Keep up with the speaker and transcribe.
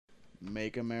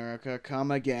Make America Come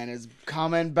Again is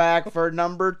coming back for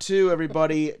number 2,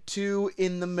 everybody. 2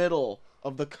 in the middle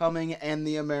of the coming and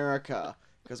the America.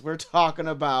 Because we're talking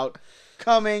about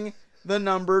coming the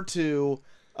number 2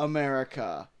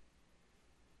 America.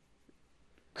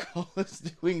 Cole is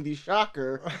doing the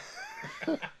shocker.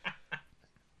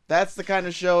 That's the kind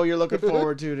of show you're looking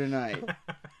forward to tonight.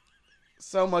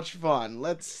 So much fun.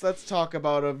 Let's talk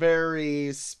about a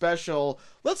very special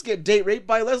Let's Get Date Raped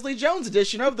by Leslie Jones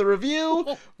edition of the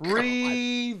Review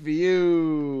Review.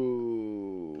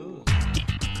 Ooh.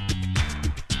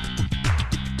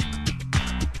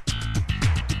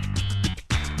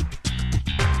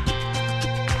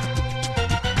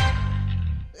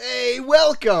 Hey,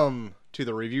 welcome to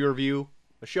the Review,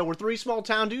 a show where 3 small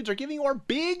town dudes are giving you our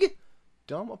big,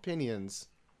 dumb opinions.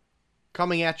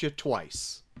 Coming at you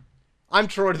twice. I'm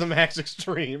Troy to the Max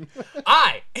Extreme.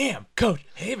 I am Coach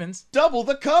Havens. Double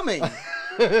the coming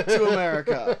to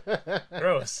America.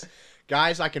 Gross.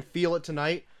 Guys, I can feel it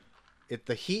tonight.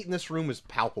 The heat in this room is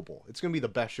palpable. It's going to be the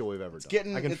best show we've ever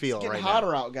done. I can feel it right now. It's getting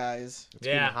hotter out, guys. It's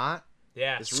getting hot.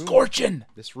 Yeah. Scorching.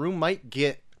 This room might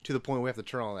get to the point where we have to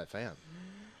turn on that fan.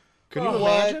 Can you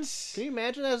imagine? Can you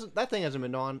imagine that thing hasn't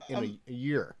been on in a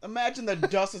year? Imagine the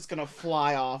dust that's gonna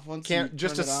fly off once you turn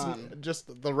it on.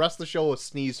 Just the rest of the show is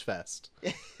sneeze fest.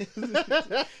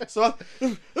 So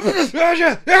it's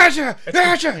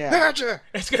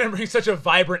gonna bring such a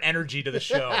vibrant energy to the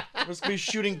show. We're just gonna be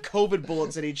shooting COVID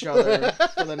bullets at each other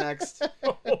for the next.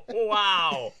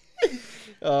 Wow.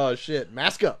 Oh shit!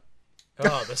 Mask up.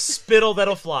 Oh, the spittle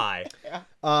that'll fly.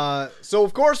 So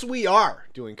of course we are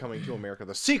doing Coming to America,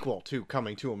 the sequel to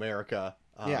Coming to America.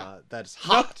 That's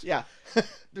hot.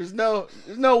 There's no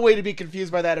way to be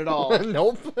confused by that at all.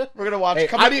 Nope. We're gonna watch. Hey,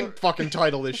 I didn't fucking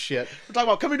title this shit. We're talking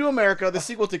about Coming to America, the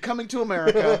sequel to Coming to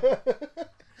America.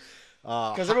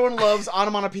 Because everyone loves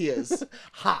onomatopoeias.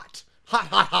 Hot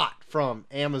from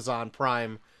Amazon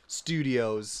Prime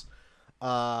Studios.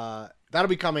 That'll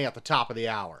be coming at the top of the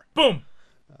hour. Boom.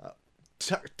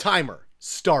 Timer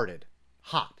started.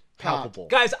 Hot. Palpable.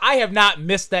 Guys, I have not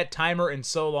missed that timer in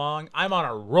so long. I'm on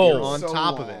a roll. You're on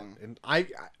top of it. And I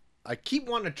keep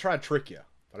wanting to try to trick you,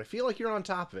 but I feel like you're on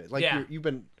top of it. Like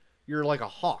you're like a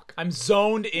hawk. I'm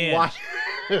zoned in. What?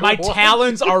 My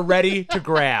talons are ready to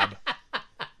grab.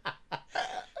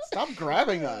 Stop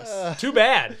grabbing us. Too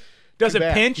bad. Does it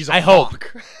pinch? He's a I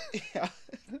hawk. hope. Yeah.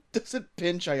 Does it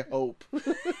pinch? I hope.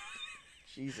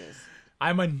 Jesus.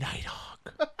 I'm a nighthawk.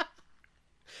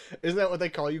 Isn't that what they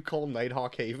call you, Cole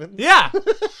Nighthawk Haven? Yeah.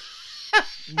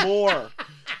 More.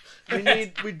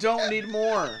 We don't need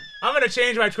more. I'm gonna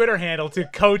change my Twitter handle to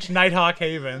Coach Nighthawk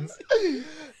Havens.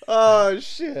 Oh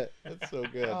shit, that's so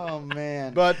good. Oh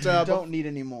man. But we don't need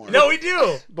any more. No, we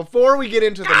do. Before we get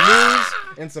into the news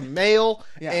and some mail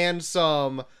and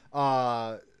some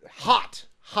hot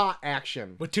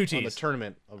action with 2 T's on the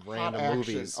tournament of random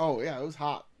movies. Oh yeah, it was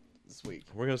hot this week.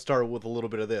 We're gonna start with a little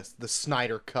bit of this, the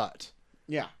Snyder Cut.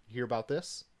 Yeah. You hear about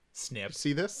this? Snip.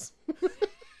 See this?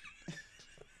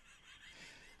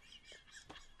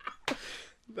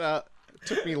 That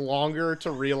took me longer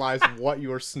to realize what you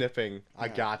were snipping. I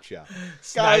gotcha.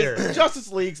 Snyder. Guys, Justice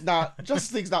League's not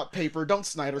paper. Don't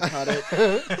Snyder cut it.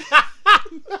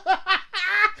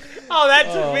 Oh,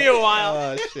 that took me a while.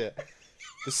 Oh shit.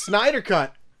 The Snyder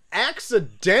Cut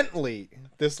accidentally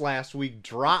this last week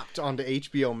dropped onto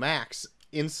HBO Max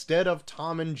instead of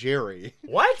Tom and Jerry.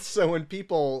 What? So when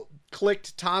people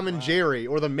clicked Tom and Jerry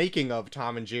or the making of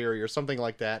Tom and Jerry or something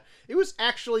like that, it was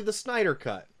actually the Snyder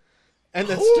Cut. And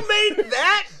who made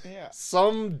that? Yeah.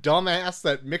 Some dumbass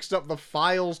that mixed up the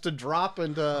files to drop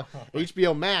into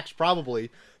HBO Max, probably.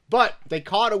 But they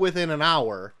caught it within an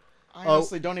hour. I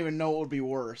honestly don't even know what would be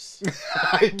worse.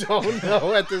 I don't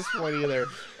know at this point either.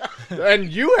 And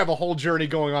you have a whole journey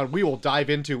going on we will dive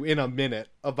into in a minute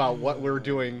about what we're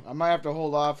doing. I might have to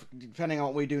hold off depending on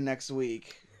what we do next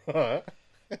week. But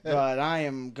I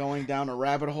am going down a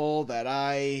rabbit hole that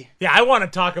Yeah, I want to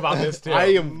talk about this too.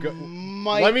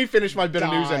 Let me finish my bit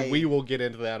of news and we will get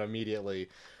into that immediately.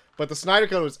 But the Snyder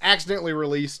Cut was accidentally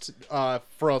released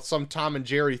for some Tom and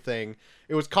Jerry thing.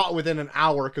 It was caught within an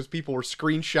hour because people were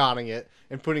screenshotting it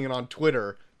and putting it on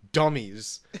Twitter.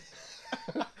 Dummies.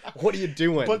 What are you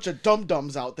doing? Bunch of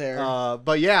dum-dums out there.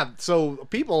 But yeah, so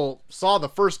people saw the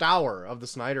first hour of the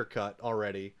Snyder Cut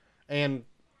already. And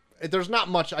there's not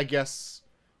much, I guess,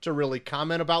 to really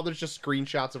comment about. There's just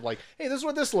screenshots of like, hey, this is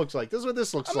what this looks like. This is what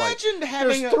this looks like. Imagine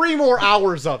having There's 3 more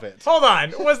hours of it. Hold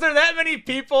on. Was there that many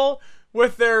people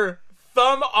with their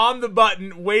thumb on the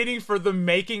button waiting for the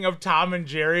making of Tom and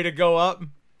Jerry to go up?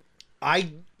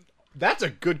 That's a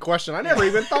good question. I never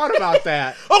even thought about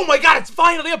that. Oh my god, it's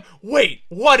finally up. Wait,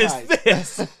 what is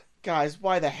this? guys,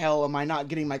 why the hell am I not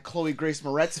getting my Chloe Grace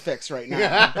Moretz fix right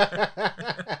now?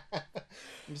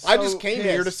 I just came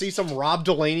here to see some Rob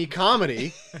Delaney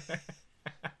comedy,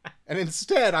 and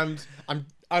instead I'm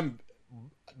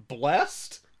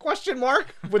blessed? Question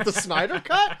mark with the Snyder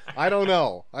Cut? I don't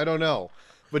know.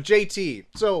 But JT,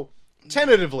 so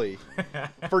tentatively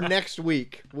for next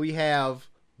week we have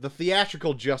the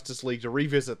theatrical Justice League to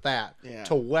revisit that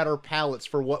to whet our palates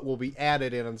for what will be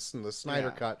added in the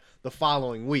Snyder Cut the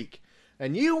following week.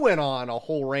 And you went on a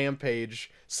whole rampage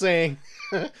saying,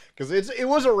 because it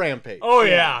was a rampage. Oh,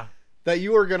 yeah. That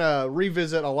you were going to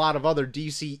revisit a lot of other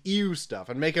DCU stuff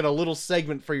and make it a little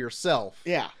segment for yourself.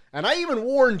 Yeah. And I even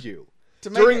warned you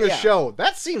during the show.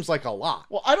 That seems like a lot.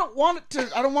 Well, I don't want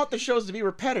the shows to be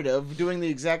repetitive, doing the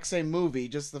exact same movie,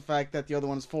 just the fact that the other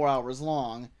one's 4 hours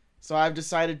long. So I've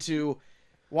decided to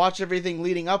watch everything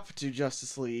leading up to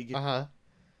Justice League.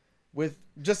 With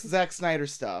just Zack Snyder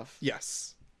stuff.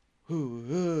 Yes.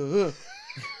 Let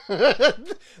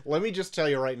me just tell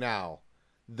you right now,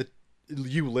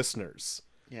 you listeners,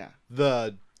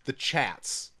 the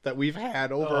chats that we've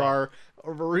had over our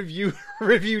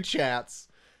review chats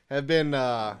have been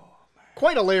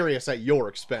quite hilarious at your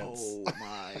expense. Oh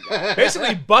my god!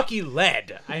 Basically, Bucky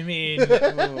led. I mean,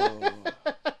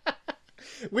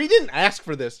 we didn't ask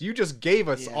for this. You just gave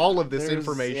us all of this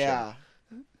information. Yeah.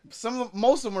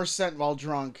 Most of them were sent while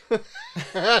drunk.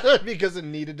 Because it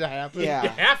needed to happen. Yeah. you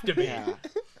have to be. Yeah.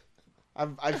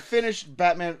 I finished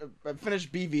Batman. I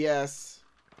finished BVS.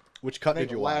 Which cut did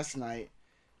you watch? Last night.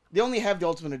 They only have the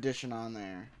Ultimate Edition on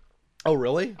there. Oh,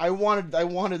 really? I wanted the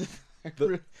one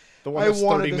that's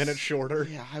 30 minutes shorter.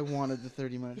 Yeah, I wanted the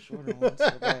 30 minutes shorter one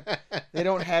so bad. They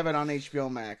don't have it on HBO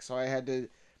Max, so I had to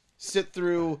sit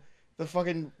through the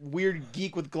fucking weird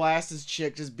geek with glasses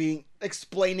chick just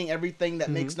explaining everything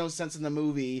that makes no sense in the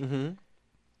movie.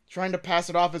 Trying to pass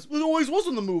it off as, it always was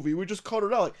in the movie, we just cut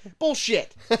it out. Like,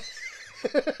 bullshit.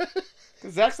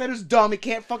 Because Zack Snyder's dumb, he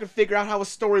can't fucking figure out how a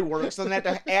story works, so then they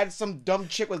have to add some dumb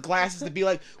chick with glasses to be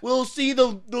like, well, see,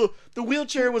 the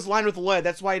wheelchair was lined with lead,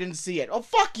 that's why I didn't see it. Oh,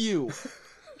 fuck you!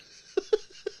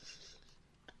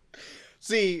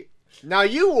 See, now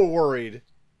you were worried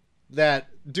that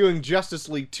doing Justice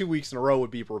League 2 weeks in a row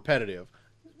would be repetitive.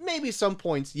 Maybe some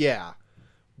points, yeah.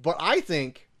 But I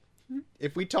think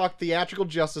if we talk theatrical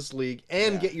Justice League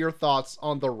and get your thoughts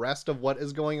on the rest of what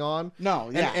is going on,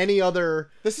 and any other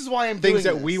this is why I'm things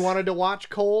doing that we wanted to watch,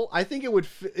 Cole, I think it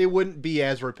wouldn't be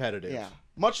as repetitive. Yeah.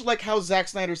 Much like how Zack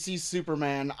Snyder sees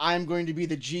Superman, I'm going to be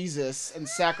the Jesus and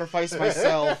sacrifice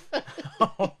myself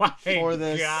Oh my for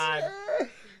this God.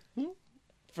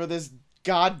 for this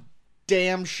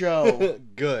goddamn show.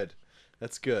 Good.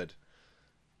 That's good.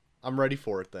 I'm ready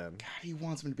for it then. God, he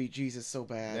wants me to be Jesus so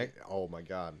bad. Oh my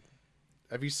God.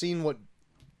 Have you seen the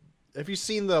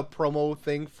promo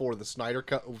thing for the Snyder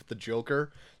Cut with the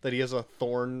Joker? That he has a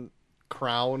thorn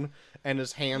crown and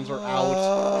his hands are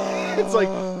out. It's like,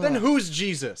 then who's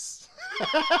Jesus?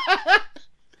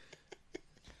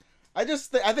 I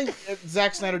think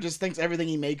Zack Snyder just thinks everything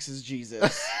he makes is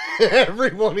Jesus.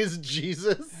 Everyone is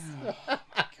Jesus. Oh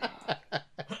my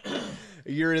God.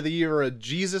 You're either a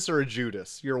Jesus or a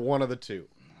Judas. You're one of the two.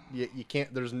 You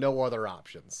can't. There's no other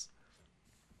options.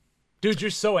 Dude,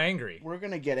 you're so angry. We're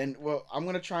gonna get in. Well, I'm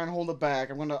gonna try and hold it back.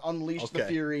 I'm gonna unleash the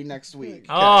fury next week.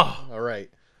 Oh, all right.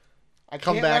 I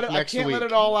can't let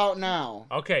it all out now.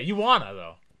 Okay, you wanna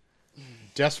though.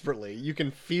 Desperately, you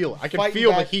can feel it. I can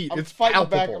feel the heat. It's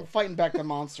palpable. I'm fighting back the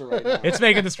monster right now. It's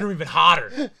making this room even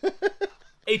hotter.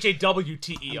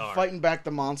 HAWTER. I'm fighting back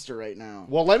the monster right now.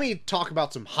 Well, let me talk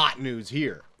about some hot news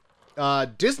here.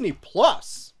 Disney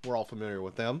Plus, we're all familiar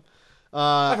with them.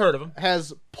 I've heard of them.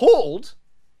 Has pulled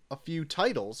a few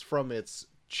titles from its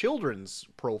children's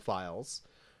profiles.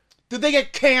 Did they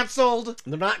get canceled?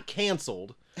 They're not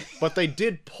canceled, but they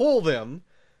did pull them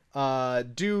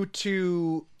due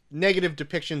to negative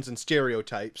depictions and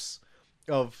stereotypes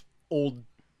of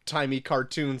old-timey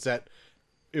cartoons that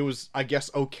it was, I guess,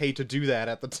 okay to do that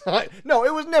at the time. No,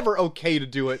 it was never okay to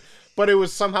do it, but it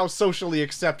was somehow socially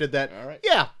accepted that,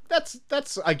 yeah,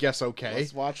 that's I guess, okay.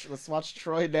 Let's watch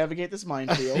Troy navigate this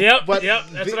minefield. Yep,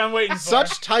 that's what I'm waiting for.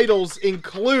 Such titles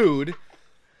include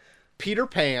Peter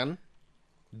Pan,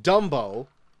 Dumbo,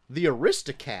 The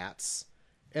Aristocats,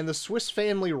 and The Swiss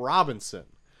Family Robinson.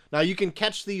 Now, you can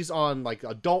catch these on, like,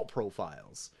 adult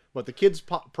profiles, but the kids'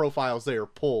 profiles, they are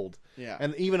pulled. Yeah.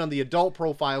 And even on the adult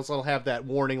profiles, they'll have that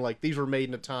warning, like, these were made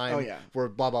in a time where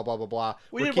blah, blah, blah, blah, blah.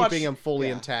 We're keeping them fully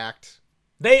intact.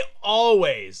 They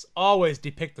always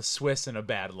depict the Swiss in a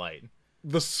bad light.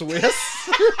 The Swiss?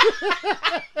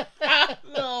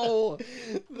 No.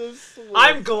 The Swiss.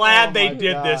 I'm glad Oh they my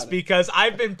did this God. because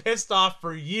I've been pissed off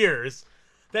for years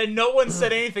that no one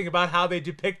said anything about how they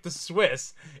depict the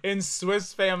Swiss in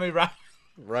Swiss Family Robinson.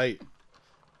 Right.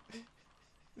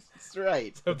 That's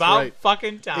right. About right.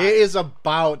 fucking time. It is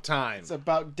about time. It's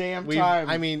about damn We've- time.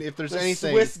 I mean, if there's the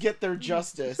anything... Swiss get their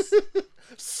justice.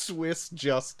 Swiss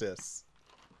justice.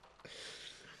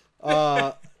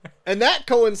 And that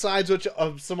coincides with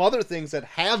some other things that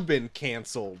have been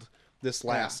canceled this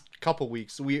last couple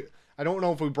weeks. I don't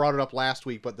know if we brought it up last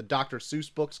week, but the Dr.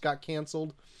 Seuss books got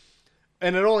canceled.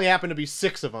 And it only happened to be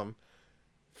 6 of them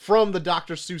from the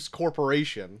Dr. Seuss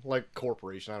Corporation. Like,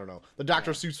 corporation, I don't know. The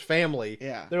Dr. Seuss family.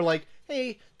 Yeah. They're like,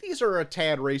 hey, these are a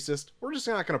tad racist. We're just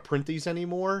not going to print these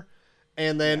anymore.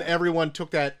 And then everyone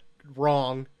took that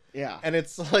wrong. Yeah. And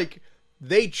it's like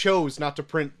they chose not to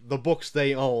print the books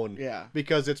they own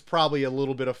because it's probably a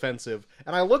little bit offensive.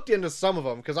 And I looked into some of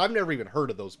them because I've never even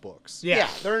heard of those books. Yeah.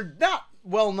 They're not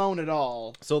well known at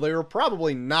all. So they were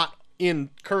probably not in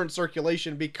current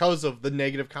circulation because of the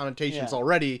negative connotations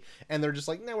already. And they're just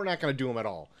like, no, we're not going to do them at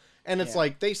all. And it's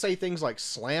like they say things like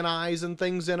slant eyes and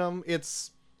things in them. It's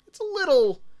a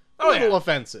little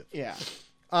offensive. Yeah.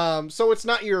 So it's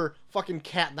not your fucking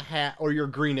Cat in the Hat or your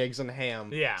Green Eggs and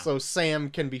Ham. Yeah. So Sam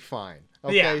can be fine.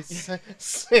 Okay. Yeah.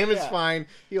 Sam is fine.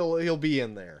 He'll be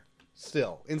in there.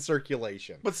 Still in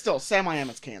circulation. But still, Sam I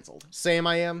Am is canceled. Sam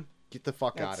I Am, get the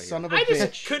fuck out of here. Son of a I just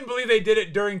bitch. couldn't believe they did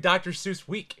it during Dr. Seuss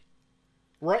week.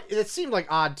 Right? It seemed like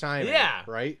odd timing. Yeah.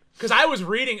 Right? Because I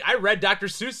read Dr.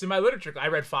 Seuss in my literature. I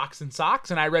read Fox and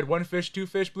Socks, and I read One Fish, Two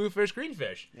Fish, Blue Fish, Green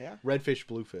Fish. Yeah. Redfish,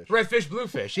 Bluefish. Red Fish, Blue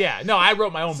Fish. Yeah. No, I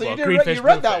wrote my own So book. you, Green Fish, you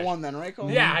read Blue that Fish. one then, right, Cole?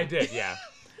 Yeah, I did. Yeah.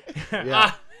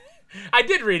 Yeah. I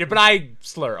did read it, but I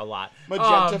slur a lot.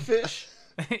 Magenta fish.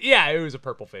 Yeah, it was a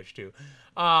purple fish too.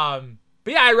 But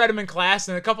yeah, I read them in class,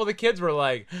 and a couple of the kids were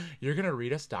like, "You're gonna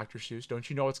read us Dr. Seuss? Don't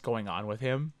you know what's going on with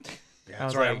him?"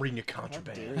 That's right. I'm reading your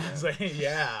contraband. I was like,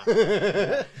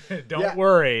 "Yeah, don't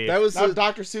worry." That was Now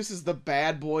Dr. Seuss is the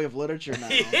bad boy of literature now.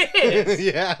 It is.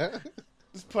 yeah.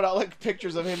 Just put out like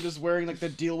pictures of him just wearing like the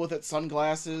Deal With It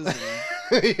sunglasses.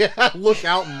 And... Yeah. Look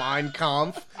out, Mein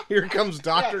Kampf. Here comes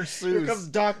Dr. Seuss. Here comes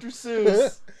Dr.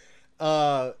 Seuss.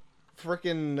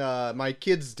 Frickin' my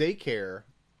kid's daycare,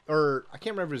 or I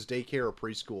can't remember if it was daycare or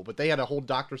preschool, but they had a whole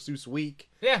Dr. Seuss week.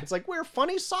 Yeah. It's like, wear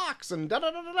funny socks and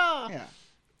da-da-da-da-da. Yeah.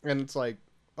 And it's like,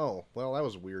 oh, well, that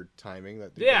was weird timing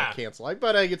that they Yeah. cancel.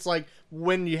 But it's like,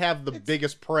 when you have the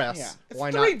biggest press, yeah. It's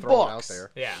why 3 not throw it out books.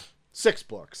 there? Yeah. 6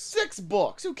 books. 6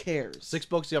 books. Who cares? 6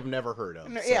 books you have never heard of.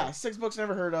 No, so yeah, 6 books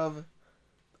never heard of.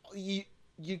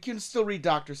 You can still read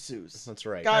Dr. Seuss. That's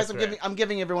right. Guys, That's I'm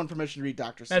giving everyone permission to read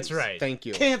Dr. Seuss. That's right. Thank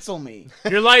you. Cancel me.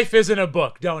 Your life isn't a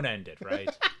book. Don't end it, right?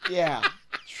 Yeah,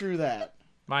 true that.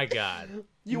 My God.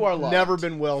 You are loved. Never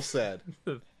been well said.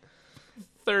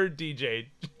 Third DJ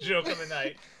joke of the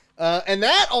night. And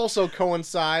that also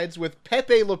coincides with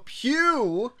Pepe Le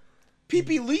Pew.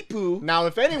 Pee-pee Leepoo. Now,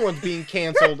 if anyone's being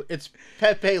canceled, it's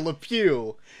Pepe Le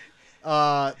Pew.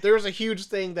 There was a huge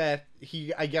thing that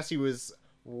I guess he was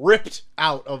ripped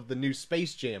out of the new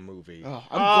Space Jam movie. Oh,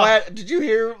 I'm glad. Did you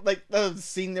hear like the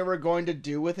scene they were going to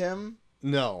do with him?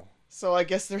 No. So I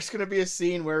guess there's gonna be a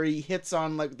scene where he hits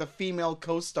on like the female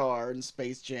co-star in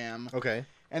Space Jam, Okay.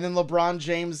 and then LeBron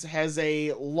James has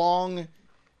a long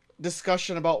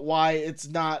discussion about why it's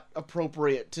not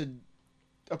appropriate to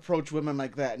approach women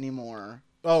like that anymore.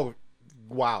 Oh,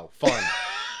 wow. Fun.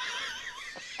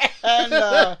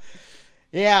 And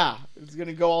yeah, it's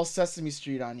gonna go all Sesame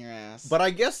Street on your ass. But I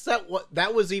guess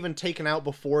that was even taken out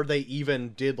before they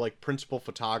even did like principal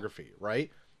photography,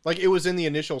 right? Like it was in the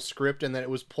initial script and then it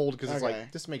was pulled because it's Okay.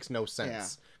 like this makes no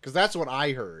sense. Because that's what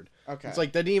I heard. Okay. It's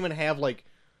like they didn't even have like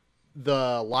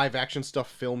the live action stuff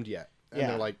filmed yet, and Yeah.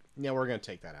 they're like, yeah, we're gonna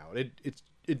take that out.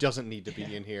 It doesn't need to be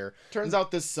in here. Turns out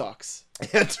this sucks.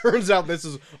 It turns out this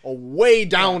is a way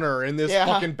downer in this Yeah.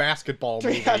 fucking basketball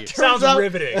movie. Yeah, Sounds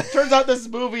riveting. Turns out this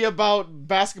movie about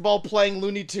basketball playing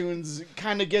Looney Tunes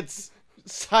kind of gets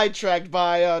sidetracked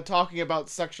by talking about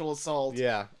sexual assault.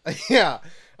 Yeah. Yeah.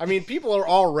 I mean, people are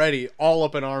already all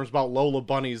up in arms about Lola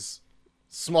Bunny's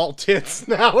small tits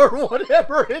now or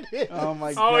whatever it is. Oh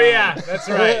my god. Oh yeah, that's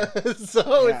right.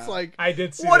 So Yeah. it's like, I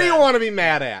did see what do that. you want to be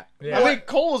mad at? Yeah. I mean,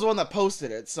 Cole was the one that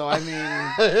posted it, so I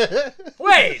mean,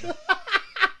 Wait.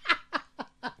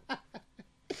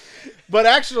 But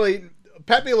actually,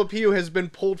 Pepe Le Pew has been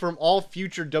pulled from all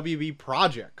future WB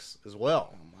projects as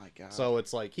well. oh my god. So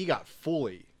it's like he got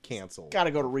fully canceled.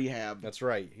 Gotta go to rehab. That's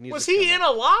right. He needs Was to he come in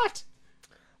up. a lot?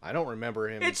 I don't remember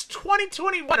him. It's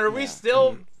 2021. Are we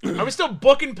still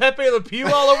booking Pepe Le Pew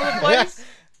all over the place?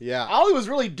 Yeah. All he was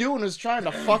really doing was trying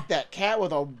to fuck that cat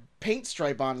with a paint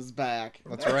stripe on his back.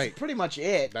 That's right. Pretty much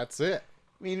it. That's it.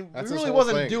 I mean, That's he his really whole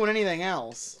wasn't thing. doing anything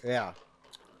else. Yeah.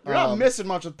 You're not missing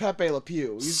much with Pepe Le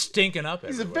Pew. He's Stinking up a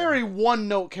everywhere. very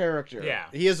one-note character. Yeah.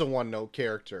 He is a one-note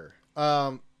character.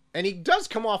 And he does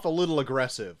come off a little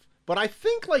aggressive. But I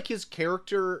think, like, his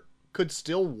character could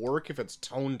still work if it's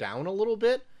toned down a little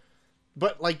bit.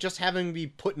 But, like, just having him be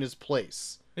put in his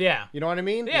place. Yeah. You know what I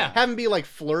mean? Yeah. Have him be, like,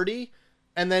 flirty,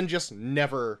 and then just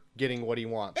never getting what he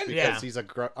wants because Yeah. he's He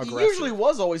aggressive. usually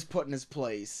was always put in his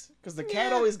place. Because the cat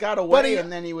Yeah. always got But away, he- and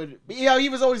then he would... Yeah, he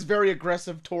was always very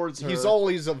aggressive towards her. He's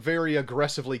always very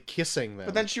aggressively kissing them.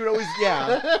 But then she would always...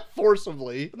 Yeah.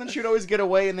 forcibly. But then she would always get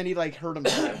away, and then he'd, like, hurt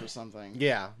himself or something.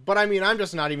 Yeah, but I mean, I'm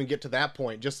just not even get to that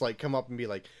point. Just like come up and be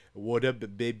like, "What up,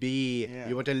 baby? Yeah.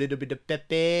 You want a little bit of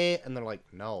pepe?" And they're like,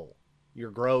 "No,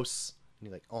 you're gross." And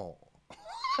you're like, "Oh."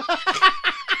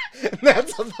 And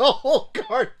that's the whole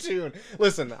cartoon.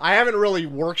 Listen, I haven't really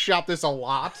workshopped this a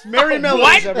lot. Mary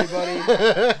Melodies, What? everybody.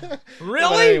 But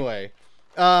Really? anyway,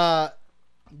 Guys,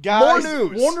 More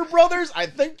news. Warner Brothers, I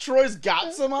think Troy's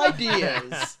got some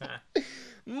ideas.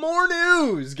 more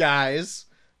news, guys.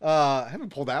 I haven't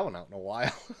pulled that one out in a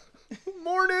while.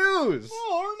 More news.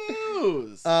 More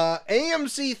news.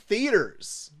 AMC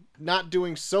theaters not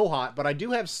doing so hot, but I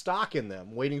do have stock in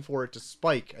them, waiting for it to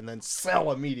spike and then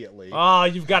sell immediately. Oh,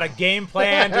 you've got a game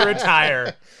plan to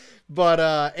retire. But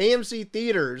AMC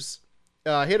theaters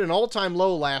hit an all-time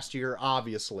low last year,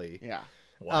 obviously. Yeah.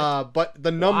 What? But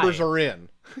the numbers Why? are in.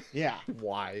 Yeah.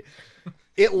 Why?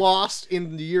 It lost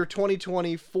in the year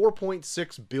 2020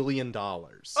 $4.6 billion.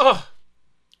 Ugh.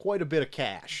 Quite a bit of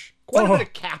cash. Quite a bit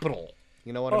of capital.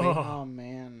 You know what I mean? Oh,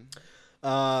 man.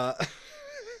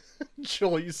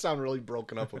 Joel, you sound really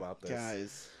broken up about this.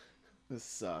 Guys, this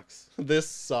sucks. This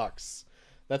sucks.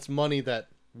 That's money that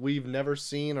we've never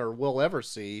seen or will ever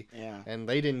see. Yeah. And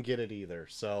they didn't get it either.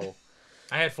 So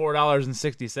I had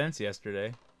 $4.60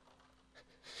 yesterday.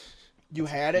 You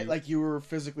had it like you were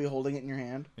physically holding it in your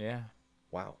hand? Yeah.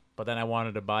 wow. But then I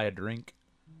wanted to buy a drink.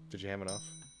 Did you have enough?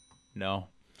 No.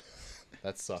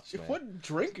 That sucks, man. What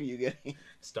drink are you getting?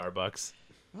 Starbucks.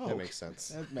 Oh, That makes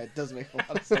sense. That does make a lot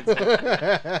of sense.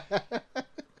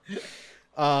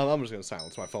 I'm just gonna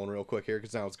silence my phone real quick here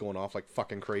because now it's going off like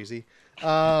fucking crazy.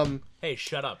 Hey,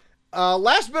 shut up.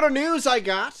 Last bit of news I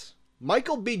got: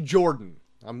 Michael B. Jordan.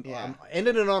 I'm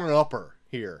ending it on an upper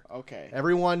here. Okay.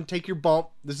 Everyone, take your bump.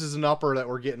 This is an upper that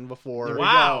we're getting before. There we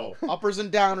Wow. go. Uppers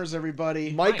and downers,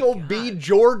 everybody. Michael My B. God.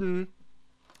 Jordan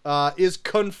is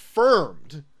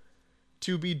confirmed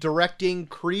to be directing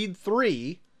Creed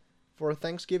 3 for a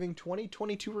Thanksgiving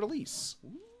 2022 release.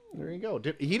 There you go.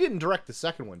 He didn't direct the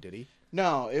second one, did he?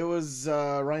 No, it was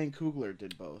Ryan Coogler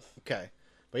did both. Okay.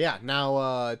 But yeah,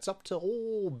 now it's up to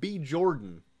old B.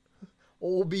 Jordan.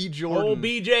 Old B. Jordan. Old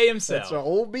BJ himself. That's right.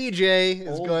 Old BJ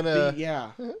is Old gonna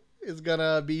yeah. is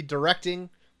gonna be directing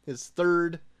his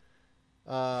third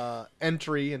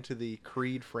entry into the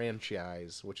Creed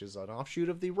franchise, which is an offshoot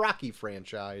of the Rocky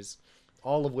franchise,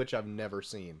 all of which I've never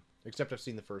seen, except I've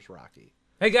seen the first Rocky.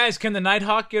 Hey guys, can the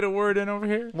Nighthawk get a word in over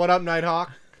here? What up,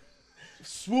 Nighthawk?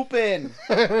 Swoop in.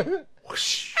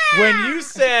 When you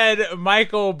said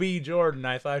Michael B. Jordan,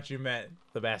 I thought you meant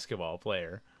the basketball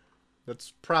player.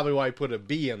 That's probably why I put a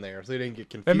B in there, so they didn't get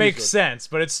confused. It makes with- sense,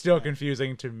 but it's still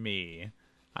confusing to me.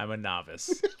 I'm a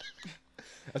novice.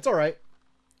 That's all right.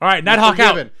 All right, Nighthawk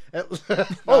out.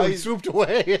 Forgiven. Oh, he he's- swooped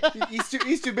away.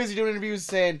 He's too busy doing interviews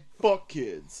saying "fuck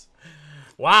kids."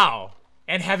 Wow.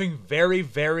 And having very,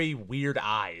 very weird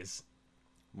eyes.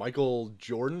 Michael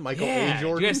Jordan? Michael Yeah. A.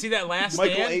 Jordan? Did you guys see that Last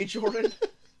Michael Stand? A. Jordan.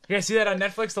 You guys see that on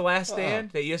Netflix, The Last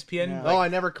Stand? That ESPN? No. Oh, I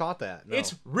never caught that. No.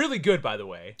 It's really good, by the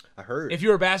way. I heard. If you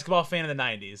were a basketball fan in the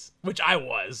 90s, which I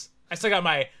was. I still got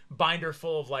my binder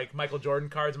full of like Michael Jordan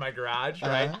cards in my garage,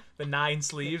 right? The 9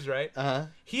 sleeves, right? Uh-huh.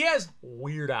 He has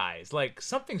weird eyes. Like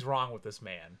something's wrong with this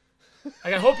man.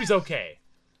 Like I hope he's okay.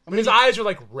 I mean, his eyes are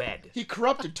like red. He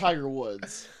corrupted Tiger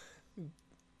Woods.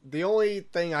 The only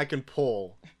thing I can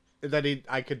pull that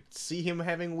I could see him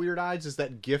having weird eyes is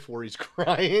that gif where he's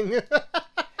crying.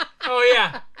 Oh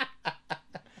yeah.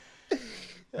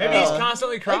 Maybe he's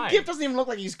constantly That crying. gift doesn't even look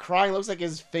like he's crying. It looks like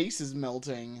his face is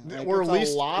melting. Like, or at it's a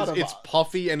least lot of. it's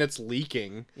puffy and it's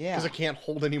leaking. Yeah. Because it can't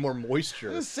hold any more I was moisture.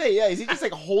 gonna say, yeah, is he just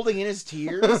like holding in his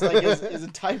tears? Like his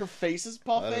entire face is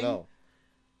puffing? I don't know.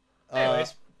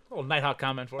 Anyways, a little Nighthawk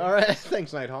comment for you. All right.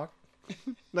 Thanks, Nighthawk.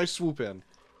 Nice swoop in.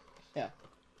 Yeah.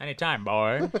 Anytime,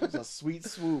 boy. It's a sweet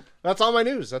swoop. That's all my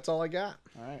news. That's all I got.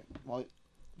 All right. Well,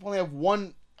 I only have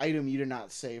one item you did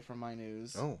not say from my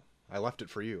news. Oh, I left it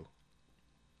for you.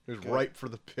 It was Good. ripe for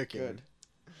the picking. Good.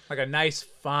 Like a nice,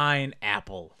 fine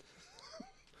apple.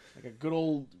 Like a good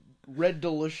old Red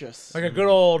Delicious. Like a good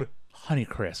old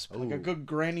Honeycrisp. Like a good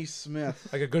Granny Smith.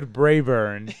 Like a good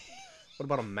Brayburn. What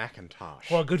about a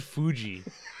Macintosh? Or a good Fuji.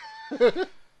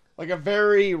 Like a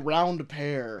very round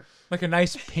pear. Like a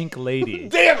nice pink lady.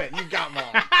 Damn it! You got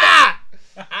mom.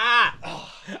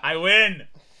 I win.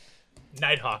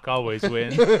 Nighthawk always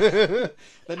wins. The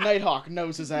Nighthawk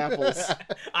knows his apples.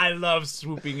 I love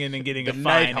swooping in and getting a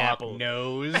fine apple.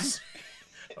 knows.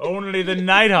 Only the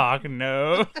Nighthawk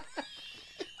knows.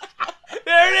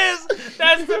 There it is.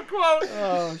 That's the quote.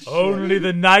 Oh, shit. Only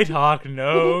the Nighthawk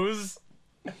knows.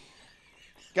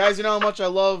 Guys, you know how much I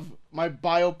love my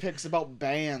biopics about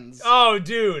bands. Oh,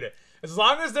 dude. As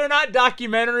long as they're not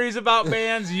documentaries about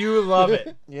bands, you love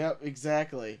it. Yep,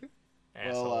 exactly.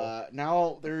 Asshole. Well,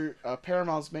 now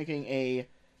Paramount's making a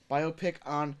biopic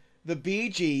on the Bee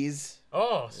Gees.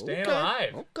 Oh, staying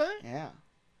alive. Okay. Yeah.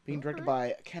 Being directed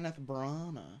by Kenneth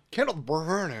Branagh. Kenneth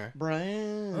Branagh.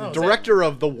 Oh, Director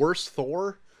of the worst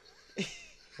Thor.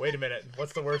 Wait a minute.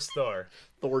 What's the worst Thor?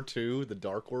 Thor 2, The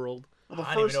Dark World. Well, the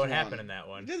I don't even first know what one. happened in that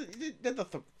one. He did the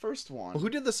first one. Well, who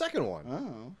did the second one?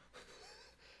 Oh.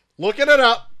 Looking it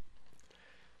up.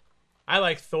 I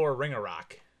like Thor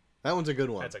Ring-a-Rock. That one's a good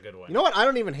one. That's a good one. You know what? I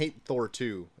don't even hate Thor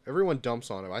 2. Everyone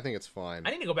dumps on him. I think it's fine.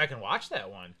 I need to go back and watch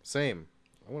that one. Same.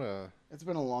 I want to... It's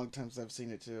been a long time since I've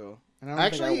seen it, too. And I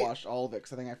don't think Actually- I watched all of it,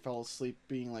 because I think I fell asleep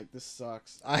being like, this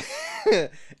sucks.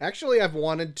 Actually, I've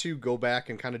wanted to go back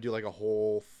and kind of do like a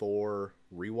whole Thor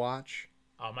rewatch.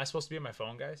 Oh, am I supposed to be on my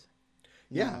phone, guys?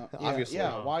 Yeah, obviously.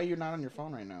 Yeah, Oh. why are you not on your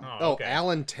phone right now? Oh, Oh, okay.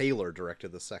 Alan Taylor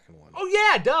directed the second one. Oh,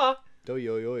 yeah, duh.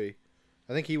 Doyoyoy.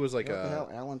 I think he was like What the a... hell?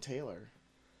 Alan Taylor.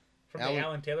 From Alan- the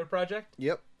Alan Taylor Project?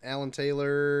 Yep, Alan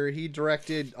Taylor. He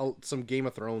directed some Game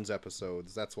of Thrones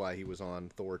episodes. That's why he was on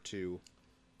Thor 2.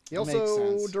 He Makes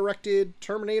also sense. directed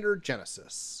Terminator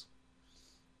Genesis.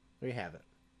 There you have it.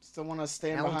 Still want to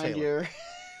stand Alan behind Taylor. your...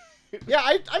 Yeah,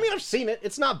 I mean, I've seen it.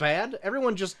 It's not bad.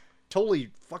 Everyone just totally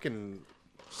fucking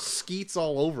skeets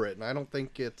all over it, and I don't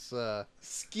think it's...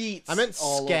 Skeets. I meant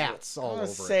all scats over. all I over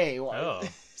was it. gonna say, Oh.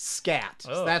 Scat.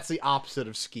 Oh. That's the opposite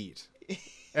of skeet.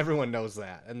 Everyone knows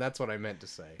that, and that's what I meant to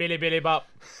say. Billy Billy Bop.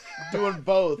 doing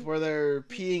both, where they're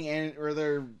peeing and... Or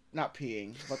they're not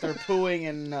peeing, but they're pooing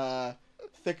and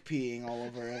thick peeing all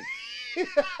over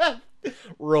it.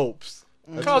 Ropes.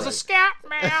 That's Cause a right. scat,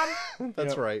 man. That's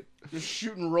Yep. right. Just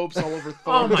shooting ropes all over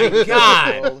Thor. Oh my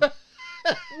God.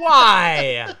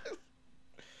 Why?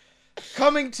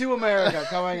 Coming to America,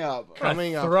 coming up.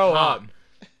 Coming up Throw hot.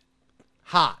 up.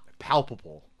 Hot.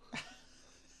 Palpable.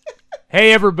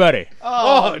 Hey, everybody.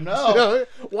 Oh, no.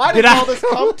 Why Did did I- all this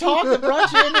Come talk that brought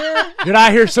you in here? Did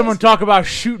I hear someone talk about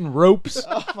shooting ropes?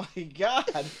 Oh my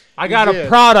god. I got a did.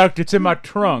 product. It's in my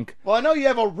trunk. Well, I know you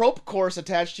have a rope course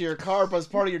attached to your car, but it's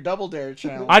part of your Double Dare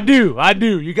challenge. I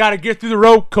do. You got to get through the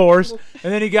rope course,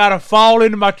 and then you got to fall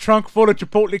into my trunk full of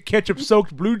Chipotle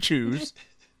ketchup-soaked Blue Chews.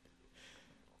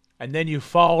 And then you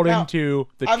fall Now, into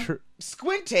the... I'm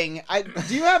squinting.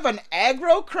 Do you have an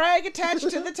aggro crag attached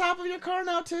to the top of your car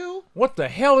now, too? What the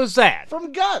hell is that?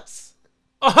 From Guts.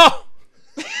 Oh!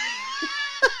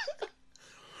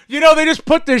 You know, they just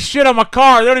put this shit on my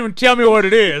car. They don't even tell me what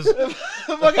it is. Oh,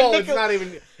 it's not even...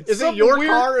 Is it Something your weird-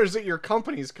 car or is it your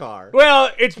company's car? Well,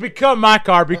 it's become my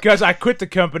car because I quit the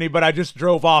company, but I just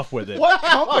drove off with it. What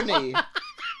company?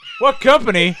 What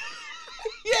company?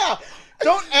 Yeah.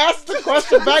 Don't ask the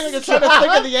question back when you're trying to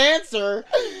think of the answer.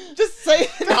 Just say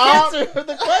the Stop. answer to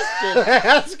the question.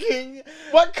 Asking...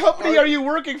 What company are you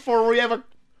working for where you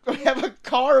have a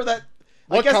car that...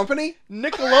 I What guess company?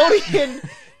 Nickelodeon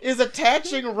is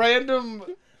attaching random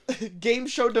game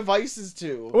show devices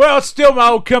to. Well, it's still my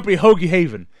old company, Hoagie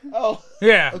Haven. Oh,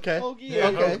 Yeah. Okay. okay.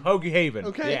 Okay. Hoagie Haven.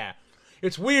 Okay. Yeah.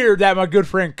 It's weird that my good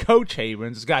friend Coach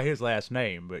Havens has got his last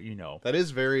name, but you know, That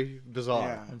is very bizarre.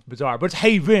 Yeah. it's bizarre. But it's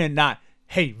Haven, not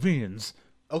Havens.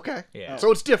 Okay. Yeah.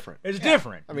 So it's different. It's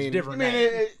different. I mean- it's different. I mean,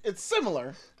 name. it's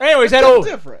similar. Anyways, that It's old,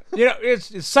 different. you know, it's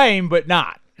the same but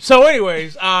not. So,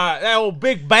 anyways, that old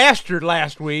big bastard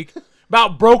last week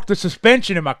about broke the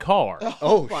suspension in my car.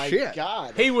 Oh, My shit.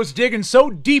 God. He was digging so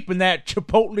deep in that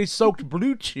Chipotle-soaked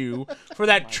Blue Chew for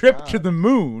that trip to the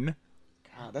moon,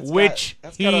 God, that's which got-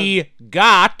 that's he gotta-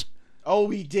 got. Oh,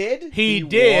 he did? He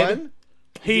did. won?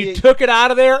 He He- took it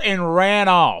out of there and ran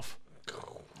off.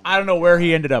 I don't know where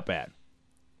he ended up at.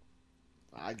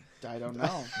 I don't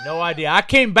know. No idea. I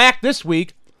came back this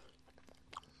week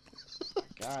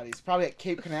God, he's probably at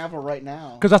Cape Canaveral right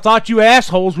now. because I thought you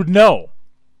assholes would know.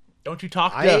 Don't you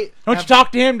talk I to? Don't you have-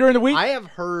 talk to him during the week? I have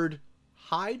heard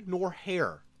hide nor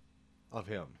hair of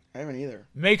him. I haven't either.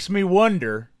 Makes me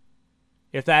wonder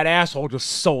if that asshole just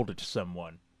sold it to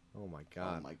someone. Oh my Oh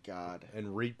god. my god.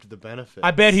 And reaped the benefits.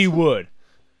 I bet he would.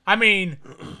 I mean,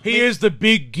 he is the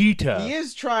big Gita. He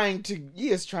is trying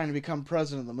to become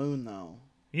president of the moon, though.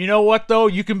 You know what, though?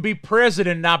 You can be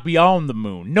president and not be on the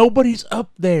moon. Nobody's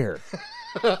up there.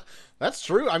 That's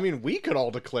true. I mean, we could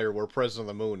all declare we're president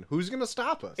of the moon. Who's gonna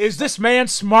stop us? Is this man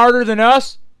smarter than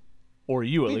us? Or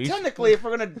you, at least. Technically, if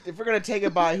we're gonna take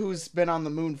it by who's been on the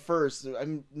moon first, I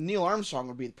mean, Neil Armstrong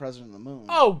would be the president of the moon.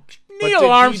 Oh, But Neil did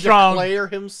Armstrong. he declare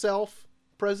himself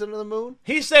president of the moon?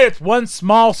 He said it's one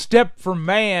small step for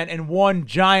man and one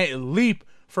giant leap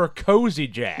for Cozy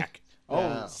Jack.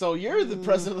 Yeah. So you're the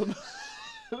president of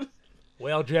the moon.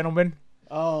 Well, gentlemen,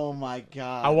 Oh my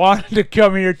god. I wanted to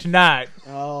come here tonight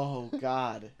Oh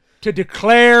god. to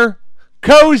declare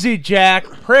Cozy Jack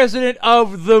president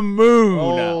of the moon.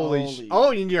 Holy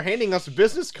Oh, and you're handing us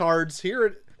business cards here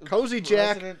at Cozy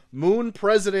Jack, President. Moon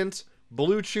President,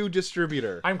 Blue Chew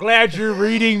Distributor. I'm glad you're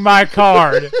reading my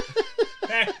card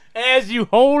as you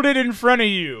hold it in front of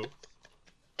you.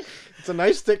 It's a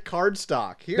nice thick card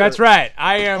stock. Here. That's right.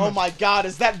 I am. Oh my god,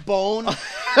 is that bone?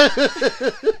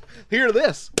 Here,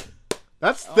 this.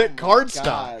 That's thick card stock.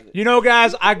 God. You know,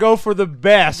 guys, I go for the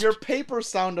best. Your paper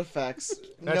sound effects.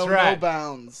 That's no right.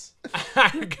 bounds.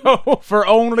 I go for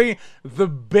only the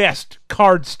best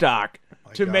card stock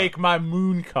to God. make my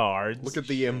moon cards. Look at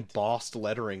the embossed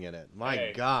lettering in it. My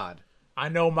Hey. God. I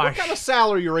know my. What kind of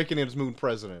salary you raking in as Moon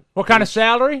President? What kind of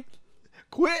salary?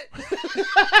 Quit.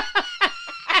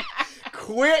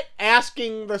 Quit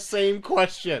asking the same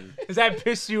question. Does that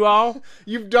piss you off?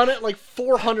 You've done it like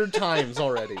 400 times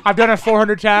already. I've done it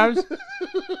 400 times.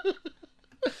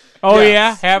 Oh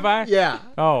Yes. yeah, have I? Yeah.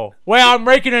 Oh well, I'm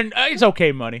raking in. It's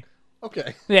okay money.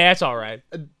 Okay. Yeah, it's all right.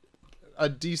 A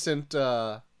decent,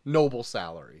 noble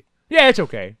salary. Yeah, it's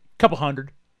okay. Couple $100.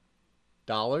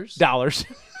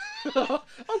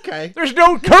 Okay. There's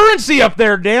no currency up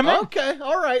there, damn it. Okay.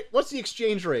 All right. What's the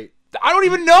exchange rate? I don't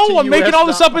even know. To I'm making US all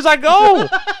this up as I go.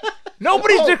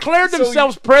 Nobody's Oh, declared so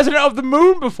themselves president of the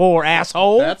moon before,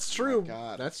 asshole. That's true.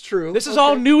 God. That's true. This is Okay.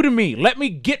 all new to me. Let me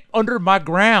get under my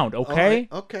ground, All okay?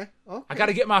 right. Okay. I got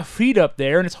to get my feet up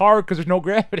there, and it's hard because there's no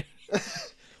gravity.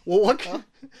 Well, what?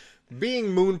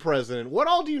 Being Moon President, what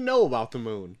all do you know about the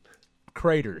moon?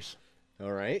 Craters.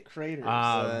 All right. Craters.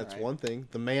 That's Alright. one thing.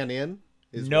 The man in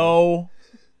is one.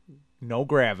 No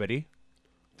gravity.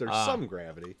 There's some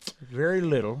gravity. Very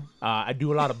little. I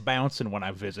do a lot of bouncing when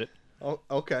I visit. Oh,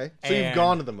 okay. So you've And-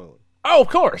 gone to the moon. Oh, of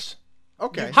course.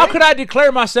 Okay. How could I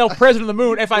declare myself president of the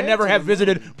moon if I never have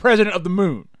visited president of the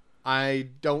moon? I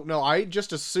don't know. I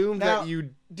just assumed Now, that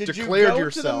you Did declared you go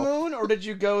yourself. to the moon, or did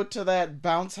you go to that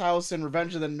bounce house in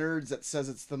Revenge of the Nerds that says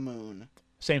it's the moon?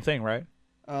 Same thing, right?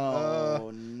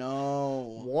 Oh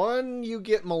no! One you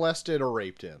get molested or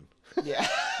raped in. Yeah,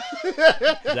 Is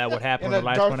that what happened in when a the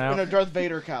last Darth, one out? in a Darth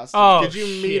Vader costume. Oh, Did you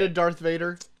meet a shit. Darth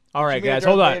Vader? All right, Did you meet guys, a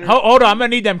hold Darth on. Vader? Hold on. I'm gonna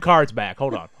need them cards back.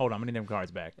 Hold on. I'm gonna need them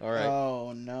cards back. All right.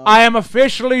 Oh no! I am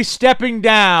officially stepping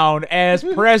down as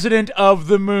president of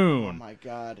the Oh moon. my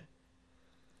god!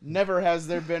 Never has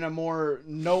there been a more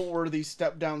noteworthy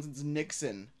step down since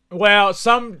Nixon. Well,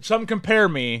 some compare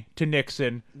me to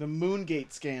Nixon. The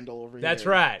Moongate scandal over here. That's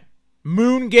right.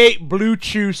 Moongate Blue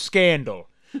Chew scandal.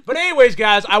 But anyways,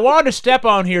 guys, I wanted to step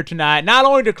on here tonight, not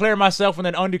only declare myself and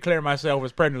then undeclare myself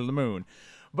as president of the moon,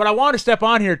 but I wanted to step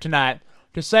on here tonight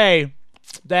to say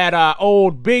that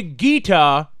old Big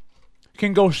Gita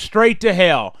can go straight to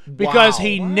hell because Wow.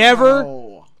 he never...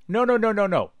 Oh.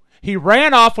 No. He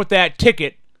ran off with that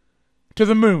ticket to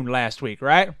the moon last week,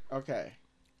 right? Okay.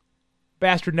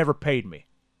 Bastard never paid me.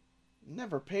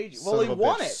 Never paid you. Son Well, of he a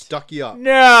won bitch it. Stuck you up.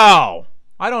 No!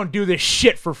 I don't do this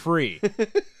shit for free.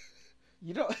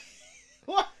 You don't.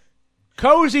 What?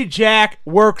 Cozy Jack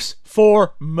works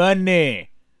for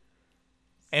money.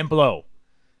 And blow.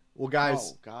 Well,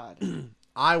 guys, Oh God.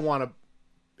 I want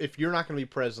to. If you're not going to be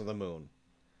president of the moon,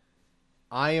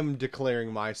 I am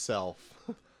declaring myself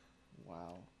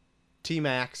Wow.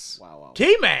 T-Max Wow.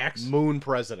 T-Max? Moon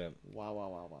President.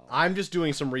 Wow. I'm just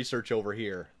doing some research over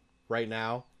here right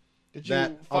now. Did you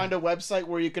That- find a website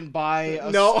where you can buy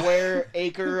a No. square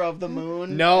acre of the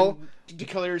moon? No. And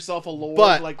declare yourself a lord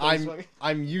But like those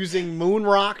I'm using moon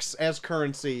rocks as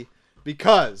currency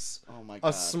because Oh my God.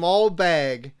 a small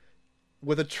bag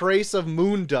with a trace of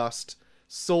moon dust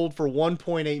sold for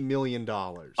 $1.8 million.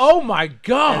 Oh my And if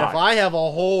god. I have a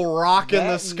whole rock in That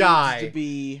the needs sky, to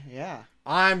be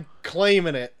I'm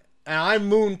claiming it. And I'm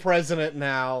moon president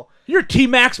now. You're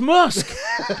T-Max Musk.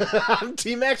 I'm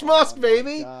T-Max Musk,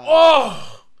 baby. God.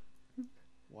 Oh!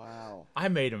 Wow. I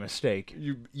made a mistake.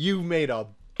 You made a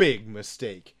big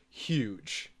mistake.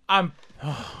 Huge. I'm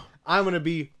I'm going to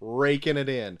be raking it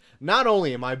in. Not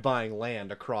only am I buying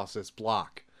land across this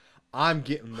block, I'm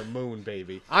getting the moon,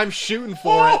 baby. I'm shooting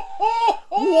for it.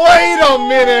 Wait a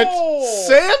minute!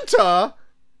 Santa?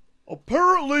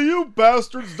 Apparently you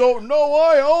bastards don't know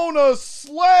I own a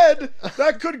sled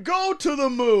that could go to the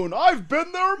moon. I've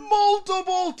been there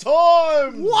multiple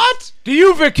times. What? Do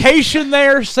you vacation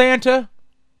there, Santa?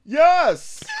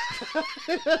 Yes.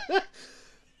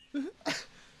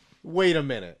 Wait a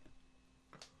minute.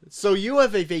 So you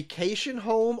have a vacation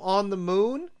home on the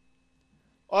moon?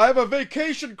 I have a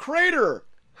vacation crater.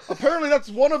 Apparently that's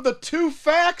one of the 2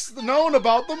 facts known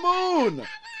about the moon.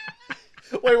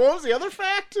 Wait, what was the other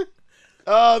fact?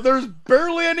 There's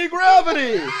barely any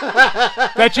gravity.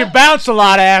 Bet you bounce a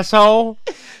lot, asshole.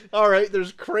 All right,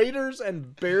 there's craters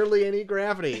and barely any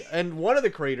gravity. And one of the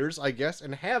craters, I guess,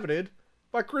 inhabited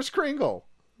by Kris Kringle.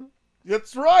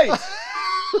 That's right.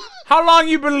 How long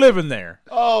you been living there?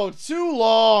 Oh, too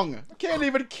long. I can't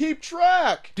even keep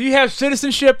track. Do you have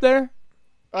citizenship there?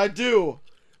 I do.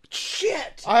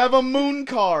 Shit! I have a moon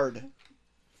card.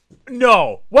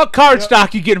 No. What card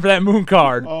stock you getting for that moon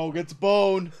card? Oh, it's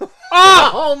bone.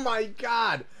 Oh my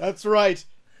god! That's right.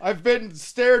 I've been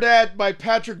stared at by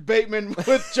Patrick Bateman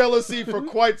with jealousy for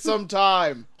quite some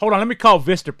time. Hold on, let me call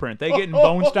Vistaprint. They getting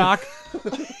bone stock?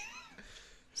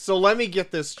 So let me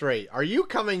get this straight. Are you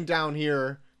coming down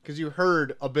here because you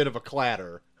heard a bit of a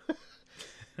clatter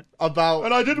about...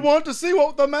 And I didn't want to see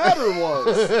what the matter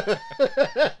was.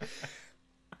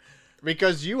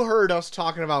 Because you heard us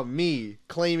talking about me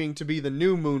claiming to be the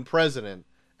new moon president,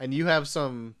 and you have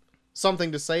something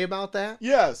to say about that?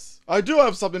 Yes, I do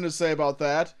have something to say about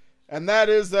that, and that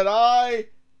is that I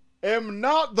am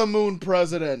not the moon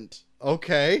president.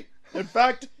 Okay. In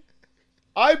fact,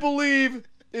 I believe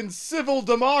in civil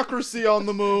democracy on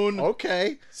the moon.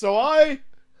 Okay. So I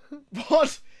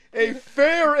want a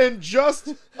fair and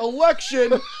just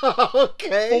election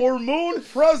Okay. for moon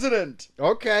president.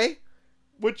 Okay.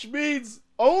 Which means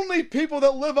only people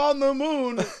that live on the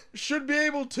moon should be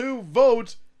able to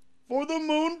vote for the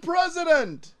moon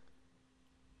president.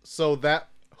 So that...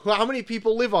 How many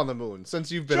people live on the moon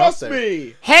since you've been Just up there?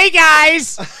 me. Hey,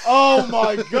 guys! Oh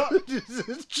my god. Is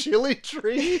this chili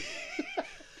tree?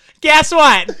 Guess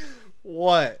what?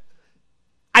 What?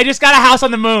 I just got a house on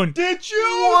the moon. Did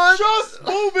you just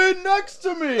move in next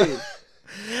to me?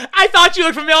 I thought you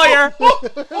looked familiar.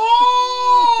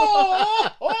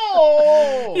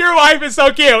 Oh! Your wife is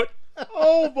so cute.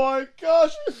 Oh my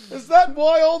gosh. Is that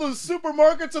why all the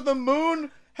supermarkets on the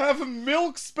moon have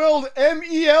milk spelled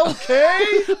M-E-L-K?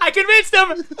 I convinced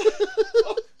him.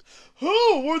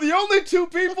 Who? We're the only 2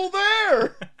 people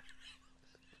there.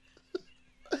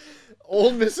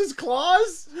 Old Mrs.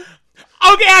 Claus?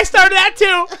 Okay, I started that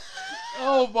too.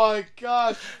 Oh my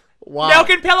gosh. Wow. Milk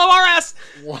and Pillow RS.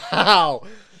 Wow.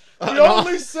 We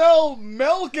only sell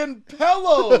milk and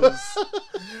pillows.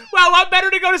 Well, what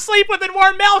better to go to sleep with than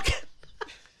warm milk?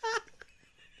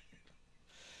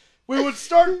 We would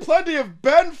start plenty of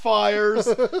bonfires,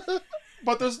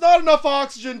 but there's not enough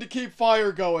oxygen to keep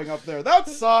fire going up there.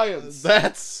 That's science.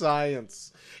 That's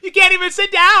science. You can't even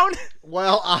sit down.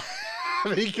 Well,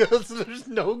 because there's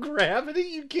no gravity,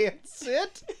 you can't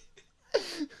sit?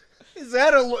 Is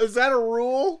that a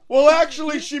rule? Well,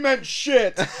 actually, she meant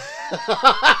shit. This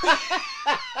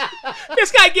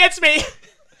guy gets me.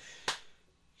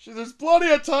 There's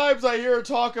plenty of times I hear her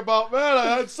talk about, man, I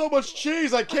had so much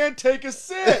cheese I can't take a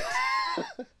sit.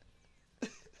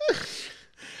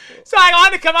 So I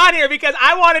wanted to come on here because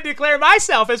I want to declare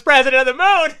myself as president of the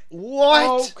moon.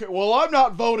 What? Okay, well, I'm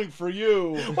not voting for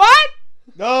you. What?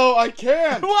 No, I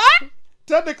can't. What?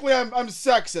 Technically, I'm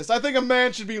sexist. I think a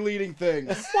man should be leading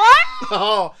things. What?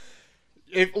 Oh,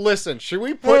 listen, should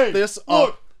we put this up?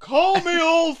 Look, call me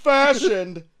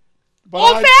old-fashioned. But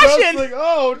Old-fashioned? I just think,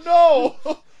 oh,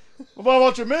 no. Why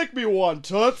don't you make me one,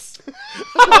 Toots?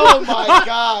 Oh, my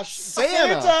gosh.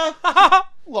 Santa.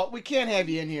 Look, we can't have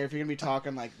you in here if you're going to be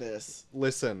talking like this.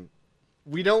 Listen,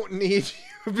 we don't need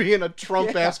you being a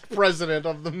Trump-esque president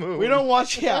of the moon. We don't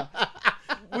want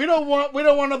we don't want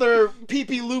another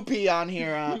Pee-Pee Loopy on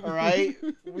here, all right?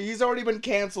 He's already been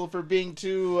canceled for being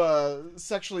too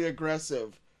sexually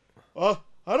aggressive. I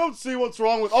don't see what's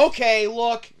wrong with... Okay,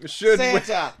 look.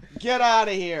 Santa, get out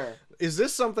of here. Is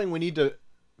this something we need to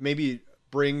maybe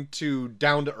bring to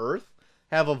Down to Earth?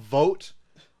 Have a vote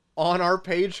on our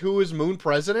page who is moon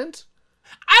president?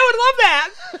 I would love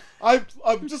that.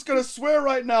 I'm just going to swear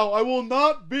right now, I will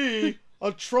not be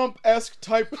a Trump-esque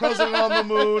type president on the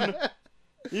moon,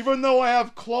 even though I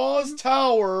have Claus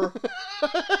Tower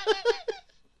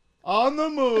on the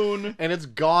moon. And it's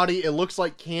gaudy. It looks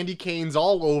like candy canes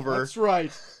all over. That's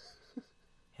right.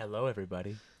 Hello,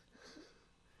 everybody.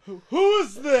 Who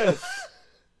is this?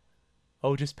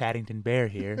 Oh, just Paddington Bear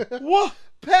here. What?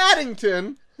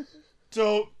 Paddington?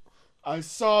 Don't. I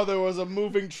saw there was a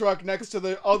moving truck next to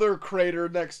the other crater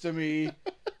next to me.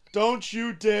 Don't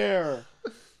you dare.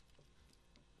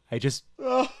 I just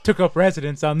Ugh, took up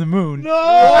residence on the moon.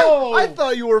 no! I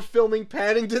thought you were filming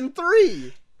Paddington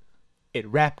 3. It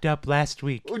wrapped up last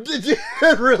week. Did you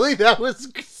really? That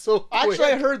was so quick.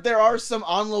 Actually, I heard there are some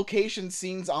on-location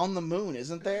scenes on the moon,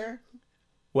 isn't there?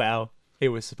 Well, it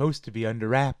was supposed to be under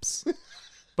wraps.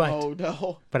 But Oh,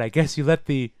 no. but I guess you let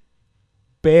the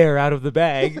bear out of the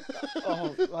bag.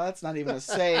 Oh, well, that's not even a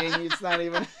saying. It's not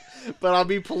even... But I'll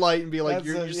be polite and be like, That's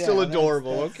you're yeah, still that's-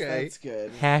 adorable, that's- okay? That's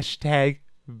good. Hashtag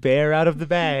bear out of the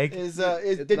bag. Is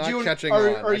It's did not you and, catching are,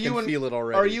 on. are I you can and, feel it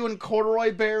already. Are you and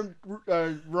Corduroy Bear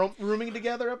rooming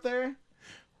together up there?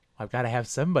 I've got to have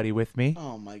somebody with me.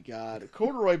 Oh my God,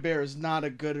 Corduroy Bear is not a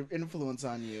good influence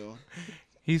on you.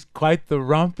 He's quite the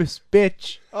rumpus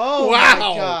bitch. Oh Wow.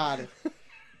 my God,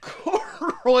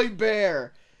 Corduroy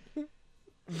Bear.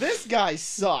 This guy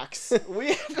sucks. We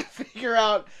have to figure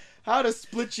out how to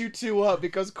split you two up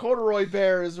because Corduroy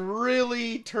Bear is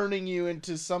really turning you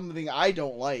into something I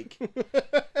don't like.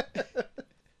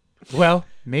 Well,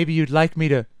 maybe you'd like me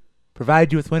to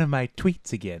provide you with one of my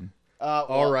tweets again.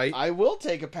 All right. I will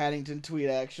take a Paddington tweet.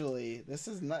 Actually, this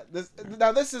is not this.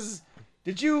 Now this is.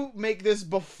 Did you make this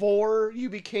before you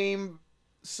became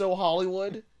so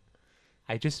Hollywood?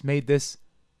 I just made this,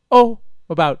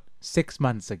 about 6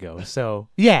 months ago. So,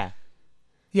 yeah,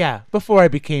 before I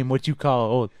became what you call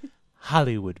old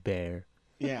Hollywood Bear.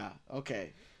 Yeah.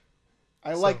 Okay.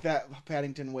 I like that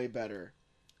Paddington way better.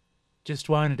 Just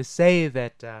wanted to say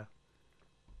that,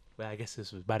 well, I guess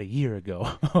this was about a year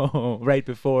ago, right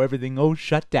before everything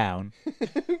shut down.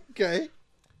 Okay.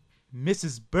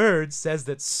 Mrs. Bird says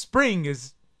that spring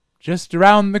is just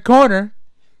around the corner.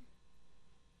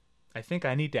 I think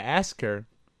I need to ask her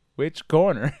which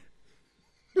corner.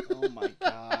 Oh my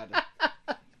God.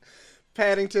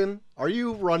 Paddington, are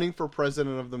you running for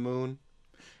president of the moon?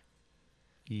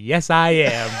 Yes, I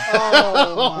am.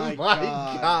 Oh my, My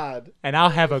God. God. And I'll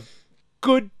have a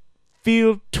good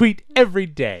field tweet every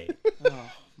day.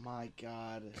 Oh my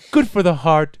God. Good for the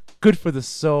heart, good for the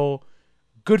soul,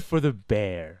 good for the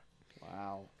bear.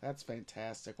 Wow, that's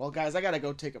fantastic. Well, guys, I gotta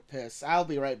go take a piss. I'll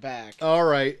be right back. All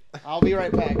right. I'll be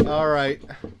right back. All right.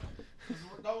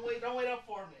 Don't wait up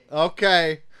for me.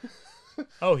 Okay.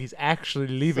 Oh, he's actually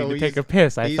leaving So to take a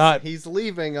piss. I thought. he's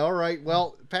leaving. All right.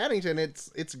 Well, Paddington,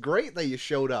 it's great that you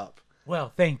showed up.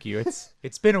 Well, thank you.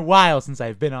 It's been a while since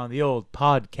I've been on the old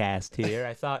podcast here.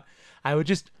 I thought I would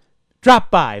just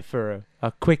drop by for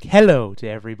a quick hello to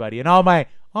everybody and all my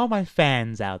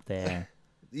fans out there.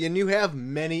 And you have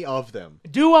many of them.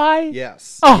 Do I?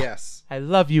 Yes. Oh. Yes. I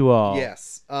love you all.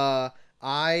 Yes.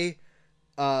 I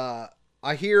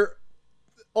hear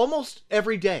almost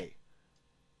every day.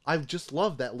 I just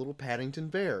love that little Paddington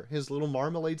Bear. His little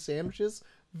marmalade sandwiches,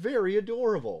 very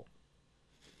adorable.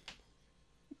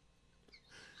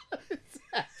 What's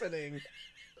happening?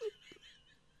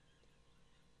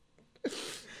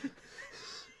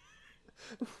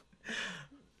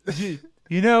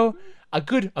 You know, a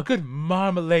good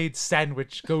marmalade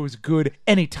sandwich goes good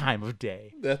any time of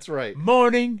day. That's right.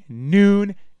 Morning,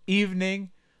 noon,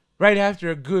 evening, right after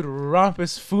a good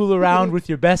rompus fool around with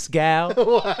your best gal.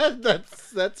 What?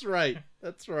 That's right.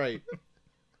 That's right.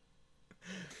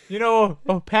 You know,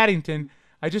 Paddington,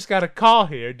 I just got a call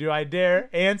here. Do I dare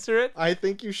answer it? I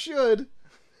think you should.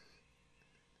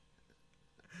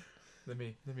 Let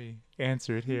me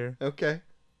answer it here. Okay.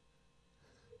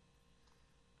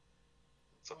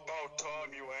 It's about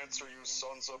time you answer, you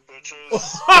sons of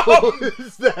bitches. Oh,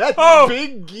 is that Oh.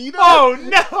 Big Gita? Oh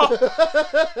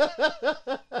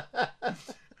no!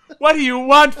 What do you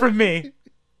want from me?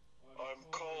 I'm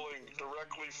calling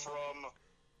directly from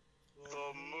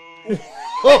the moon.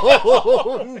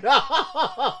 Oh, no.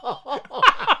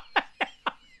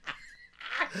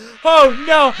 Oh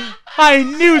no! I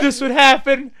knew this would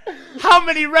happen. How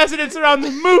many residents are on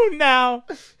the moon now?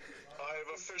 I have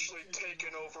officially taken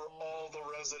over all the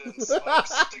residents. I'm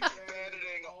sticky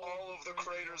banditing all of the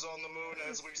craters on the moon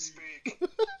as we speak.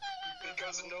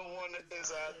 Because no one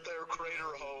is at their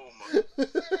crater home.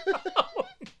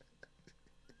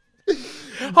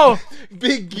 Oh,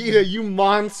 Big Gita, you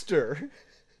monster.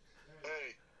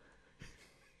 Hey.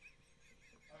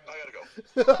 I gotta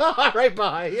go. All right,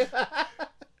 bye.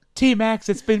 T-Max,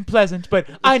 it's been pleasant, but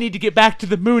I need to get back to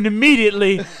the moon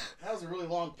immediately. That was a really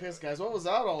long piss, guys. What was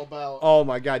that all about? Oh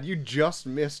my God, you just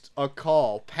missed a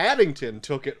call. Paddington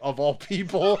took it, of all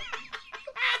people.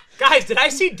 Guys, did I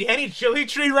see Danny Chili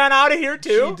Tree run out of here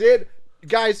too? She did.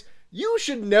 Guys, you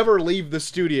should never leave the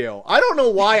studio. I don't know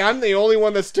why I'm the only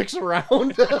one that sticks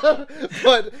around,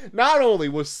 but not only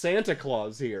was Santa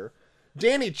Claus here,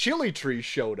 Danny Chili Tree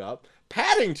showed up,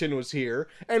 Paddington was here,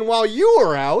 and while you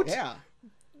were out, Yeah.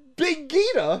 Big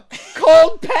Gita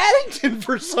called Paddington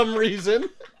for some reason.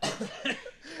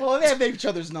 Well, they have each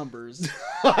other's numbers.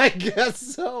 I guess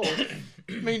so.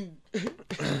 I mean,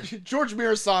 George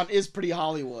Mirasan is pretty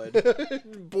Hollywood.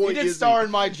 Boy, He did is star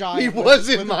in My Giant. He with- was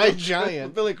in with- My with- Giant.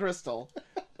 with Billy Crystal.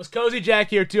 Was Cozy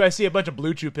Jack here too? I see a bunch of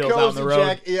Blue Chew pills out on the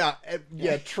road. Jack,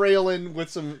 yeah, trailing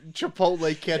with some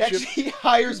Chipotle ketchup. Actually, he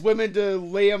hires women to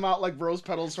lay him out like rose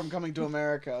petals from Coming to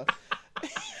America.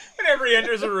 Whenever he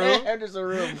enters a room. Enters a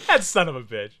room. That son of a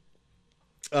bitch.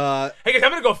 Hey guys, I'm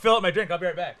gonna go fill up my drink. I'll be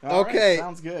right back. All right, Okay.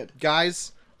 sounds good.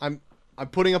 Guys, I'm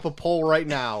putting up a poll right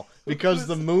now because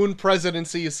the moon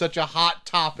presidency is such a hot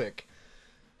topic.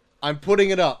 I'm putting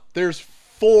it up. There's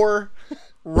 4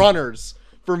 runners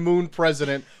for moon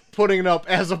president, putting it up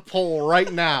as a poll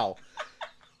right now.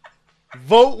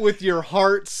 Vote with your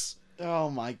hearts. Oh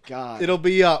my god. It'll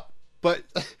be up. But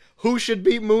who should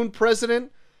be moon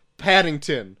president?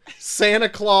 Paddington, Santa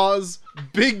Claus,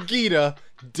 Big Gita,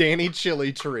 Danny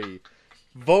Chili Tree.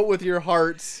 Vote with your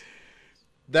hearts.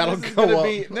 That'll this is go gonna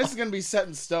up. This is gonna be set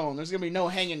in stone. There's gonna be no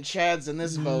hanging chads in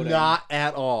this voting. Not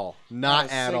at all. Not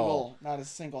a at single, all. Not a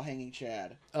single hanging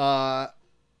chad.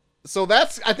 So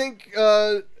that's, I think,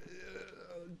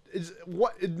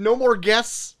 no more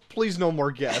guests. Please, no more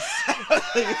guests.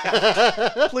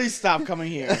 Please stop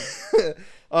coming here.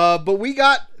 But we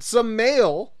got some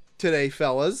mail today,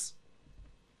 fellas.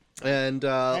 And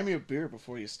Hand me a beer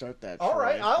before you start that. All Troy.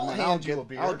 right, I'll And then hand you get, a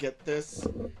beer. I'll get this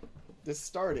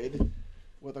started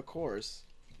with, of course,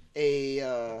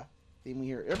 a theme we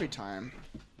hear every time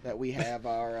that we have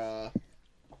our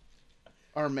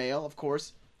mail. Of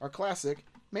course, our classic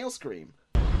mail scream.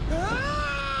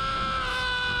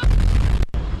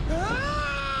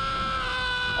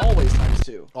 Always times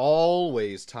 2.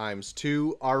 always times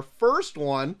 2. Our first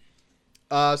one,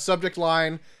 subject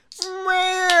line,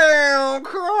 mail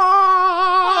call.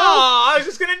 Oh, I was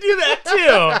just gonna do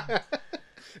that too.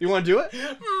 You want to do it?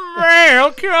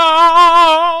 Mail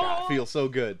call. Feels so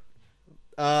good.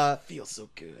 Feels so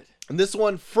good. And this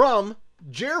one from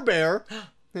Jer Bear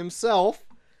himself.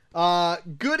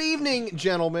 Good evening,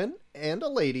 gentlemen, and a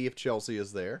lady if Chelsea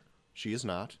is there. She is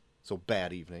not, so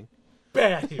bad evening.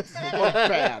 Bad.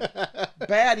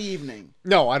 Bad evening.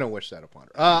 No, I don't wish that upon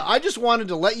her. I just wanted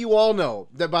to let you all know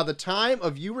that by the time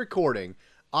of you recording,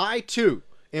 I too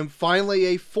am finally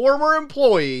a former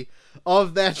employee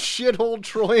of that shithole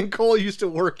Troy and Cole used to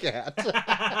work at.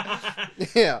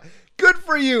 Yeah, good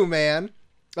for you, man.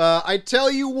 I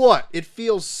tell you what, it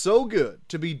feels so good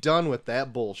to be done with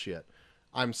that bullshit.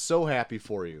 I'm so happy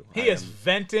for you. He is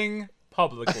venting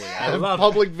publicly. I love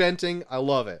Public venting. I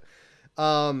love it.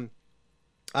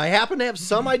 I happen to have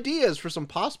some ideas for some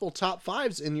possible top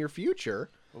 5s in your future.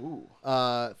 Ooh.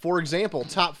 For example,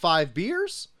 top 5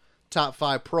 beers, top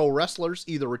 5 pro wrestlers,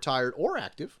 either retired or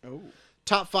active, Ooh.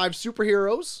 top 5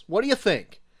 superheroes. What do you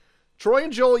think? Troy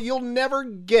and Joel, you'll never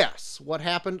guess what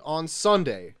happened on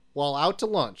Sunday while out to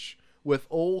lunch with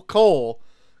old Cole.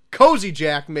 Cozy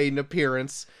Jack made an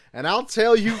appearance, and I'll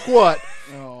tell you what,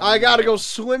 I gotta go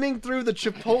swimming through the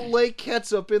Chipotle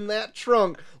ketchup in that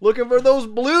trunk, looking for those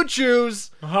Blue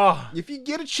Chews. Oh, If you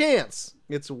get a chance,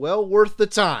 it's well worth the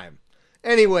time.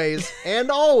 Anyways, and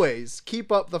always,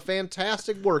 keep up the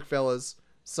fantastic work, fellas.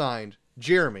 Signed,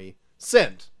 Jeremy,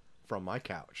 sent from my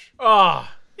couch. oh.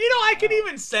 You know, I can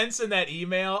even sense in that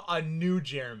email a new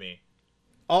Jeremy.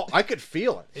 Oh, I could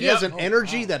feel it. He Yep. has an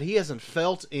energy that he hasn't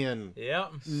felt in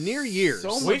Yep. near years.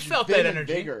 So We much felt big that and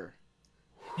energy. Bigger.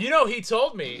 You know, he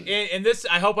told me, and this,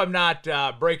 I hope I'm not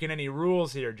breaking any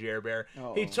rules here, Jer Bear.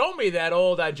 Oh. He told me that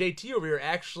old JT over here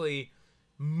actually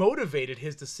motivated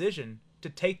his decision to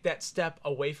take that step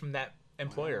away from that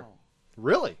employer. Wow.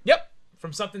 Really? Yep.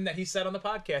 From something that he said on the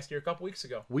podcast here a couple weeks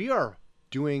ago. We are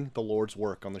doing the Lord's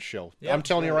work on the show. Yep. I'm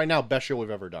telling you right now, best show we've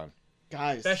ever done.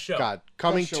 Guys. Best show. God,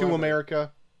 coming Best show to ever.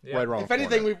 America, Yeah. right around If the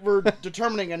anything, corner. we're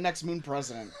determining a next moon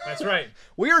president. That's right.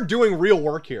 We are doing real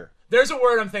work here. There's a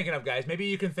word I'm thinking of, guys. Maybe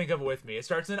you can think of it with me. It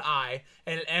starts in I,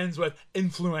 and it ends with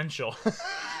influential.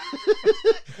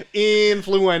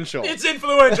 Influential. It's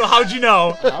influential. How'd you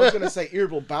know? I was gonna say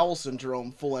irritable bowel syndrome,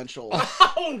 influential.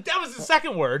 Oh, that was the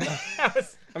second word. That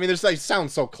was, I mean, they sound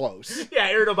so close. yeah,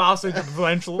 irritable bowel syndrome,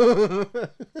 influential.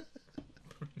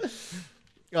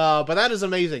 But that is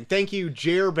amazing. Thank you,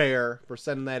 Jer Bear, for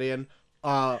sending that in.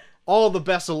 All the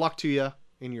best of luck to you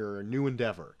in your new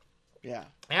endeavor. Yeah.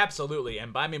 Absolutely,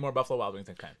 and buy me more Buffalo Wild Wings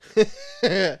next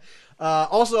time.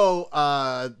 Also,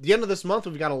 the end of this month,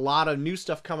 we've got a lot of new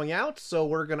stuff coming out, so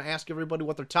we're going to ask everybody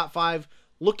what their top 5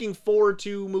 looking forward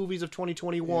to movies of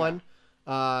 2021.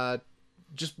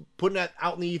 Just putting that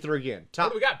out in the ether again. What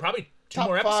do we got? Probably two Top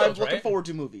more 5 episodes, looking right? forward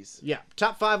to movies. Yeah,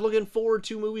 top 5 looking forward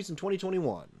to movies in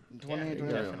 2021.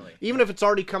 Definitely. Even if it's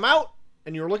already come out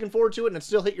and you're looking forward to it and it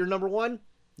still hit your number 1,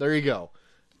 there you go.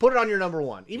 Put it on your number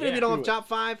 1. Even if Yeah, you don't have do it. top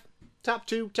 5, top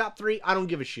 2, top 3, I don't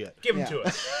give a shit. Give them Yeah. to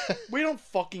us. We don't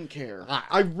fucking care.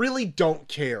 I really don't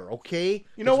care, okay?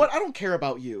 You know what? I don't care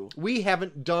about you. We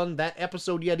haven't done that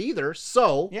episode yet either,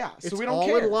 so Yeah, so it's we don't all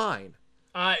care. in line.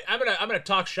 I'm gonna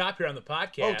talk shop here on the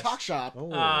podcast. Oh, talk shop. Oh,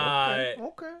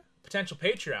 okay. Potential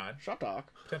Patreon. Shop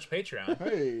talk. Potential Patreon.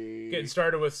 Hey. Getting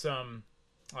started with some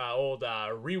old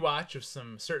rewatch of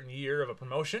some certain year of a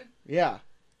promotion. Yeah.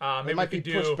 Maybe It we might be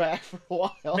could pushed do. back for a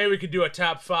while. Maybe we could do a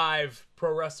top 5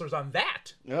 pro wrestlers on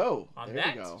that. Oh, On there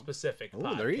that you go. specific.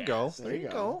 Oh, there you go. podcast. There you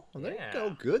go. There Yeah. you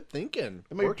go. Good thinking.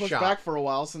 It might be pushed Workshop. back for a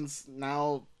while since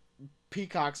now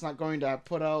Peacock's not going to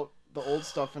put out the old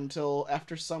stuff until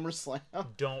after SummerSlam.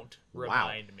 Don't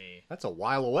remind me. That's a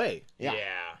while away. Yeah.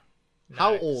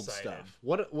 How Not old excited. stuff?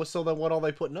 What? So then, what are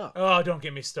they putting up? Oh, don't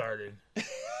get me started.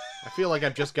 I feel like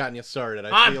I've just gotten you started.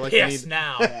 I I'm feel like pissed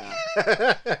now. Yeah.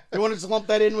 You want to just lump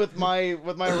that in with my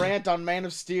rant on Man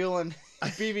of Steel and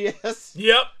BBS?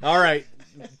 Yep. All right,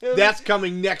 that's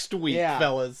coming next week, Yeah.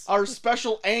 fellas. Our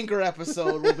special anger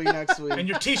episode will be next week. And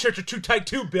your t-shirts are too tight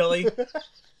too, Billy.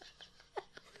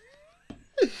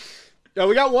 Now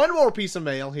we got one more piece of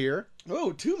mail here.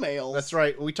 Oh, 2 males. That's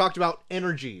right. We talked about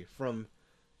energy from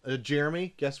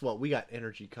Jeremy. Guess what? We got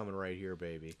energy coming right here,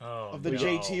 baby. Oh, Of the no.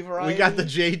 JT variety. We got the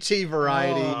JT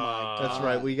variety. Oh, my That's God.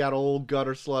 right. We got old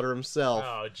gutter slutter himself.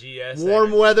 Oh, GS.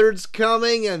 Warm weather's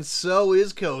coming, and so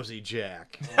is Cozy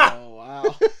Jack. Oh,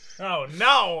 wow. Oh,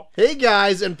 no. Hey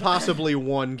guys, and possibly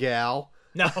one gal.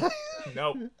 No.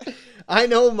 Nope. I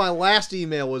know my last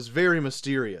email was very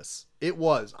mysterious. It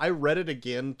was. I read it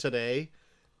again today,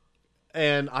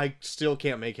 and I still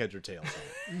can't make heads or tails of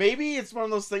it. Maybe it's one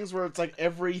of those things where it's like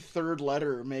every third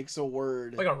letter makes a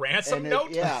word. Like a ransom and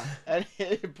note? Yeah. And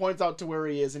it points out to where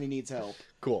he is and he needs help.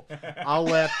 Cool. I'll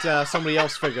let somebody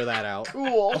else figure that out.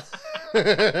 Cool.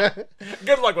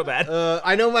 Good luck with that.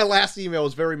 I know my last email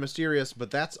was very mysterious, but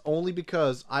that's only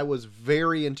because I was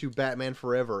very into Batman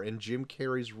Forever and Jim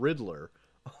Carrey's Riddler.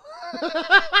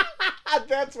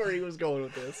 That's where he was going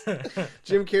with this.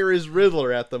 Jim Carrey's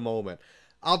Riddler at the moment.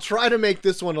 I'll try to make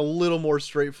this one a little more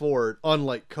straightforward,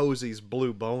 unlike Cozy's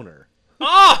Blue Boner.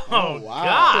 Oh,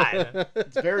 wow. God.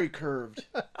 It's very curved.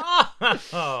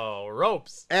 Oh,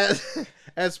 ropes.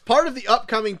 As part of the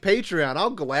upcoming Patreon, I'll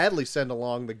gladly send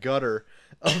along the gutter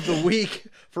of the week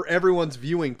for everyone's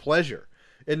viewing pleasure.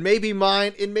 It may be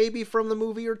mine, it may be from the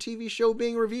movie or TV show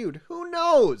being reviewed. Who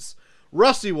knows?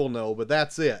 Rusty will know, but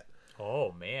that's it.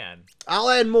 Oh, man. I'll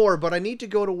add more, but I need to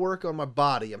go to work on my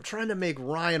body. I'm trying to make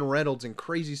Ryan Reynolds in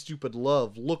Crazy Stupid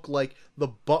Love look like the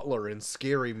butler in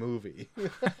Scary Movie.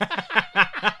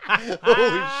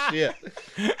 Holy shit.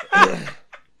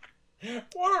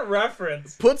 What a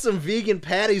reference. Put some vegan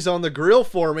patties on the grill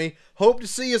for me. Hope to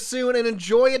see you soon and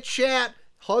enjoy a chat.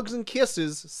 Hugs and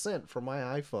kisses sent from my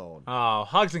iPhone. Oh,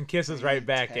 hugs and kisses right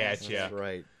back at you. That's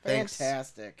right. Thanks.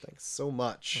 Fantastic. Thanks so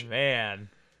much. Man.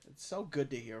 It's so good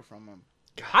to hear from him.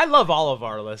 I love all of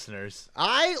our listeners.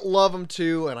 I love them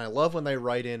too, and I love when they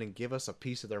write in and give us a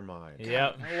piece of their mind.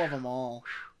 Yep. I love them all.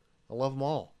 I love them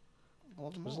all. I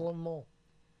love them Just all. love them all.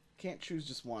 Can't choose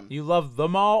just one. You love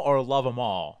them all or love them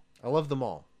all? I love them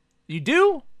all. You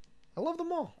do? I love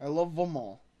them all. I love them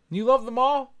all. You love them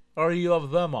all or you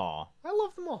love them all? I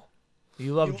love them all.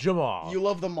 You love Jamal. You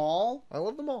love them all? I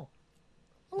love them all.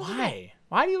 Why?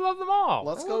 Why do you love them all?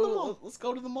 Let's I love them go. all. Let's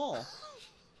go to the mall.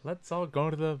 Let's all go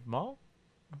to the mall.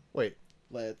 Wait,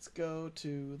 Let's go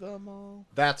to the mall.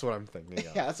 that's what I'm thinking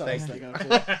of. Yeah, that's what I was Thank you.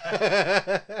 thinking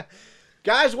of too.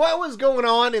 Guys, what was going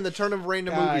on in the turn of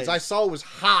random Guys. movies? I saw it was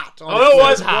hot. On Oh, the it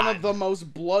was Twitter. hot. One of the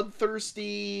most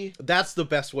bloodthirsty. That's the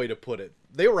best way to put it.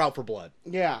 They were out for blood.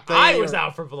 Yeah. I was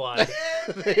out for blood.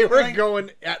 They were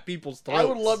going at people's throats. I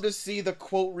would love to see the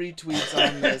quote retweets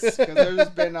on this because there's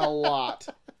been a lot.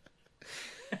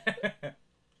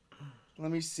 Let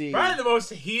me see. Probably the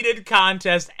most heated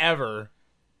contest ever.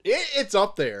 It's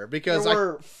up there because There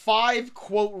were 5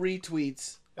 quote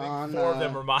retweets I think on 4 of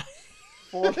them were mine.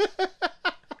 4.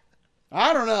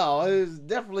 I don't know. It was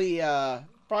definitely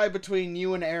probably between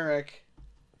you and Eric.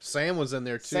 Sam was in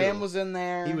there too. Sam was in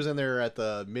there. He was in there at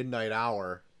the midnight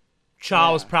hour,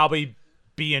 Chaw was Yeah. probably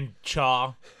being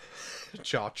Chaw.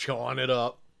 chawing it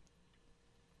up.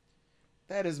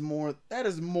 That is more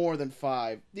than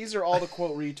 5. These are all the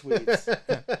quote retweets.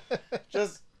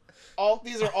 Just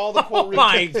These are all the quote Oh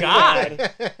my retweets we God.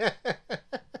 had.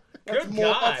 Good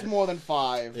God. That's more than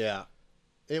 5. Yeah.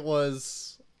 It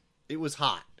was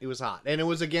hot. It was hot. And it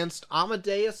was against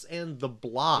Amadeus and the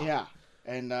Blob. Yeah.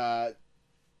 And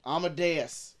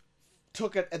Amadeus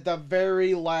took it at the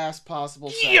very last possible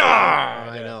second. Yeah!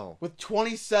 I know. With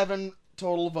 27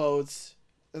 total votes.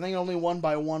 I think only won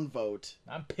by 1 vote.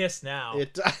 I'm pissed now.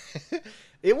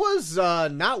 It was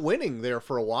not winning there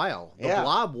for a while. The Yeah.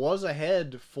 Blob was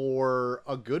ahead for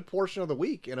a good portion of the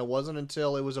week, and it wasn't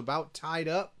until it was about tied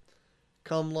up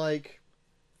come, like,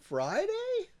 Friday,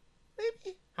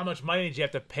 maybe? How much money did you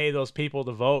have to pay those people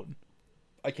to vote?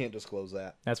 I can't disclose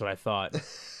that. That's what I thought.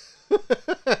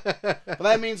 But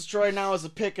that means Troy now has a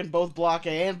pick in both Block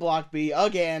A and Block B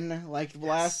again, like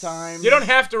last time. You don't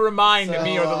have to remind So,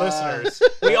 me or the listeners.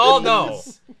 We all know.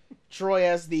 Troy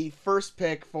has the first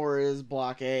pick for his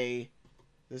Block A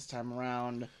this time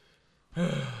around.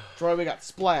 Troy, we got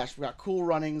Splash, we got Cool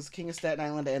Runnings, King of Staten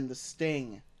Island, and The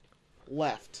Sting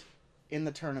left in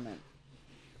the tournament.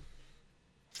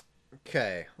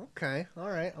 Okay. All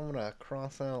right. I'm going to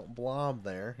cross out Blob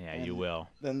there. Yeah, you will.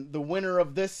 Then the winner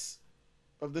of this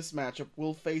matchup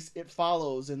will face It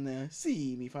Follows in the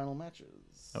semi-final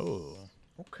matches. Oh.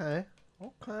 Okay.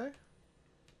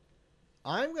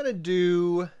 I'm going to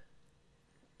do...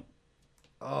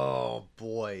 Oh,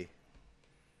 boy.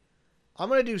 I'm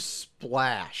going to do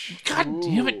Splash. God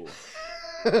damn it.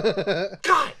 Ooh.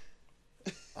 God.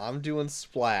 I'm doing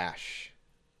Splash.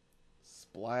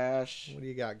 Splash. What do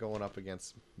you got going up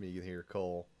against me here,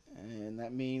 Cole? And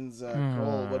that means,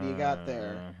 Cole, what do you got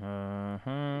there?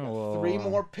 Well, 3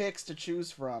 more picks to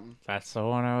choose from. That's the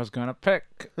one I was gonna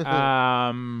pick.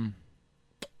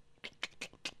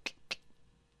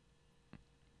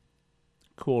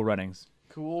 Cool Runnings.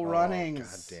 Cool Oh,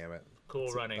 Runnings. God damn it.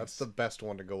 Cool Runnings. That's the best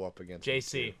one to go up against.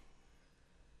 JC.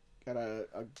 Got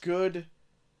a good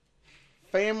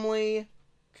family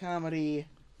comedy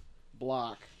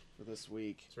block for this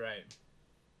week That's right.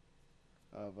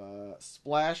 of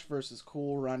Splash versus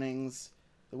Cool Runnings.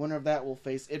 The winner of that will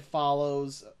face It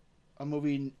Follows, a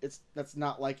movie that's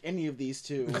not like any of these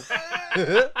two.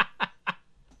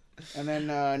 And then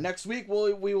next week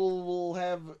we'll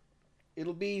have,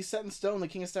 it'll be set in stone, the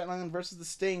King of Staten Island versus the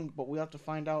Sting, but we'll have to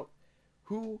find out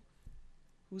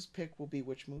whose pick will be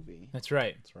which movie. That's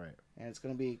right. That's right. And it's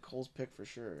going to be Cole's pick for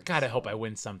sure. God, I hope I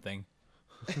win something.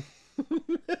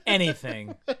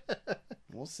 Anything.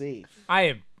 We'll see.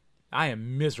 I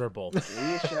am miserable.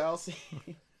 We shall see.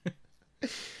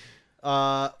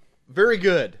 Very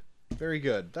good. Very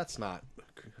good. That's not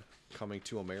Coming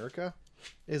to America,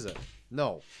 is it?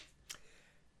 No.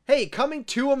 Hey, Coming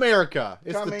to America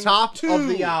is the Coming top to- of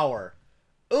the hour.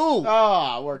 Ooh.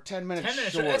 We're 10 minutes 10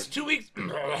 minutes. short. That's 2 weeks.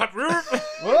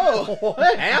 Whoa!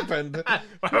 What happened?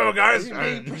 Oh, guys. Are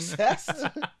you being possessed?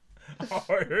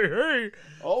 Hey.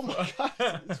 Oh my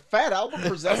god. Is Fat Albert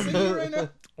possessing you right now?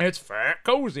 It's fat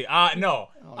cozy. No.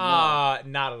 Oh, no.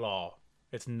 Not at all.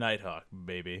 It's Nighthawk,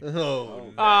 baby.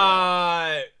 Oh,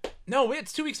 No,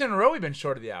 it's 2 weeks in a row we've been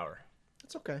short of the hour.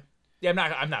 that's okay. Yeah,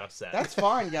 I'm not upset. That's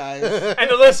fine, guys. And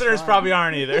the listeners fine. probably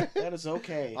aren't either. That is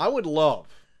okay. I would love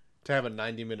to have a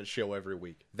 90-minute show every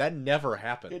week. That never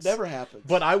happens. It never happens.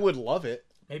 But I would love it.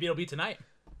 Maybe it'll be tonight.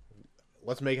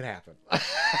 Let's make it happen.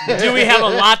 Do we have a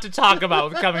lot to talk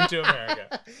about with Coming to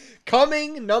America?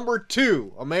 Coming number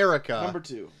 2, America. Number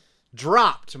 2.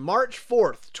 Dropped March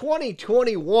 4th,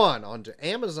 2021 onto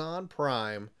Amazon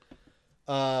Prime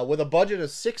with a budget of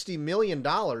 $60 million.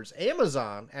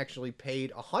 Amazon actually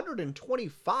paid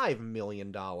 $125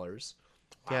 million to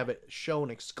have it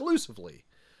shown exclusively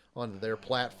on their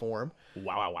platform.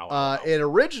 Wow. It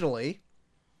originally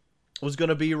was going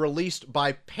to be released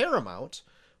by Paramount,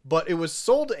 but it was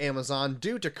sold to Amazon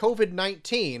due to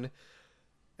COVID-19,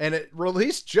 and it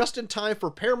released just in time for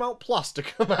Paramount Plus to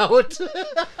come out.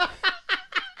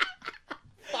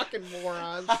 Fucking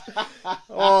morons.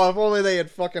 Oh, if only they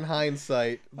had fucking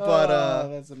hindsight. But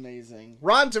that's amazing.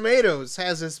 Rotten Tomatoes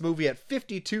has this movie at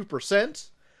 52%.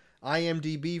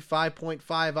 IMDb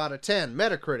 5.5 out of 10.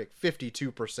 Metacritic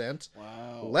 52%.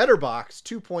 Wow. Letterboxd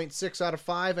 2.6 out of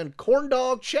 5. And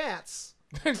Corndog Chats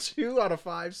 2 out of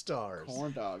 5 stars.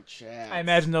 Corn dog chat. I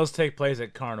imagine those take place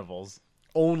at carnivals.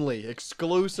 Only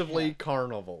exclusively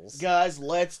carnivals. Guys,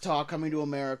 let's talk Coming to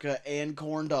America and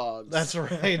corn dogs. That's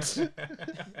right.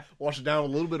 Wash it down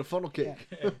with a little bit of funnel cake.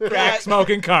 Crack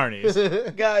smoking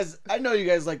carnies. Guys, I know you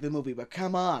guys like the movie, but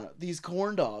come on. These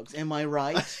corn dogs, am I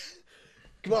right?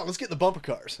 Come on, let's get in the bumper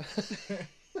cars.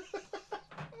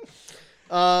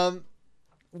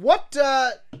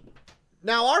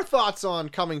 Now, our thoughts on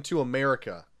Coming to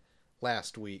America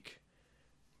last week.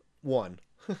 1.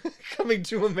 Coming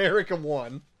to America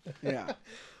 1. Yeah.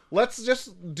 Let's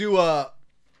just do a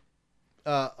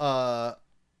oh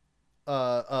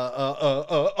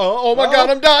my god,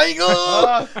 I'm dying.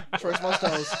 Troy Smalls.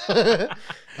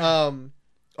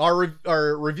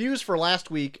 Our reviews for last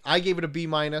week, I gave it a B-.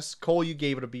 Cole, you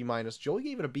gave it a B-. Joel, you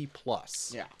gave it a B+.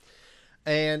 Yeah.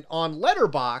 And on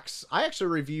Letterboxd, I actually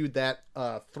reviewed that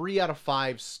 3 out of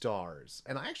 5 stars,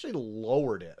 and I actually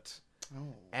lowered it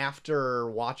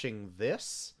after watching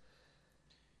this.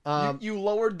 You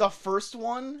lowered the first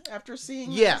one after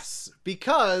seeing yes,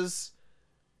 because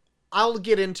I'll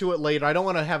get into it later. I don't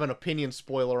want to have an opinion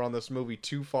spoiler on this movie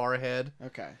too far ahead.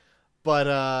 Okay.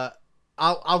 But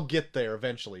I'll get there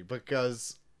eventually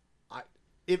because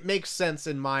it makes sense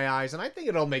in my eyes, and I think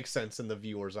it'll make sense in the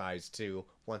viewer's eyes too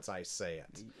once I say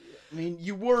it. I mean,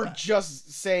 you were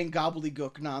just saying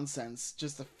gobbledygook nonsense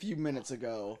just a few minutes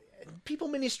ago. People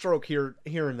mini stroke here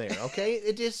and there, okay?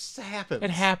 It just happens.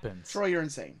 It happens. Troy, you're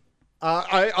insane.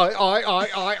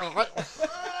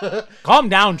 Calm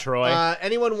down, Troy.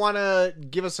 Anyone want to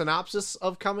give a synopsis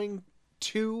of Coming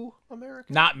to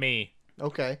America? Not me.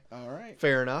 Okay. All right.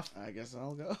 Fair enough. I guess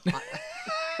I'll go.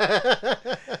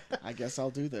 I guess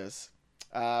I'll do this.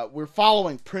 We're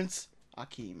following Prince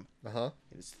Akeem. Uh-huh.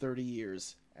 It is 30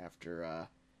 years after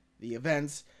the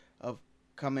events of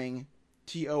Coming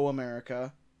to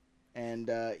America. And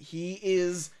he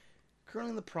is currently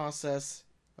in the process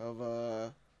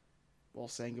of,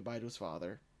 saying goodbye to his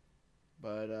father.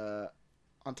 But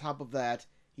on top of that,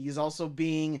 he is also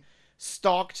being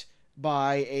stalked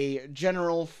by a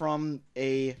general from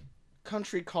a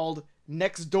country called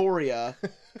Nextdoria,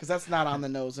 because that's not on the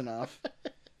nose enough,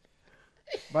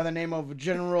 by the name of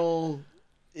General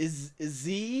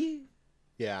Izzy?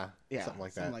 Yeah, something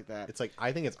like that. It's like,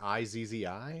 I think it's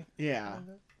IZZI. Yeah.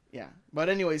 Yeah. But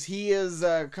anyways, he has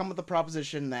come with the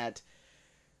proposition that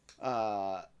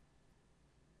that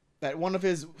one of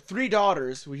his 3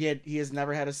 daughters, he has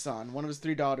never had a son, one of his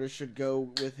 3 daughters should go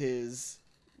with his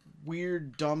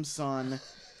weird, dumb son,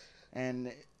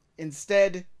 and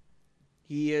instead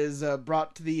he is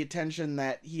brought to the attention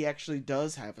that he actually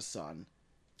does have a son.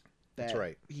 That's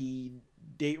right. He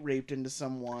date raped into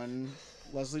someone,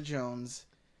 Leslie Jones,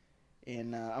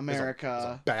 in America. As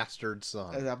a bastard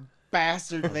son. As a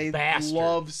bastard. They Bastard.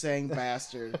 love saying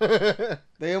bastard.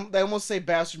 They almost say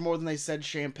bastard more than they said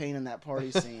champagne in that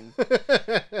party scene.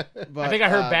 But, I think I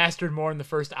heard bastard more in the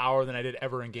first hour than I did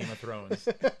ever in Game of Thrones.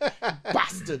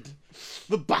 Bastard.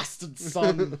 The bastard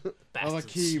son Bastard of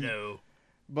Akeem. Snow.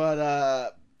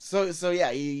 But so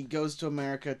yeah, he goes to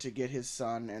America to get his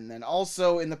son, and then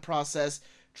also in the process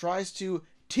tries to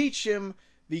teach him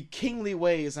the kingly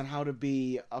ways on how to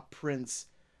be a prince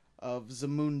of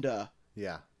Zamunda.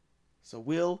 Yeah. So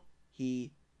will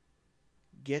he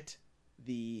get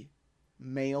the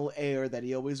male heir that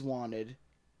he always wanted?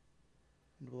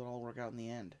 And will it all work out in the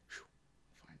end?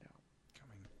 Find out.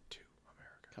 Coming to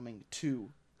America. Coming to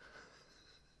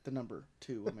the number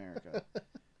 2 America.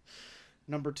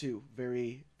 Number 2,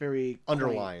 very, very quaint.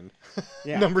 Underline.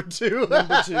 Yeah. Number 2.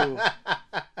 Number 2.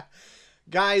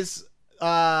 Guys,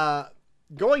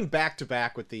 going back to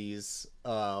back with these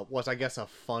was, I guess, a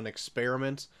fun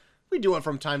experiment. We do it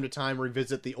from time to time,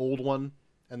 revisit the old one,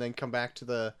 and then come back to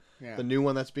the new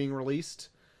one that's being released.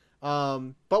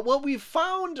 But what we've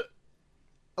found,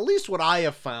 at least what I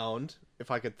have found,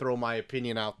 if I could throw my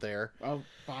opinion out there,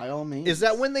 by all means, is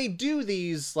that when they do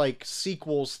these like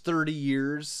sequels 30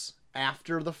 years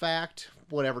after the fact,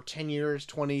 whatever, 10 years,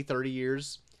 20, 30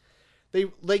 years,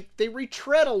 they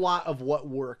retread a lot of what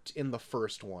worked in the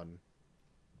first one.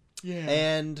 Yeah.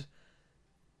 And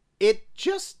it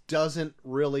just doesn't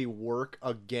really work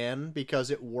again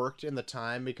because it worked in the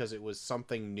time because it was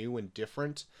something new and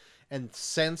different, and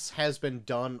since has been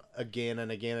done again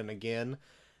and again and again.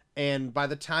 And by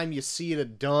the time you see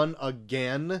it done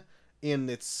again in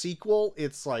its sequel,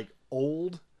 it's like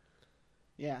old.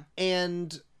 Yeah.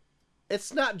 And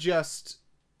it's not just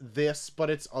this,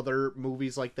 but it's other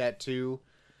movies like that too.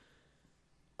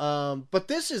 But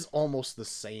this is almost the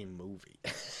same movie.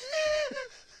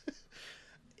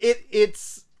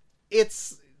 It's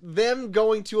them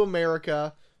going to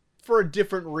America for a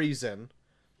different reason.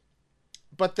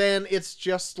 But then it's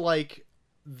just like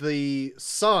the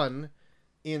son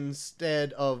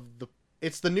instead of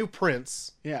it's the new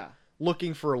prince. Yeah.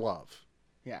 Looking for love.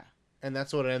 Yeah. And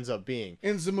that's what it ends up being.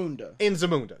 In Zamunda. In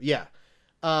Zamunda, yeah.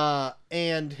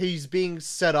 And he's being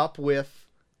set up with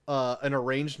an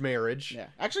arranged marriage. Yeah.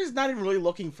 Actually, he's not even really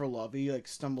looking for love. He like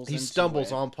stumbles into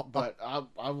it. But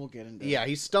I will get into Yeah,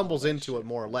 he stumbles into it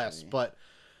more or less. But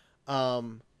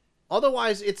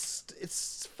otherwise,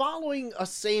 it's following a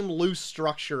same loose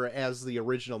structure as the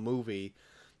original movie.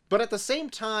 But at the same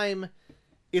time,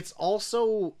 it's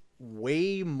also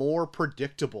way more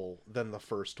predictable than the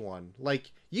first one.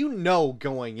 Like, you know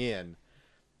going in.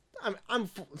 I'm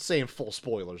saying full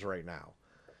spoilers right now.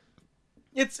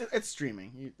 It's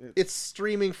streaming. It's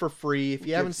streaming for free. If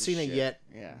you haven't seen it yet,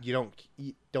 yeah. you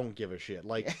don't give a shit.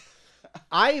 Like,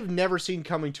 I've never seen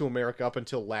Coming to America up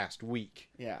until last week.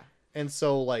 Yeah. And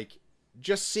so, like,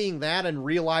 just seeing that and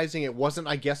realizing it wasn't,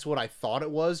 I guess, what I thought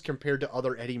it was compared to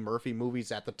other Eddie Murphy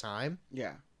movies at the time.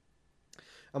 Yeah.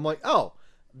 I'm like, oh,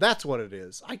 that's what it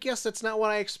is. I guess that's not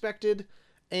what I expected.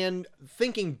 And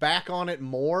thinking back on it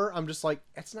more, I'm just like,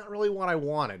 it's not really what I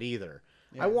wanted either.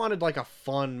 Yeah. I wanted like a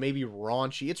fun, maybe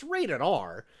raunchy, it's rated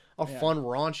R, fun,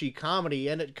 raunchy comedy,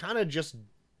 and it kind of just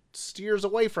steers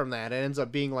away from that. It ends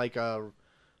up being like a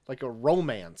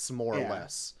romance, more or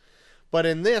less. But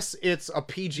in this, it's a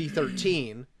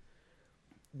PG-13.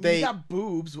 You got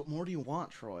boobs. What more do you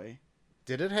want, Troy?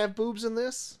 Did it have boobs in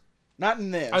this? Not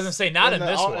in this. I was gonna say not in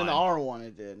this one. In the R one,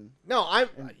 it did. No,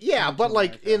 but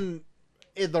like in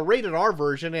the rated R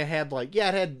version, it had like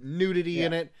it had nudity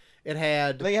in it. It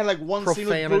had they had like one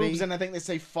profanity. scene with boobs, and I think they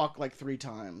say fuck like 3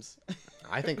 times.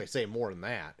 I think they say more than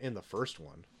that in the first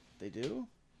one. They do?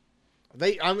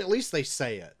 At least they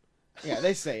say it. Yeah,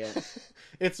 they say it.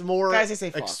 It's more Guys, they say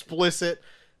fuck. Explicit.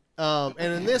 And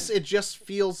in this, it just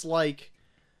feels like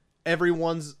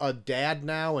everyone's a dad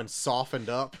now and softened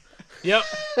up. Yep.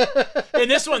 In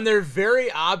this one, they're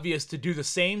very obvious to do the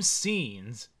same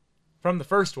scenes from the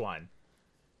first one,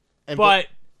 but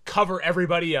cover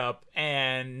everybody up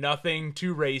and nothing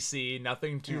too racy,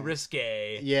 nothing too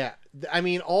risque. Yeah. I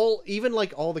mean, even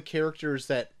all the characters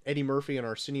that Eddie Murphy and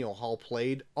Arsenio Hall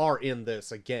played are in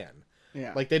this again.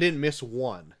 Yeah. Like, they didn't miss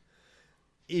one.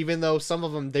 Even though some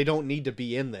of them, they don't need to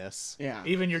be in this. Yeah.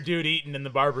 Even your dude eating in the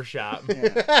barbershop.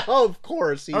 Yeah. Oh, of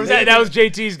course. That was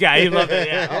JT's guy. He loved it,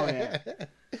 yeah. Oh, yeah.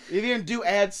 They even do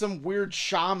add some weird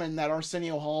shaman that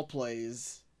Arsenio Hall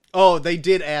plays. Oh, they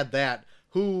did add that.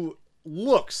 Who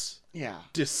looks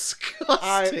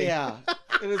disgusting. Yeah.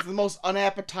 It is the most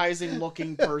unappetizing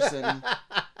looking person.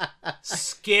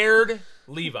 Scared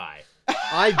Levi.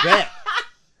 I bet.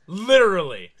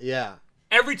 Literally. Yeah.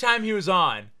 Every time he was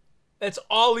on, that's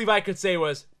all Levi could say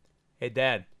was, "Hey,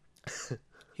 Dad,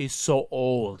 he's so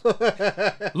old.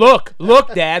 Look,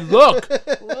 Dad, look."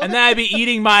 And then I'd be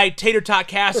eating my tater tot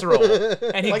casserole,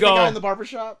 and he'd like go, the guy in the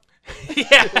barbershop?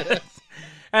 "Yeah."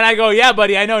 And I go, "Yeah,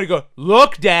 buddy, I know." And he'd go,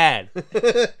 "Look, Dad,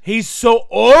 he's so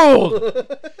old."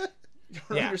 You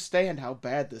don't understand how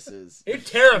bad this is. It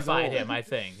terrified him, I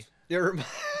think.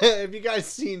 Have you guys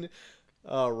seen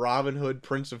Robin Hood,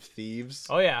 Prince of Thieves?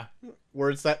 Oh, yeah. Where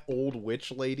it's that old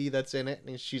witch lady that's in it,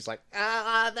 and she's like,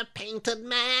 the painted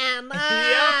man.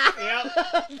 Yeah.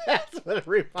 That's what it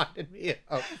reminded me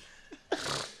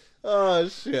of. Oh,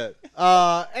 shit.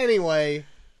 Anyway.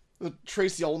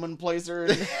 Tracy Ullman plays her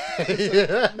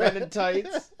in Men in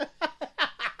Tights.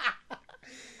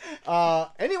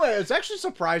 Anyway, I was actually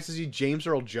surprised to see James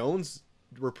Earl Jones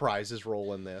reprise his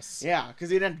role in this. Yeah, because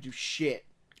he didn't have to do shit.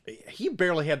 He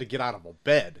barely had to get out of a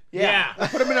bed. Yeah. They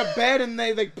put him in a bed and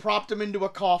they propped him into a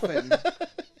coffin.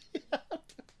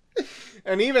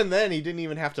 And even then, he didn't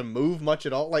even have to move much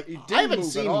at all. Like, I haven't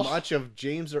seen much of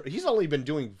James. He's only been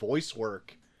doing voice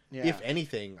work, if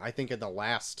anything, I think in the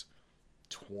last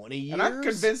 20 years. And I'm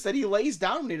convinced that he lays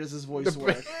down when he does his voice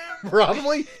work.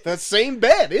 Probably the same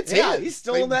bed. It's his. He's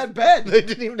still in that bed. They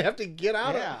didn't even have to get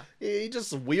out of it. He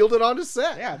just wheeled it onto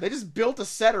set. Yeah, they just built a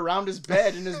set around his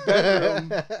bed in his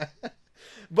bedroom.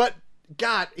 But,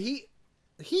 God, he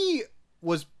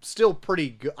was still pretty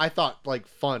good. I thought, like,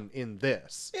 fun in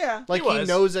this. Yeah, like he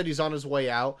knows that he's on his way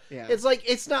out. Yeah,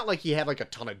 it's not like he had like a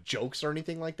ton of jokes or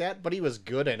anything like that, but he was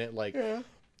good in it. Like,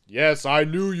 yes, I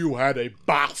knew you had a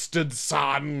bastard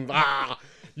son.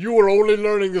 You were only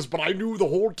learning this, but I knew the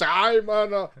whole time,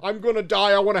 and I'm gonna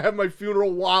die. I want to have my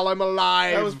funeral while I'm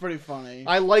alive. That was pretty funny.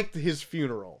 I liked his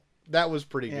funeral. That was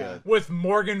pretty good. With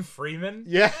Morgan Freeman?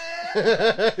 Yeah.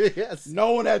 Yes.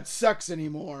 No one had sex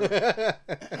anymore.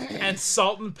 And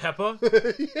Salt and Pepper?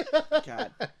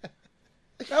 God.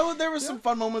 There was some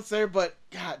fun moments there, but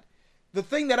God, the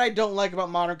thing that I don't like about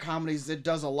modern comedies, it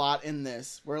does a lot in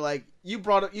this. Where like you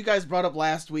guys brought up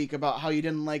last week about how you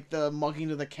didn't like the mugging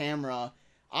to the camera.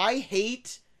 I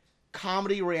hate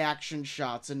comedy reaction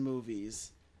shots in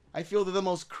movies. I feel they're the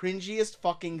most cringiest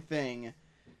fucking thing.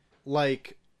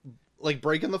 Like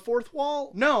breaking the fourth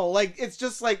wall? No, like it's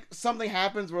just like something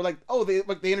happens where they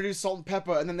introduce Salt and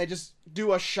Pepper and then they just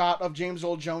do a shot of James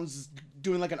Earl Jones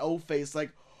doing like an O face,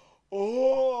 like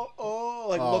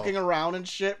looking around and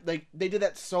shit. Like they did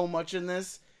that so much in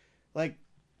this. Like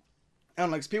I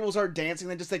don't know, like people start dancing,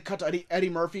 then just like cut to Eddie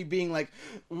Murphy being like,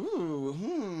 ooh,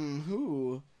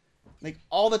 who, like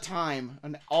all the time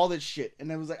and all this shit,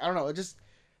 and it was like I don't know, it just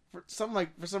for some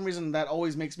reason that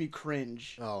always makes me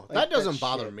cringe. Oh, like, that doesn't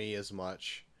bother shit. me as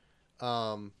much.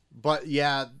 But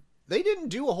yeah, they didn't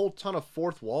do a whole ton of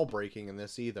fourth wall breaking in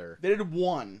this either. They did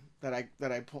one that I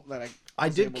was able to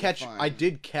find. I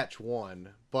did catch one,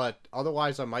 but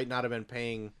otherwise I might not have been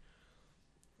paying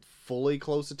fully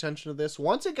close attention to this.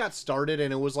 Once it got started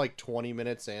and it was like 20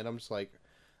 minutes in, I'm just like,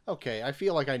 okay, I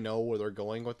feel like I know where they're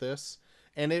going with this.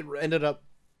 And I ended up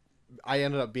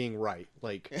being right.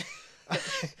 Like,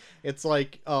 it's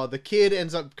like, the kid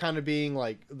ends up kind of being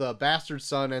like, the bastard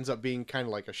son ends up being kind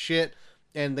of like a shit,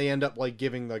 and they end up like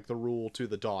giving like the rule to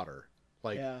the daughter.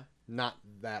 Like, not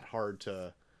that hard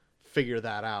to figure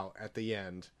that out at the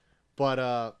end.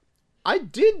 But, I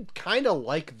did kind of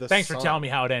like the Thanks son. for telling me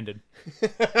how it ended.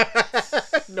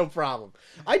 No problem.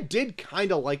 I did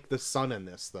kind of like the son in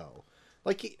this, though.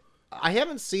 Like, I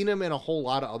haven't seen him in a whole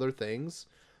lot of other things,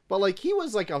 but like he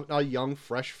was like a young,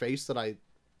 fresh face that I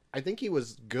think he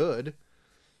was good.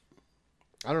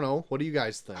 I don't know. What do you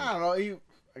guys think? I don't know.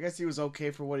 I guess he was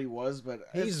okay for what he was, but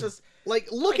it's just like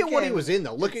look at what he was in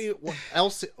though. Look at what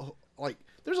else. Like,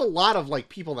 there's a lot of like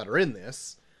people that are in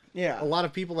this. Yeah, A lot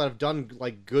of people that have done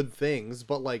like good things,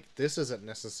 but like this isn't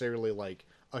necessarily like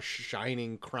a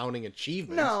shining, crowning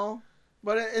achievement. No,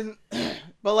 but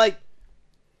but like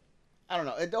I don't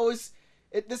know.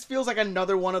 This feels like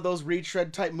another one of those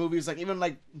retread type movies, like even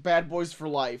like Bad Boys for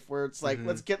Life, where it's like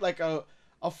let's get like a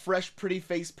fresh, pretty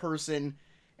faced person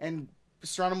and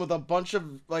surround him with a bunch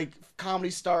of like comedy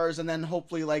stars, and then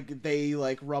hopefully like they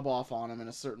like rub off on him in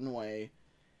a certain way,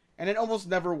 and it almost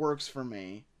never works for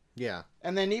me. Yeah.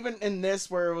 And then even in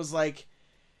this, where it was like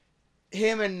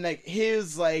him and like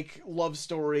his like love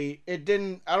story, I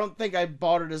don't think I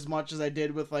bought it as much as I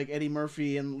did with like Eddie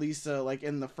Murphy and Lisa, like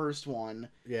in the first one.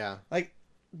 Yeah. Like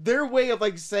their way of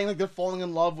like saying like they're falling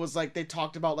in love was like they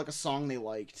talked about like a song they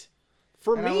liked.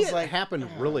 For And I me, was it like, happened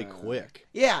really quick.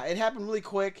 Yeah, it happened really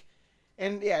quick.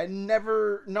 And yeah,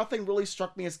 nothing really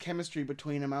struck me as chemistry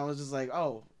between them. I was just like,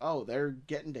 oh, they're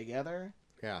getting together.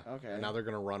 Yeah. Okay. And now they're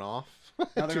gonna run off Now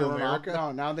they're to gonna America. run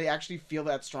off. No, now they actually feel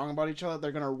that strong about each other.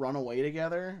 They're gonna run away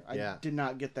together. I did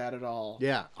not get that at all.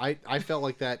 Yeah, I felt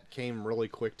like that came really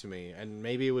quick to me, and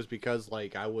maybe it was because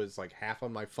like I was like half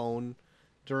on my phone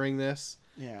during this.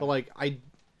 Yeah. But like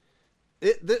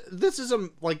this is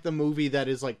like the movie that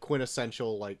is like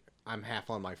quintessential. Like I'm half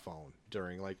on my phone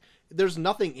during like. There's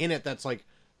nothing in it that's like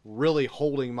really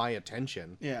holding my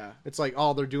attention. Yeah. It's like,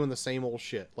 oh, they're doing the same old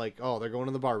shit. Like, oh, they're going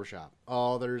to the barbershop.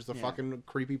 Oh, there's the fucking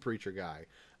creepy preacher guy.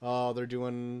 Oh, they're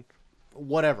doing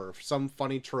whatever, some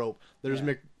funny trope. There's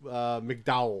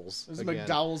McDowell's. There's again.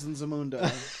 McDowell's and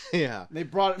Zamunda. Yeah. They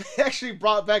actually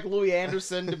brought back Louis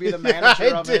Anderson to be the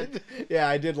manager of it. Yeah,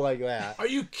 I did like that. Are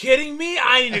you kidding me?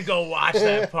 I need to go watch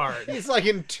that part. He's like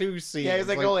in 2 scenes. Yeah, he's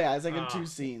like, oh yeah, it's like in 2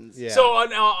 scenes. Yeah. So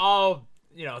I'll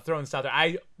throwing this out there.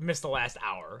 I missed the last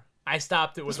hour. I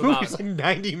stopped. It was This movie's like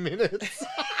 90 minutes.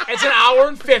 It's an hour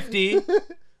and 50,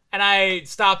 and I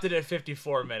stopped it at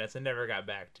 54 minutes and never got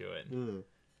back to it.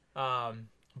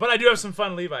 But I do have some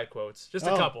fun Levi quotes. Just a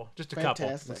couple.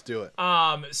 Fantastic. Let's do it.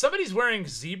 Somebody's wearing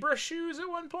zebra shoes at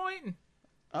one point,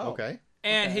 Oh. Okay.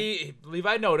 and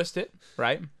Levi noticed it,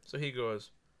 right? So he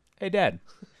goes, "Hey, Dad."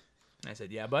 I said,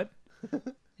 "Yeah, bud."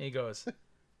 He goes,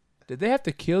 "Did they have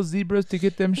to kill zebras to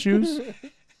get them shoes?"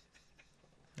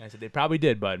 I said, "They probably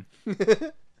did, bud."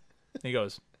 He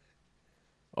goes,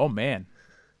 "Oh man."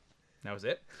 That was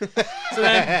it. So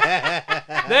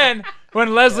then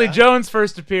when Leslie Jones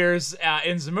first appears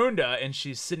in Zamunda, and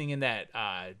she's sitting in that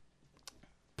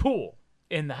pool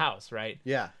in the house, right?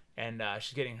 Yeah. And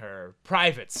she's getting her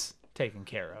privates taken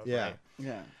care of. Yeah.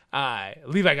 Yeah.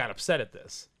 Levi got upset at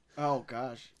this. Oh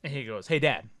gosh. And he goes, "Hey,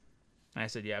 Dad." And I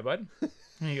said, "Yeah, bud."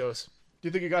 And he goes, Do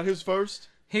you think he got his first?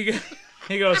 he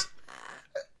goes,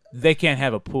 "They can't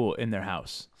have a pool in their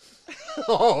house."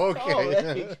 Oh, okay. Oh,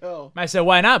 there you go. I said,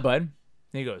 "Why not, bud?" And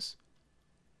he goes,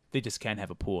 "They just can't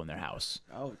have a pool in their house."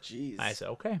 Oh jeez. I said,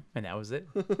 "Okay," and that was it.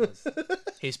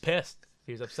 He's pissed.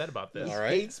 He was upset about this. He All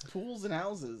right. hates pools and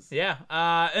houses. Yeah,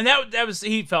 and that was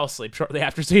he fell asleep shortly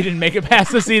after, so he didn't make it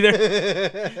past this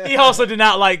either. He also did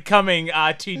not like coming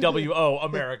TWO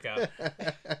America.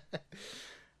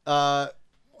 I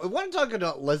want to talk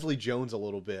about Leslie Jones a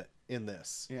little bit in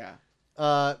this. Yeah.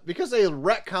 Because they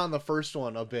retcon the first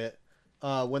one a bit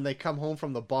when they come home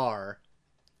from the bar,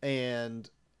 and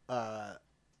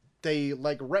they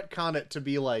like retcon it to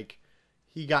be like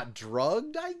he got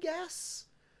drugged, I guess.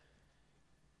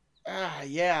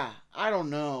 Yeah. I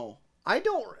don't know. I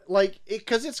don't like it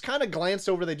because it's kind of glanced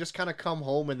over. They just kind of come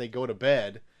home and they go to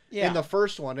bed. Yeah. In the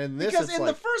first one, and this because it's in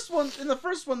like, the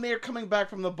first one, they're coming back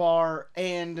from the bar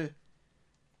and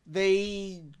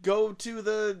they go to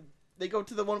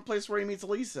the one place where he meets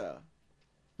Lisa.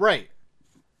 right.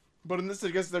 But in this, I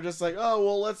guess they're just like, oh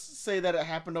well, let's say that it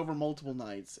happened over multiple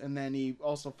nights, and then he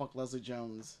also fucked Leslie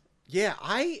Jones. Yeah,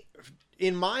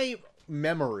 in my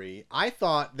memory, I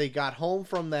thought they got home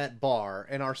from that bar,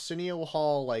 and Arsenio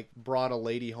Hall like brought a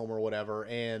lady home or whatever,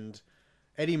 and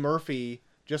Eddie Murphy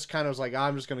just kind of was like,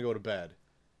 I'm just gonna go to bed,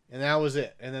 and that was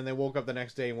it. And then they woke up the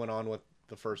next day and went on with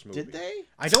the first movie. Did they?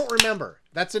 I don't remember.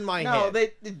 That's in my head. No,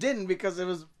 they didn't because it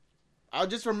was. I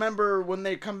just remember when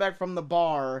they come back from the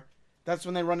bar. That's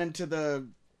when they run into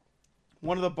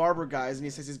one of the barber guys, and he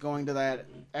says he's going to that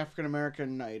African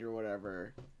American night or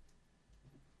whatever.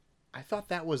 I thought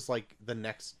that was like the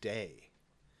next day.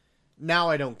 Now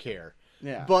I don't care.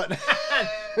 Yeah. But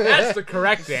That's the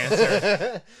correct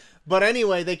answer. But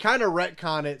anyway, they kind of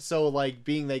retcon it so like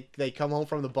being they come home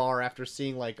from the bar after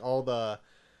seeing like all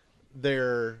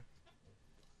their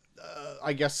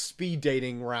I guess speed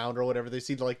dating round or whatever. They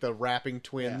see like the rapping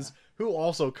twins who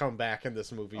also come back in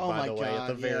this movie by the way at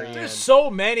the very end. There's so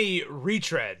many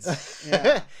retreads.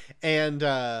 Yeah. And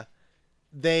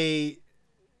they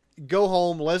go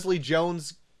home. Leslie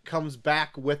Jones comes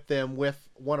back with them with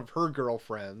one of her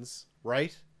girlfriends,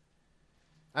 right?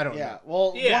 I don't know. Yeah.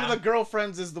 Well, Yeah. one of the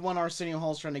girlfriends is the one Arsenio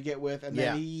Hall's trying to get with, and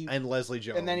then and Leslie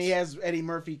Jones. and then he has Eddie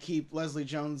Murphy keep Leslie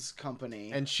Jones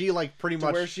company. And she like pretty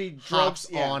much where she hops drugs-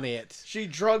 yeah. on it. She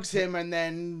drugs him and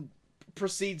then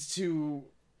proceeds to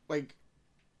like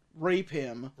rape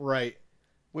him, Right.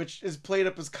 which is played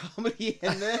up as comedy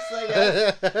in this, I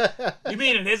guess. You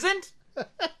mean it isn't?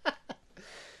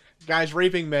 Guys,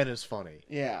 raping men is funny,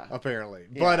 Yeah. apparently.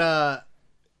 Yeah. But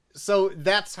so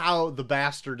that's how the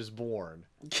bastard is born.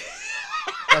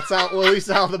 That's how, well, at least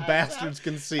how the bastard's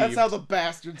conceived. That's how the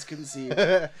bastard's conceived.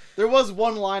 There was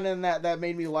one line in that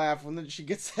made me laugh when she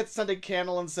gets that scented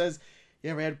candle and says,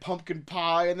 "You ever had pumpkin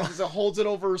pie?" And then just holds it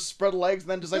over her spread legs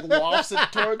and then just like wafts it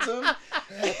towards him.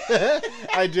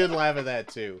 I did laugh at that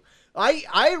too.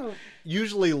 I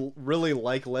usually really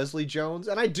like Leslie Jones,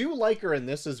 and I do like her in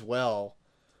this as well.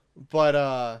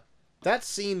 But that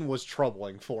scene was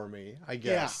troubling for me, I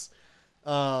guess.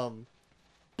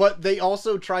 But they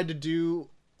also tried to do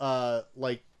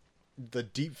like the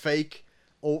deep fake,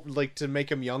 like to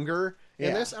make him younger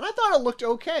in this, and I thought it looked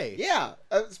okay. Yeah,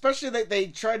 especially they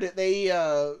tried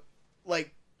to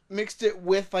like mixed it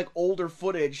with like older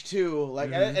footage too,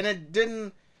 like and it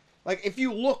didn't. Like, if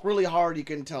you look really hard, you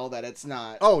can tell that it's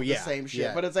not the same shit.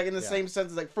 Yeah. But it's, like, in the same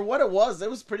sense, like, for what it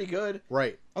was pretty good.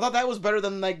 Right. I thought that was better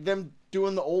than, like, them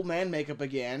doing the old man makeup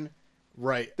again.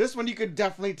 Right. This one, you could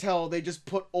definitely tell they just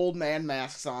put old man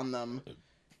masks on them.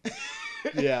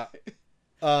 Yeah.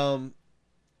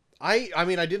 I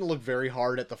mean, I didn't look very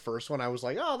hard at the first one. I was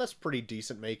like, oh, that's pretty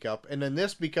decent makeup. And then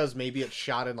this, because maybe it's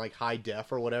shot in, like, high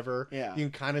def or whatever, Yeah. you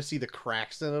can kind of see the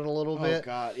cracks in it a little bit. Oh,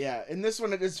 God, yeah. In this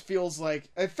one, it just feels like...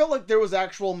 I felt like there was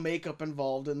actual makeup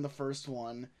involved in the first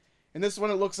one. In this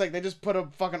one, it looks like they just put a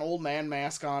fucking old man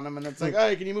mask on him, and it's like,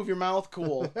 hey, can you move your mouth?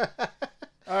 Cool.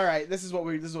 All right, this is what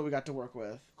we got to work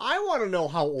with. I want to know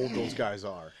how old those guys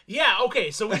are. Yeah,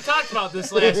 okay, so we talked about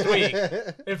this last week.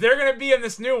 If they're going to be in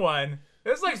this new one,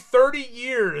 there's like 30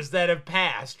 years that have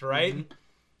passed, right? Mm-hmm.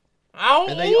 How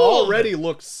And they old? already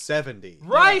look 70.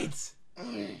 Right!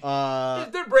 Uh,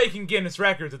 They're breaking Guinness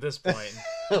records at this point.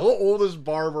 oldest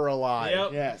barber alive.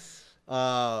 Yep. Yes.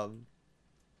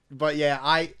 But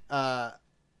yeah,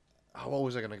 what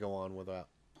was I gonna go on with that?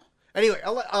 Anyway,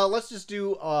 let's just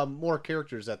do more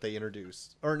characters that they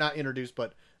introduced, or not introduced,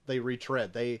 but they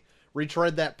retread. They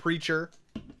retread that preacher,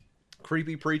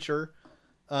 creepy preacher,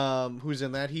 who's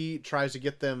in that. He tries to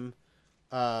get them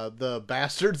the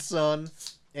bastard son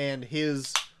and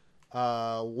his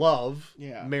love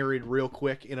married real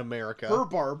quick in America. Her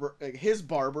barber, his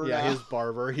barber. Yeah, now. his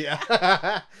barber.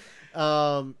 Yeah.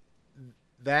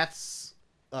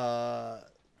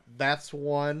 That's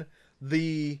one.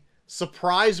 The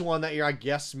surprise one that I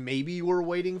guess maybe we're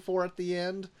waiting for at the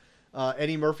end.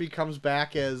 Eddie Murphy comes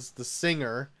back as the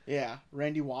singer. Yeah,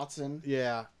 Randy Watson.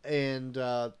 Yeah, and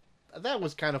that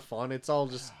was kind of fun. It's all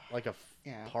just like a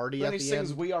party then at he the sings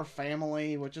end. "We Are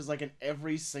Family," which is like in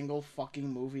every single fucking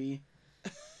movie.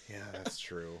 Yeah, that's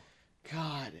true.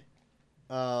 God.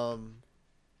 Um,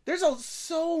 There's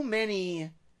so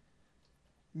many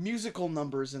musical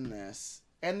numbers in this,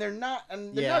 and they're not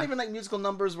even like musical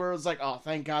numbers where it's like, oh,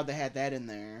 thank God they had that in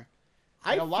there.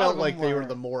 I a lot felt of like them they were were-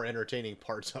 the more entertaining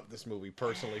parts of this movie,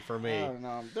 personally, for I me. don't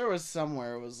know. There was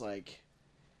somewhere it was like,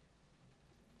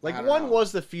 Like, I don't one know.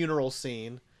 was the funeral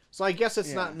scene, so I guess it's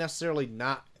Yeah. not necessarily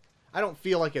not... I don't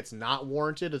feel like it's not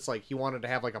warranted. It's like he wanted to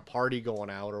have, like, a party going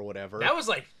out or whatever. That was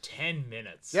like 10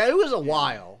 minutes. Yeah, it was a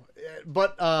while.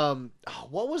 But,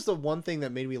 what was the one thing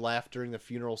that made me laugh during the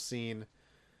funeral scene?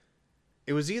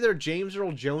 It was either James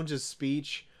Earl Jones's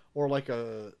speech or, like,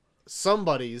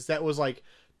 somebody's that was, like,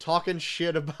 talking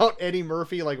shit about Eddie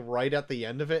Murphy, like, right at the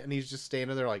end of it, and he's just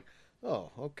standing there like,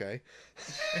 oh, okay.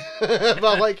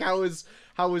 About, like, how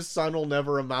his son will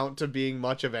never amount to being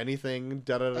much of anything,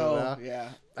 da-da-da-da. Oh,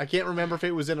 yeah. I can't remember if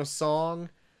it was in a song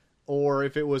or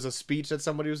if it was a speech that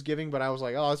somebody was giving, but I was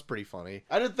like, oh, that's pretty funny.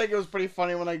 I did think it was pretty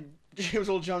funny when, like, James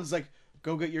Earl Jones is like,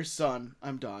 go get your son.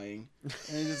 I'm dying. And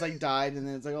he just, like, died, and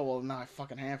then it's like, oh, well, now I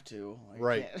fucking have to. Like, I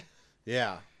Right. can't.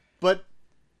 Yeah. But,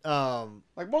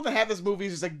 Like, more than half this movie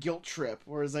is just a guilt trip,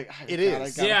 where it's like, It God,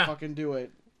 is. I gotta Yeah. fucking do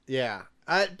it. yeah.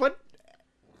 But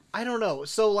I don't know.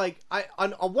 So, like,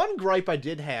 on one gripe I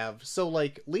did have, so,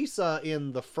 like, Lisa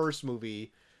in the first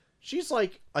movie, she's,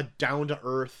 like, a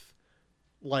down-to-earth,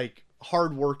 like,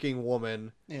 hardworking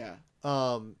woman. Yeah.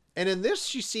 And in this,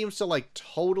 she seems to, like,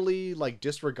 totally, like,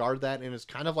 disregard that and is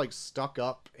kind of, like, stuck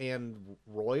up and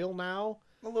royal now.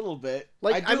 A little bit.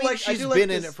 Like, I mean, she's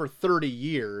been in it for 30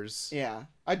 years. Yeah.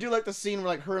 I do like the scene where,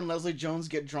 like, her and Leslie Jones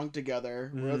get drunk together,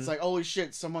 where it's like, holy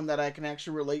shit, someone that I can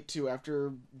actually relate to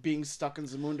after being stuck in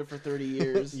Zamunda for 30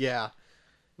 years. Yeah.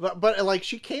 But, like,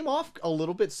 she came off a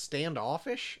little bit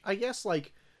standoffish, I guess.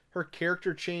 Like, her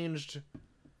character changed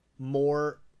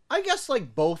more. I guess,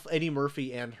 like, both Eddie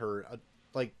Murphy and her,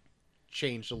 like,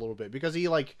 changed a little bit. Because he,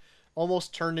 like,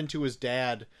 almost turned into his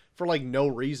dad for, like, no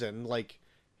reason. Like,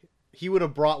 he would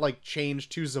have brought, like, change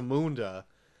to Zamunda.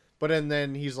 But and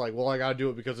then he's like, well, I gotta do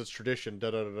it because it's tradition.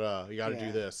 Da-da-da-da. You gotta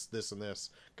do this, this, and this.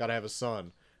 Gotta have a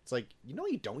son. It's like, you know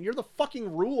you don't. You're the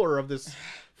fucking ruler of this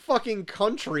fucking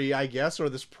country, I guess, or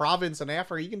this province in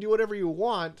Africa. You can do whatever you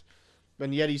want.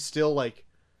 And yet he still, like,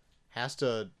 has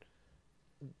to,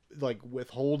 like,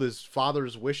 withhold his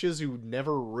father's wishes, who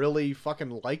never really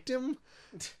fucking liked him.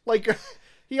 Like,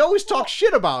 he always talks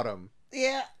shit about him.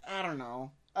 Yeah, I don't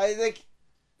know. I think,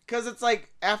 because it's like,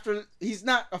 after, he's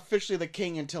not officially the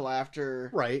king until after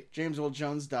Right. James Earl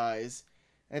Jones dies.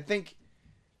 And I think,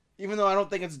 even though I don't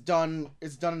think it's done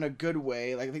in a good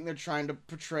way, like, I think they're trying to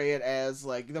portray it as,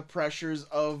 like, the pressures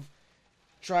of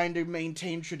trying to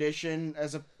maintain tradition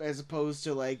as opposed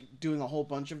to, like, doing a whole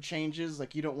bunch of changes.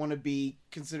 Like, you don't want to be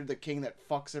considered the king that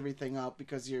fucks everything up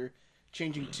because you're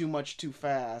changing too much too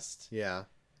fast. Yeah.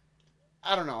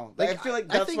 I don't know. Like, I feel like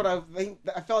I that's think- what I think.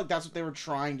 I felt like that's what they were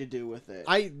trying to do with it.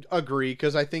 I agree,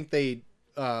 because I think they,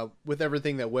 with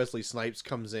everything that Wesley Snipes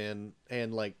comes in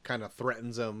and, like, kind of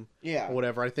threatens him Yeah. or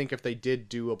whatever, I think if they did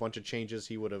do a bunch of changes,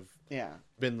 he would have Yeah.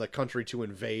 been the country to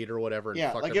invade or whatever and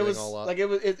Yeah. fuck Like, it everything was all up. like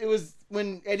it was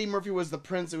when Eddie Murphy was the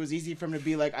prince. It was easy for him to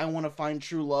be like, I want to find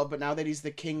true love. But now that he's the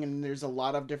king and there's a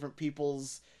lot of different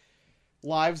people's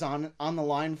lives on the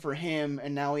line for him,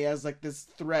 and now he has, like, this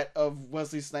threat of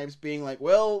Wesley Snipes being like,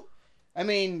 well, I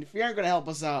mean, if you aren't gonna help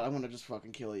us out, I'm gonna just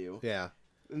fucking kill you. Yeah.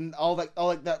 And all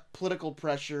that political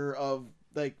pressure of,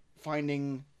 like,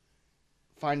 finding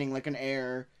like an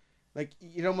heir, like,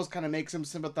 it almost kind of makes him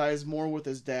sympathize more with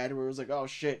his dad, where it was like, oh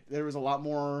shit, there's a lot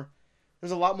more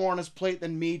on his plate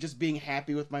than me just being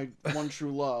happy with my one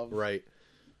true love. Right.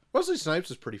 Wesley Snipes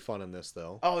is pretty fun in this,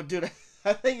 though. Oh, dude,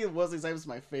 I think Wesley Snipes is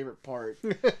my favorite part.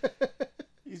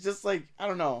 He's just like, I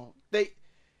don't know,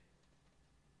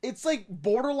 it's like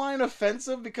borderline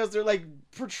offensive because they're, like,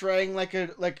 portraying like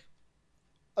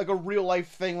a real life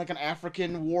thing, like an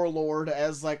African warlord,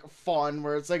 as, like, fun,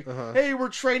 where it's like, hey, we're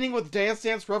training with Dance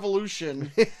Dance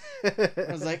Revolution. I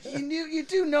was like, you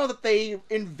do know that they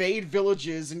invade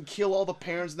villages and kill all the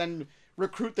parents, and then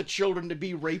recruit the children to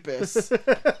be rapists.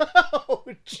 Oh,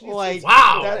 Jesus. Like,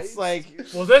 Wow. that's like,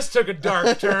 Well, this took a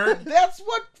dark turn. that's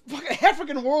what fucking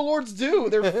African warlords do.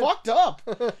 They're fucked up.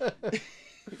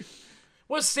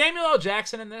 Was Samuel L.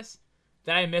 Jackson in this?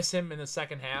 Did I miss him in the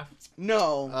second half?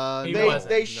 No, He they wasn't,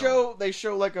 they no.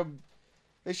 show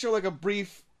like a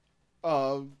brief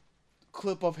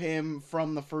clip of him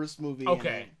from the first movie.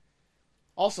 Okay. And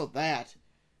also that,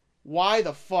 why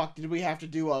the fuck did we have to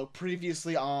do a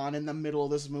previously on in the middle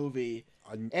of this movie?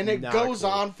 And it Not a goes clue.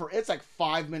 on for, it's like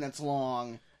 5 minutes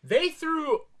long. They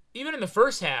threw, even in the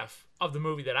first half of the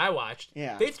movie that I watched,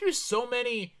 Yeah. they threw so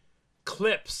many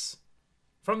clips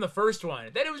from the first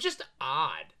one that it was just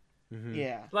odd.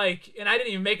 Yeah. Like, and I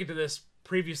didn't even make it to this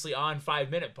previously on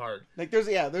 5-minute part. Like there's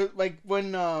like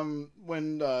when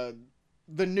the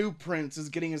new prince is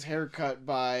getting his hair cut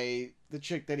by the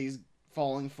chick that he's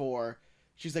falling for,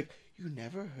 she's like, you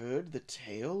never heard the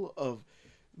tale of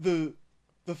the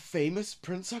the famous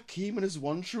Prince Hakeem and his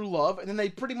one true love, and then they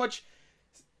pretty much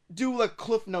do like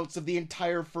cliff notes of the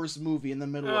entire first movie in the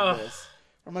middle of this.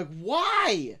 I'm like,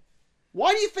 why?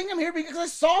 Why do you think I'm here? Because I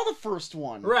saw the first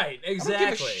one. Right, exactly. I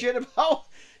don't give a shit about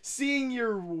seeing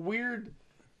your weird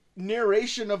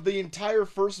narration of the entire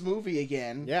first movie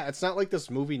again. Yeah, it's not like this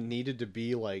movie needed to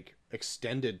be like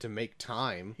extended to make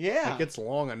time. Yeah. Like it's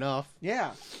long enough.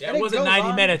 Yeah. Yeah, And it wasn't goes 90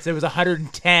 on. minutes. It was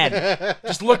 110.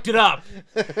 Just looked it up.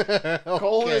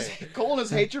 Cole and Okay. his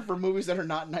hatred for movies that are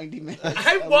not 90 minutes.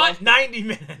 I love want it. 90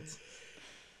 minutes.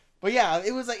 But yeah,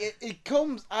 it was like it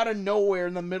comes out of nowhere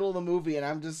in the middle of the movie, and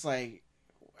I'm just like,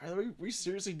 are we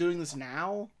seriously doing this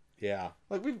now? Yeah.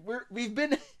 Like we've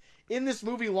been in this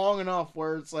movie long enough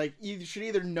where it's like you should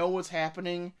either know what's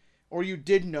happening or you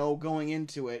did know going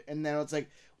into it, and then it's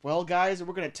like, well, guys,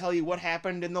 we're gonna tell you what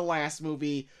happened in the last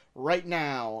movie right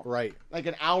now, Right. like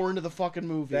an hour into the fucking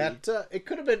movie. That it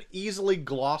could have been easily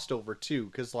glossed over too,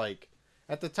 because like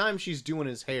at the time she's doing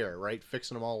his hair, right,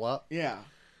 fixing them all up. Yeah.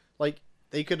 Like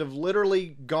they could have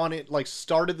literally gone it like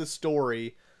started the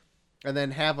story, and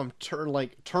then have him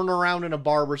turn around in a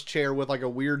barber's chair with like a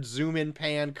weird zoom in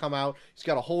pan come out. He's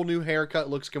got a whole new haircut,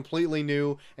 looks completely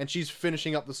new, and she's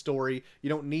finishing up the story. You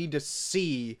don't need to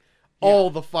see all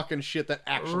the fucking shit that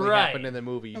actually Right. happened in the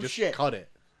movie. You No just shit. cut it.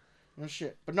 No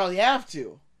shit. But no, you have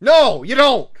to. No, you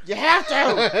don't. You have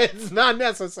to. It's not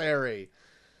necessary.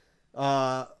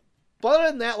 But other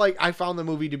than that, like, I found the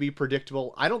movie to be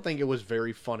predictable. I don't think it was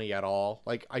very funny at all.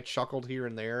 Like, I chuckled here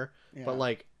and there, Yeah. but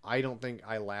like, I don't think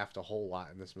I laughed a whole lot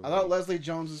in this movie. I thought Leslie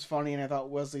Jones was funny, and I thought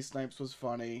Wesley Snipes was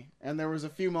funny, and there was a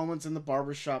few moments in the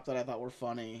barbershop that I thought were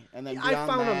funny, and then I beyond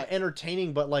found that, them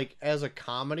entertaining, but like as a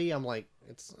comedy, I'm like,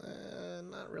 it's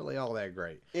not really all that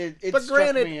great. it but struck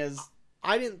granted, me as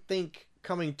I didn't think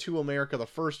Coming to America, the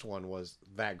first one, was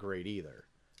that great either.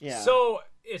 yeah. So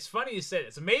it's funny you said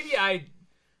it. So maybe I,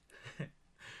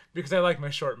 because I like my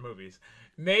short movies,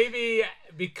 maybe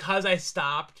because I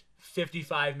stopped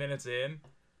 55 minutes in,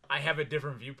 I have a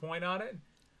different viewpoint on it.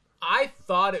 I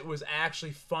thought it was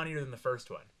actually funnier than the first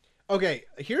one. Okay,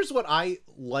 here's what I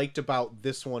liked about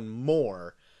this one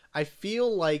more. I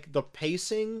feel like the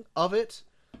pacing of it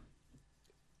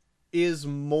is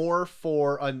more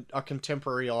for a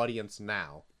contemporary audience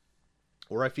now,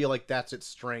 where I feel like that's its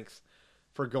strength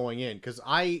for going in, because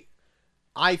I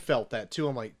felt that too.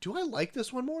 I'm like, do I like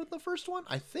this one more than the first one?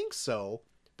 I think so,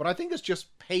 but I think it's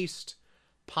just paced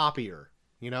poppier,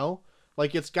 you know?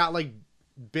 Like, it's got like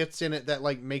bits in it that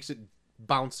like makes it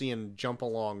bouncy and jump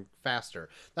along faster.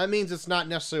 That means it's not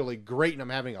necessarily great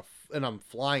and I'm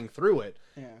flying through it.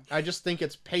 yeah. I just think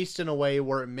it's paced in a way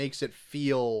where it makes it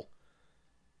feel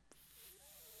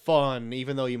fun,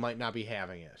 even though you might not be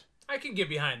having it. I can get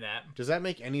behind that. Does that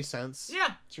make any sense?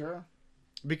 Yeah. Sure.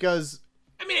 Because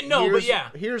I mean, no, but yeah.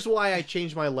 Here's why I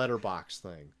changed my Letterboxd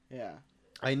thing. Yeah.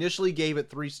 I initially gave it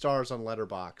 3 stars on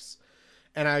Letterboxd,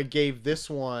 and I gave this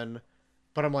one,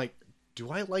 but I'm like,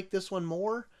 do I like this one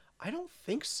more? I don't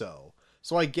think so.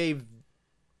 So I gave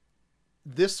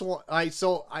this one.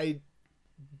 I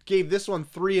gave this one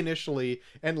 3 initially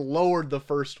and lowered the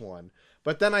first one.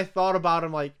 But then I thought about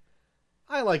him like,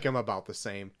 I like them about the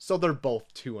same. So they're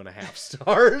both 2.5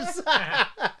 stars.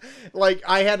 Like,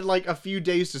 I had like a few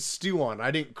days to stew on.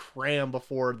 I didn't cram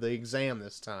before the exam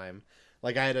this time.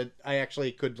 Like, I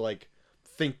actually could like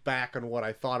think back on what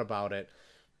I thought about it.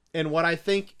 And what I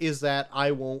think is that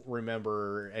I won't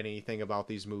remember anything about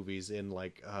these movies in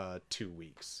like 2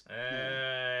 weeks.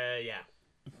 Yeah.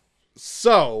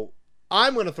 So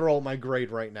I'm gonna throw out my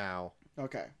grade right now.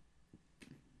 Okay.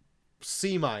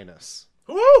 C-.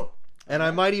 Woo! And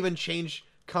I might even change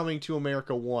Coming to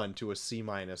America 1 to a C-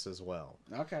 as well.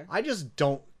 Okay. I just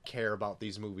don't care about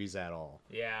these movies at all.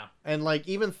 Yeah. And like,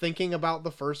 even thinking about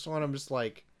the first one, I'm just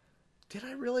like, did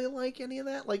I really like any of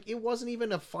that? Like, it wasn't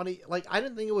even a funny, like, I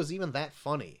didn't think it was even that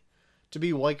funny to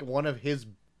be like one of his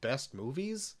best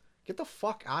movies. Get the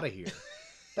fuck out of here.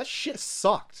 That shit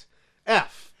sucked.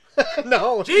 F.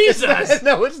 No. Jesus!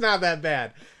 No, it's not that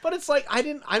bad. But it's like, I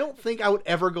don't think I would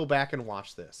ever go back and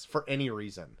watch this for any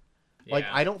reason. Like,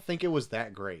 Yeah. I don't think it was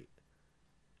that great.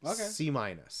 Okay. C-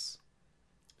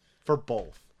 for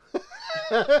both.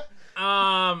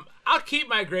 I'll keep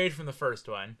my grade from the first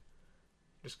one,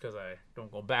 just because I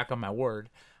don't go back on my word.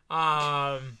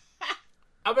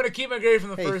 I'm gonna keep my grade from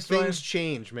the Hey, first things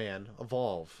change, man.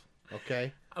 Evolve.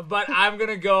 Okay? one, but I'm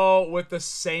gonna go with the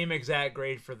same exact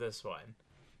grade for this one.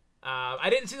 I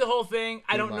didn't see the whole thing.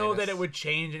 I don't know that it would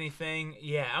change anything.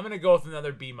 Yeah, I'm gonna go with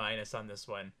another B- on this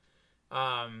one.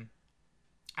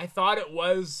 I thought it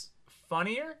was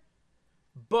funnier,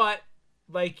 but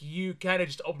like, you kind of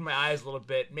just opened my eyes a little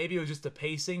bit. Maybe it was just the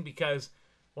pacing, because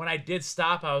when I did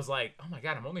stop, I was like, oh my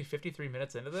God, I'm only 53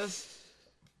 minutes into this.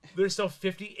 There's still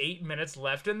 58 minutes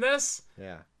left in this.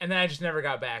 Yeah. And then I just never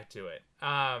got back to it.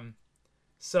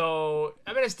 So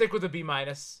I'm going to stick with a B-.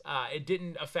 It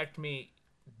didn't affect me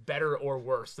better or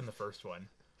worse than the first one.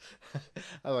 I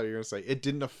thought you were going to say, it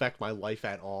didn't affect my life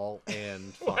at all,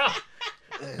 and fuck.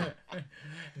 Well,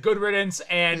 good riddance,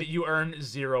 and you earn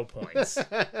 0 points.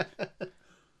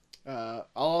 I'll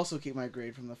also keep my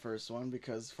grade from the first one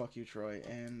because fuck you, Troy.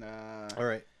 And all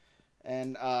right.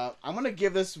 And I'm gonna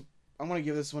give this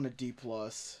one a D+.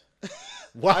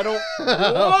 What? I don't.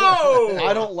 Whoa!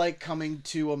 I don't like Coming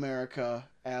to America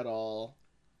at all.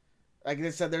 Like I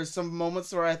said, there's some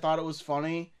moments where I thought it was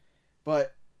funny,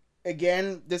 but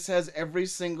again, this has every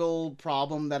single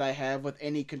problem that I have with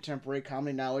any contemporary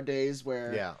comedy nowadays,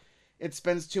 where it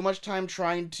spends too much time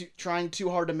trying too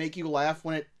hard to make you laugh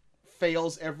when it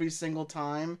fails every single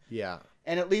time. Yeah.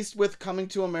 And at least with Coming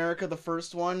to America, the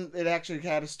first one, it actually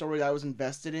had a story I was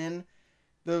invested in.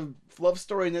 The love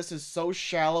story in this is so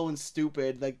shallow and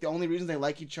stupid. Like, the only reason they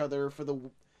like each other for the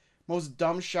most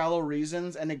dumb, shallow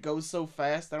reasons, and it goes so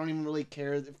fast, I don't even really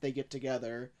care if they get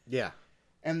together. Yeah.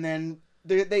 And then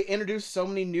they introduce so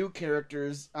many new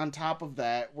characters on top of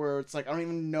that, where it's like, I don't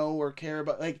even know or care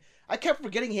about, like, I kept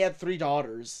forgetting he had 3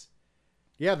 daughters.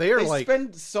 Yeah, they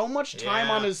spend so much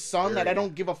time on his son that I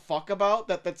don't give a fuck about,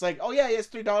 that's like, oh yeah, he has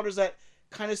 3 daughters that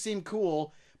kind of seem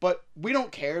cool, but we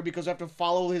don't care because we have to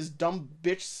follow his dumb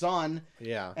bitch son.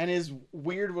 Yeah. And his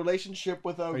weird relationship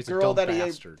with a He's girl a dumb that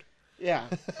bastard. Yeah.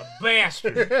 A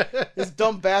bastard. His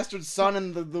dumb bastard son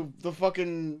and the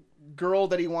fucking girl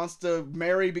that he wants to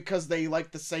marry because they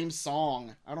like the same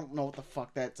song. I don't know what the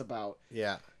fuck that's about.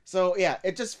 Yeah. So, yeah,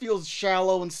 it just feels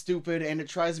shallow and stupid, and it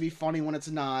tries to be funny when it's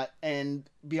not, and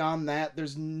beyond that,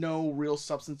 there's no real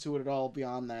substance to it at all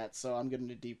beyond that, so I'm giving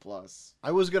it a D+.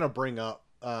 I was going to bring up,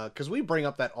 because we bring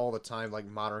up that all the time, like,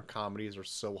 modern comedies are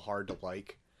so hard to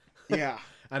like. Yeah.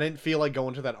 I didn't feel like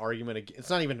going to that argument again. It's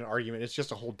not even an argument, it's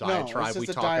just a whole diatribe we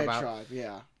talk about.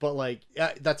 Yeah. But, like,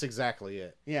 that's exactly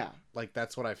it. Yeah. Like,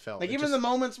 that's what I felt. Like, even the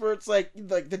moments where it's like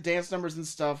the dance numbers and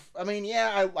stuff, I mean,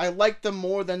 yeah, I like them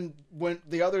more than when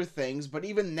the other things, but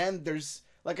even then, there's,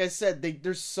 like I said,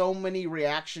 there's so many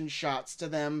reaction shots to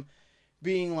them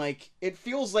being like, it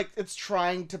feels like it's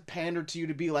trying to pander to you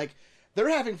to be like, they're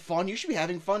having fun, you should be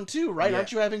having fun too, right? Yeah.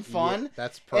 Aren't you having fun? Yeah,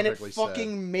 that's perfectly And it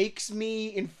fucking makes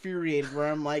me infuriated, where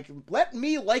I'm like, let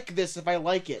me like this if I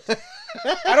like it.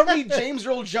 I don't need James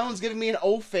Earl Jones giving me an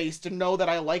O-face to know that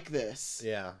I like this.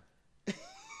 Yeah.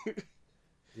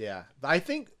 Yeah. I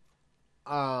think,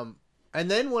 and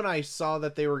then when I saw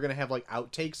that they were going to have, like,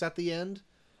 outtakes at the end,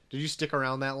 did you stick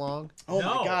around that long? Oh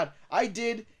No. my god, I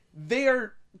did.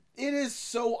 It is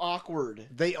so awkward.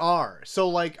 They are. So,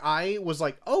 like, I was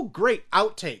like, oh, great,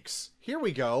 outtakes. Here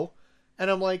we go. And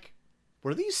I'm like,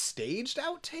 were these staged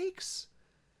outtakes?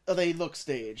 Oh, they look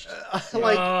staged.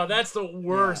 Like, oh, that's the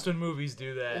worst when movies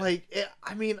do that. like,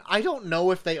 I mean, I don't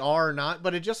know if they are or not,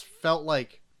 but it just felt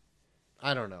like,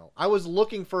 I don't know. I was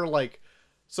looking for, like,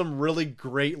 some really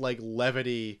great, like,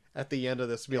 levity at the end of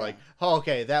this to be like, oh,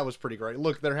 okay, that was pretty great.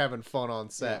 Look, they're having fun on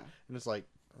set. Yeah. And it's like,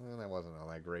 that wasn't all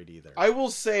that great either. I will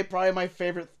say probably my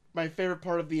favorite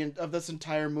part of this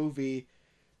entire movie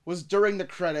was during the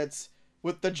credits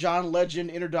with the John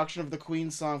Legend introduction of the Queen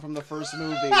song from the first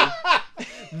movie.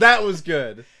 That was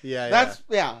good. Yeah,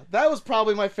 That was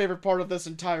probably my favorite part of this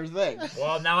entire thing.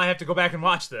 well, now I have to go back and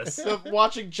watch this.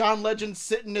 Watching John Legend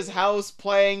sit in his house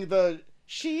playing the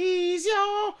 "She's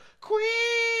Your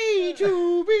Queen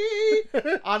to Be"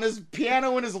 on his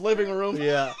piano in his living room.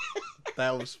 Yeah,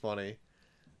 that was funny.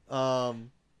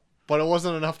 But it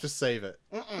wasn't enough to save it.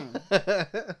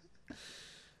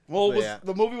 Well, Yeah.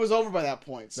 the movie was over by that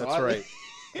point. So That's right.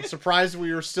 I'm surprised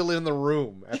we were still in the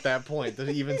room at that point to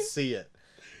even see it.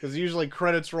 Because usually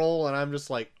credits roll and I'm just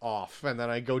like off, and then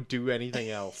I go do anything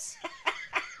else.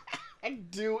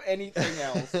 I'd do anything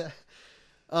else.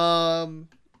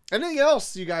 Anything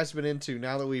else you guys have been into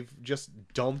now that we've just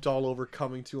dumped all over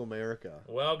Coming to America?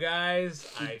 Well, guys,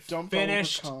 I Don't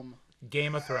finished overcome.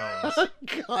 Game of Thrones.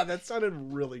 God, that sounded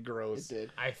really gross. It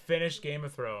did. I finished Game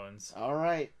of Thrones. All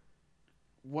right.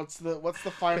 What's the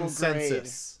final grade?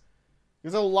 Consensus.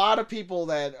 There's a lot of people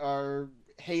that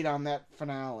hate on that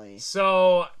finale.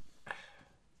 So,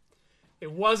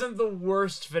 it wasn't the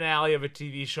worst finale of a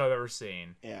TV show I've ever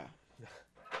seen, Yeah.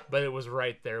 but it was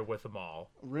right there with them all.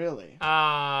 Really?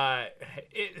 I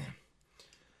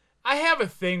have a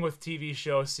thing with TV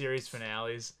show series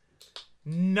finales.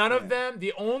 None of them,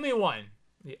 the only one,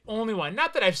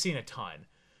 not that I've seen a ton,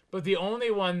 but the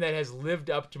only one that has lived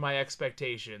up to my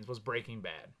expectations was Breaking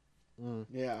Bad.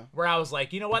 Yeah. where I was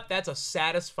like, you know what? That's a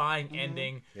satisfying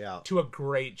ending Yeah. to a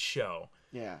great show.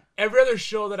 Yeah. Every other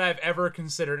show that I've ever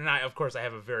considered, and of course, I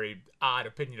have a very odd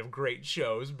opinion of great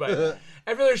shows, but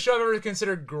every other show I've ever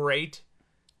considered great,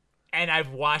 and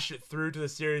I've watched it through to the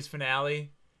series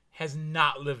finale, has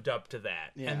not lived up to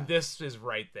that. Yeah. And this is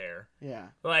right there. Yeah.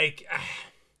 Like,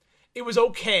 it was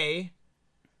okay,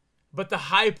 but the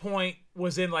high point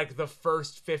was in, like, the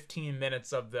first 15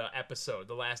 minutes of the episode,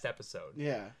 the last episode.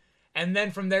 Yeah. And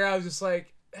then from there, I was just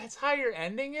like, that's how you're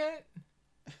ending it?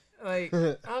 Like,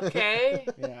 okay.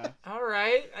 Yeah. All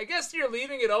right. I guess you're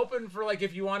leaving it open for, like,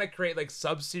 if you want to create, like,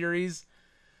 sub-series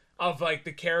of, like,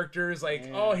 the characters. Like,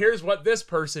 oh, here's what this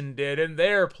person did in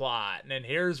their plot. And then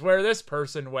here's where this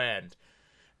person went.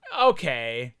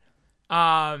 Okay.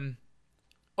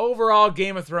 Overall,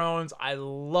 Game of Thrones, I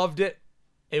loved it.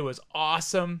 It was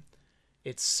awesome.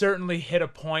 It certainly hit a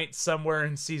point somewhere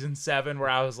in season 7 where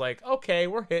I was like, okay,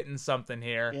 we're hitting something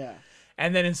here. Yeah.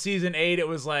 And then in season 8, it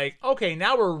was like, okay,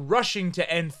 now we're rushing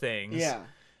to end things. Yeah.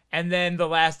 And then the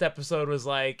last episode was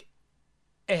like,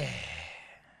 eh.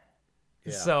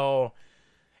 Yeah. So,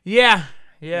 yeah.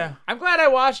 I'm glad I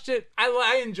watched it.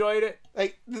 I enjoyed it.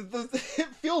 Like it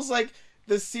feels like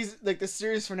the season, like the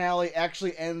series finale,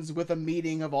 actually ends with a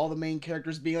meeting of all the main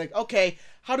characters being like, "Okay,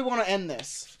 how do we want to end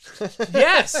this?"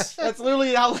 Yes. That's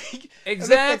literally how like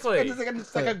Exactly.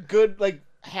 It's like a good like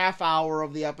half hour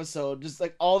of the episode, just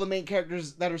like all the main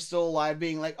characters that are still alive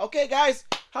being like, "Okay, guys,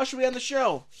 how should we end the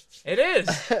show?" It is.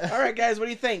 All right, guys, what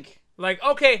do you think? Like,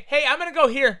 okay, hey, I'm going to go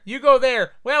here. You go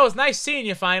there. Well, it was nice seeing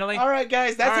you finally. All right,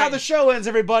 guys, that's All how right. the show ends.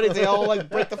 Everybody, they all like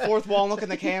break the fourth wall and look in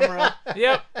the camera.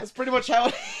 Yep. That's pretty much how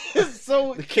it is.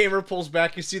 So The camera pulls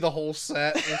back, you see the whole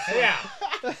set. Yeah.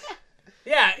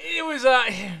 Yeah, it was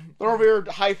they're over here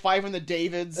high-fiving the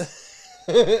Davids.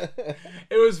 it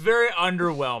was very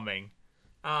underwhelming.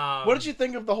 What did you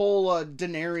think of the whole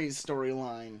Daenerys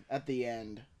storyline at the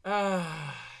end?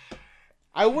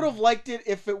 I would have liked it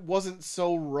if it wasn't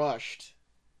so rushed.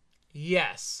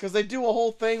 Yes. Because they do a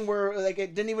whole thing where like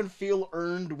it didn't even feel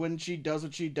earned when she does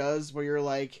what she does, where you're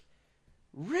like,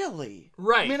 really?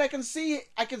 Right. I mean, I can see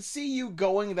you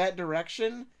going that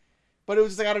direction, but it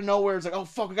was just like out of nowhere. It's like, oh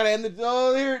fuck, we gotta end the.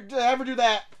 Oh, here, have her do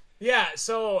that. Yeah,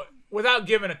 so without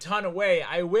giving a ton away,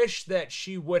 I wish that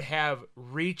she would have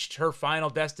reached her final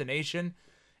destination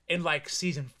in like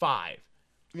season 5.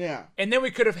 Yeah. And then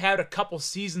we could have had a couple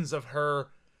seasons of her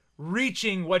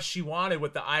reaching what she wanted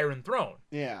with the Iron Throne.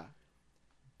 Yeah.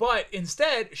 But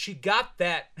instead, she got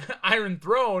that Iron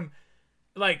Throne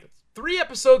like 3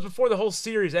 episodes before the whole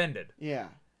series ended. Yeah.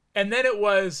 And then it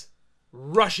was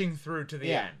rushing through to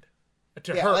the end.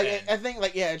 To Yeah, her like, end. I think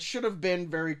like it should have been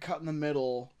very cut in the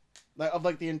middle, like of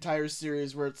like the entire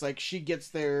series, where it's like she gets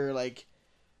there like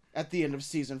at the end of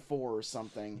season 4 or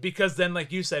something. Because then,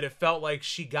 like you said, it felt like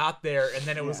she got there, and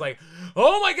then it was like,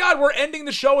 oh my god, we're ending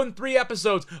the show in 3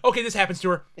 episodes. Okay, this happens to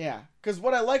her. Yeah, because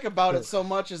what I like about it so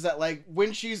much is that like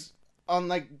when she's on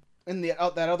like in the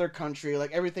that other country,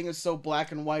 like everything is so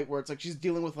black and white, where it's like she's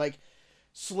dealing with like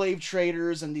slave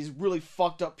traders and these really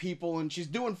fucked up people, and she's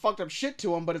doing fucked up shit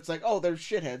to them, but it's like, oh, they're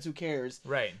shitheads, who cares?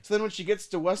 Right. So then when she gets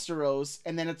to Westeros,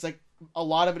 and then it's like a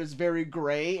lot of it is very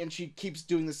gray, and she keeps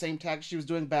doing the same tactics she was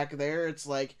doing back there, it's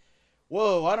like,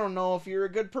 whoa, I don't know if you're a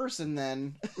good person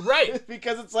then. Right.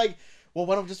 Because it's like, well,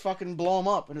 why don't we just fucking blow them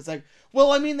up? And it's like,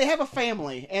 well, I mean, they have a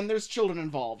family, and there's children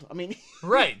involved. I mean,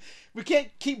 Right. we can't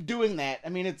keep doing that. I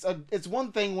mean, it's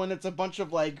one thing when it's a bunch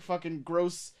of like fucking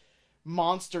gross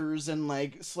monsters and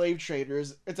like slave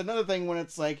traders. It's another thing when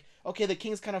it's like, okay, the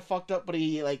king's kind of fucked up, but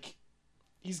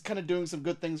he's kind of doing some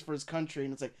good things for his country,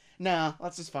 and it's like, nah,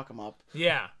 let's just fuck him up.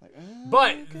 Yeah. Like,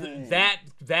 But okay.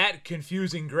 that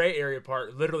confusing gray area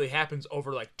part literally happens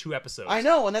over like 2 episodes. I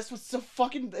know, and that's what's so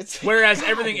fucking. It's Whereas God.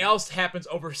 everything else happens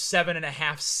over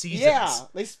 7.5 seasons. Yeah,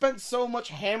 they spent so much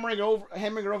hammering it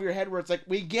over your head, where it's like,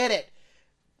 we get it.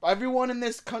 Everyone in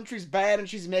this country's bad, and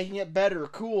she's making it better.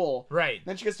 Cool. Right.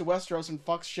 Then she gets to Westeros and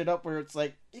fucks shit up, where it's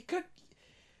like, it could,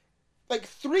 like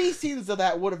 3 seasons of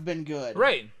that would have been good.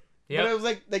 Right. But Yep.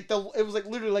 it was like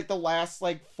literally like the last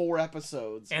like 4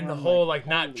 episodes. And where the I'm whole like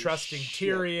not holy trusting shit.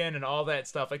 Tyrion and all that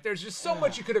stuff. Like there's just so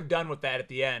much you could have done with that at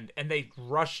the end, and they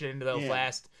rushed it into those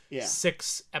last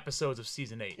 6 episodes of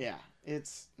season 8. Yeah,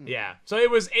 it's Yeah. So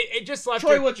it just left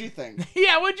Troy, her- what'd you think?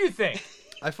 Yeah, what'd you think?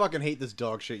 I fucking hate this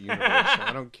dog shit universe.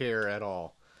 I don't care at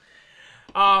all.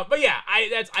 But yeah,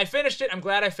 I finished it. I'm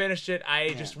glad I finished it. I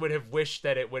just would have wished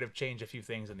that it would have changed a few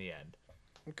things in the end.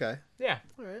 Okay. Yeah.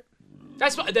 All right.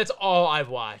 That's all I've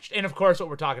watched. And of course what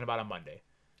we're talking about on Monday.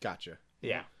 Gotcha.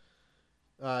 Yeah.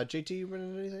 JT, you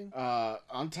running anything?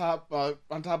 On top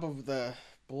of the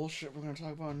bullshit we're gonna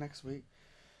talk about next week,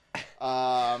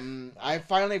 I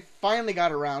finally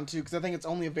got around to, because I think it's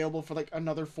only available for like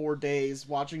another 4 days,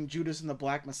 watching Judas and the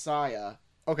Black Messiah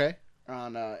Okay.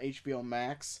 on HBO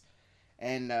Max.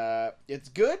 And it's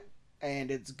good, and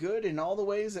it's good in all the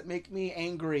ways that make me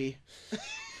angry.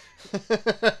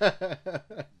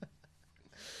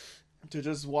 To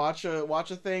just watch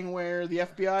a thing where the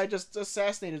FBI just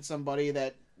assassinated somebody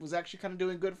that was actually kind of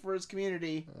doing good for his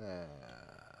community.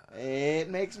 It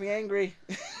makes me angry.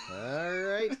 All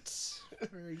right.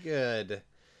 Very good,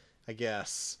 I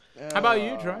guess. How about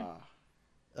you, Troy?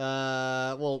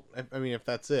 Well, I mean, if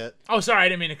that's it. Oh, sorry, I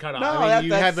didn't mean to cut off. No, I mean, you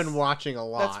that's- have been watching a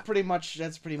lot. That's pretty much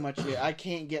it. I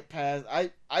can't get past.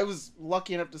 I was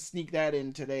lucky enough to sneak that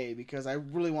in today because I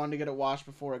really wanted to get it watched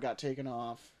before it got taken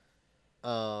off.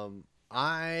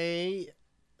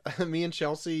 Me and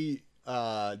Chelsea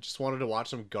just wanted to watch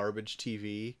some garbage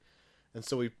TV, and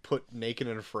so we put Naked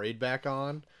and Afraid back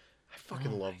on. I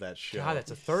fucking love that show. God,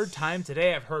 that's the third time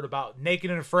today I've heard about Naked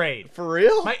and Afraid. For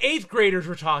real? My 8th graders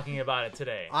were talking about it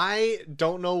today. I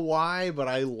don't know why, but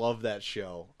I love that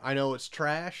show. I know it's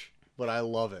trash, but I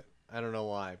love it. I don't know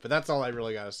why, but that's all I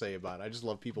really got to say about it. I just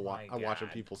love people watching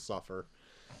people suffer.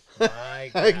 My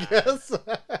God. I guess.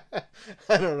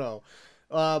 I don't know.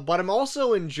 But I'm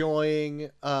also enjoying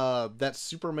that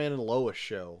Superman and Lois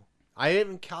show. I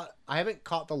haven't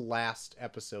caught the last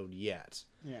episode yet.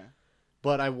 Yeah.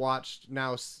 But I watched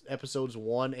now episodes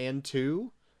 1 and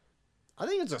 2. I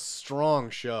think it's a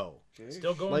strong show.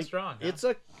 Still going strong.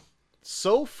 Huh?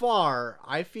 So far,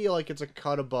 I feel like it's a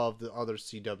cut above the other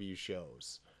CW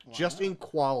shows. Wow. Just in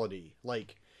quality.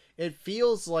 Like, it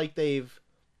feels like they've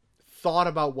thought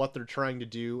about what they're trying to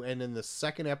do, and in the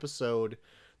second episode,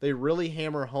 they really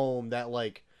hammer home that,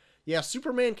 like, yeah,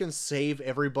 Superman can save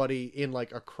everybody in,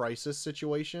 like, a crisis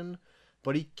situation,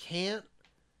 but he can't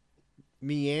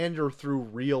meander through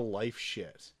real life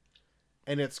shit.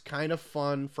 And it's kind of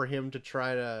fun for him to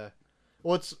try to...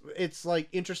 Well, it's like,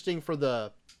 interesting for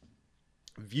the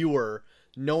viewer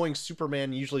knowing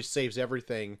Superman usually saves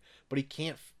everything, but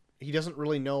he doesn't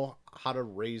really know how to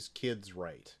raise kids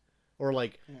right. Or,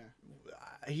 like...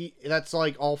 Yeah. That's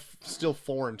like all still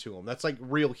foreign to him. That's like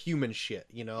real human shit,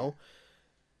 you know?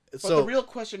 But the real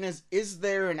question is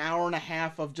there an hour and a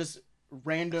half of just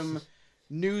random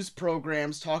news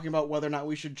programs talking about whether or not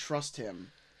we should trust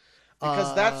him?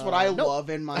 Because that's what I love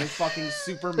in my fucking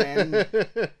Superman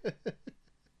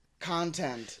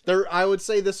content. I would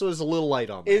say this was a little light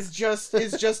on that. Is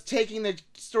just taking the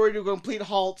story to a complete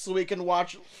halt so we can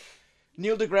watch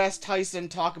Neil deGrasse Tyson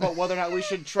talk about whether or not we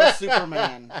should trust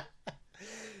Superman.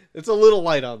 It's a little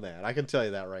light on that. I can tell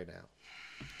you that right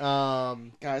now.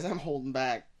 Guys, I'm holding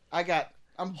back. I'm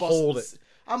busting. Hold it.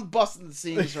 I'm busting the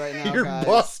seams right now, You're guys.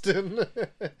 busting.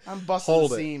 I'm busting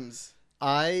Hold the it. seams.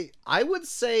 I would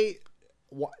say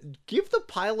give the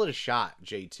pilot a shot,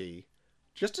 JT,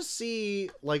 just to see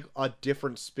like a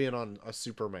different spin on a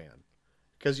Superman,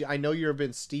 because I know you've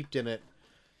been steeped in it,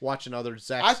 watching other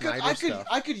Zack Snyder stuff.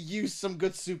 I could use some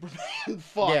good Superman.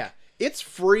 Fuck. Yeah, it's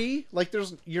free. Like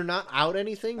you're not out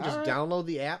anything. Just All right. download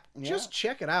the app. Yeah. Just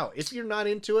check it out. If you're not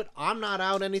into it, I'm not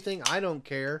out anything. I don't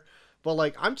care. But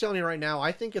like I'm telling you right now,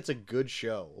 I think it's a good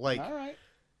show. Like. All right.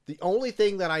 The only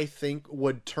thing that I think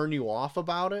would turn you off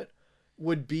about it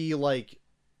would be like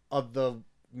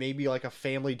maybe like a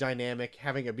family dynamic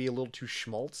having it be a little too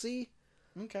schmaltzy.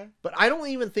 Okay. But I don't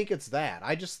even think it's that.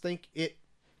 I just think it.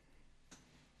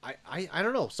 I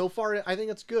don't know. So far, I think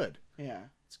it's good. Yeah.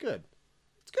 It's good.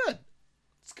 It's good.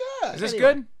 It's good. Is this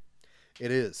Anyway. good?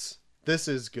 It is. This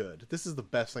is good. This is the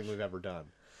best thing we've ever done.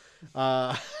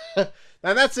 And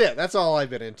that's it. That's all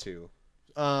I've been into.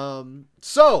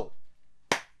 So.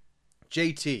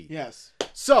 JT. Yes.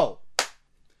 So,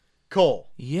 Cole,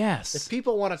 Yes. if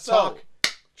people want to So, talk...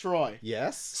 Troy.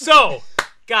 Yes? So,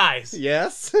 guys.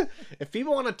 Yes? If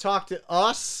people want to talk to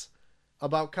us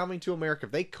about Coming to America,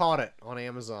 if they caught it on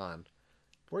Amazon,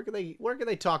 where can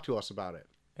they talk to us about it?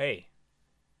 Hey,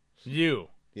 you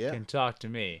Yeah. can talk to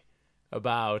me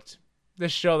about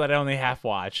this show that I only half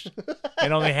watched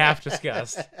and only half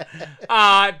discussed.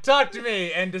 Talk to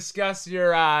me and discuss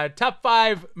your top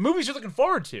 5 movies you're looking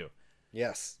forward to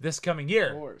Yes. this coming year,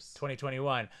 Of course.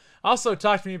 2021. Also,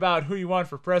 talk to me about who you want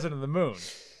for President of the Moon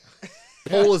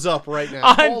Poll is up right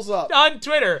now. Polls up. on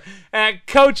Twitter at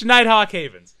Coach Nighthawk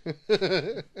Havens.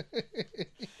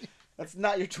 That's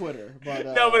not your Twitter, but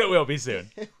No, but it will be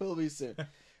soon. it will be soon.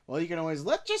 Well, you can always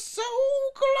let your soul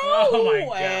glow. Oh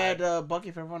my God. Add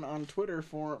Bucky for everyone on Twitter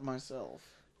for myself.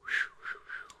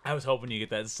 I was hoping you get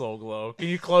that soul glow. Can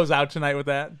you close out tonight with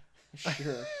that?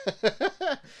 Sure.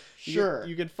 You Sure.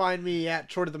 can find me at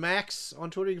Troy to the Max on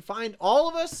Twitter. You can find all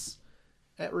of us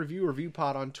at Review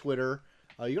Pod on Twitter.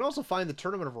 You can also find the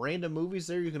Tournament of Random Movies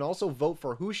there. You can also vote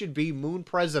for who should be Moon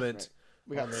President.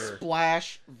 We got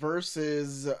Splash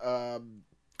versus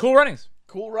Cool Runnings.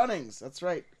 Cool Runnings. That's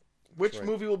right. Which right.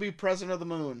 movie will be President of the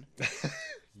Moon?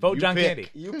 Vote You John pick. Candy.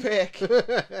 You pick.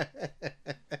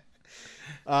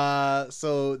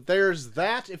 So there's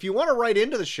that. If you want to write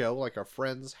into the show like our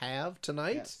friends have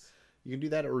tonight, Yes. you can do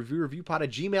that at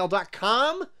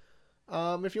reviewreviewpod@gmail.com.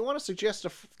 If you want to suggest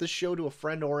this show to a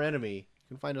friend or enemy, you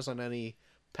can find us on any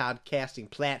podcasting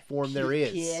platform there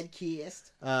is.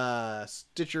 Podcast.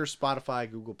 Stitcher,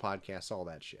 Spotify, Google Podcasts, all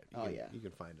that shit. You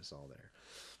can find us all there.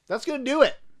 That's going to do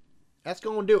it.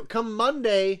 Come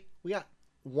Monday, we got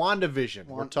WandaVision.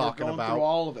 We're talking going about through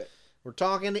all of it. We're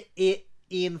talking it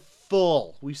in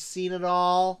full. We've seen it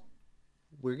all.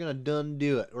 We're going to done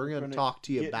do it. We're going to talk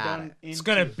to you about it. It's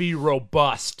going to be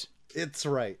robust. It's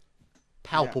right.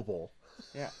 Palpable.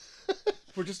 Yeah.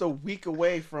 We're just a week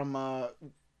away from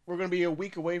we're going to be a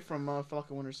week away from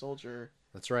Falcon Winter Soldier.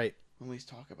 That's right. At least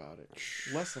talk about it.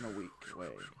 Less than a week away.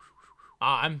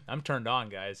 I'm turned on,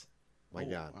 guys. My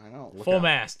God. I know. Look Full out.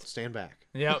 mast. Stand back.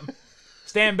 Yep.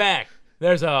 Stand back.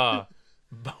 There's a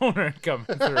boner coming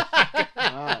through.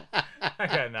 Wow. I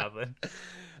got nothing.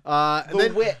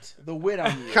 The wit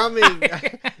on you. Coming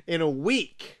in a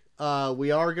week,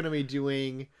 we are going to be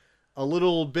doing a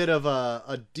little bit of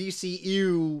a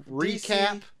DCU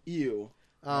recap. DCU.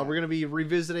 We're going to be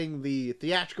revisiting the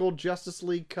theatrical Justice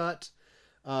League cut,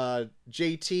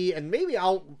 JT, and maybe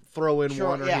I'll throw in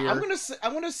one or here. I'm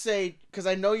gonna say because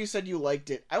I know you said you liked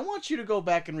it. I want you to go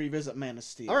back and revisit Man of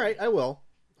Steel. All right, I will.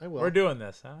 We're doing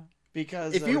this, huh?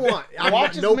 Because if you want, I'm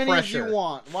watch no as many pressure. as you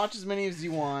want. Watch as many as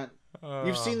you want.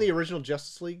 You've seen the original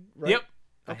Justice League, right? Yep.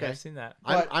 Okay. I've seen that.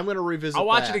 I'm going to revisit. I'll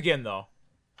watch that. it again though.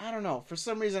 I don't know. For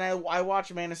some reason, I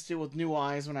watched Man of Steel with new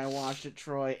eyes when I watched it,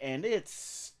 Troy, and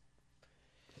it's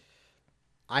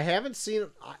I haven't seen.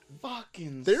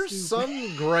 fucking. There's stupid.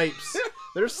 some gripes.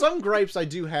 There's some gripes I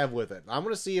do have with it. I'm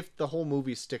going to see if the whole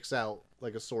movie sticks out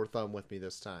like a sore thumb with me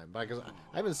this time, because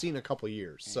I haven't seen it in a couple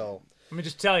years. So Let me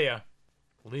just tell you,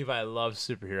 Levi loves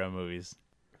superhero movies.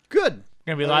 good.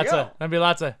 Gonna be There you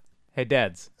lots of hey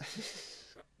dads.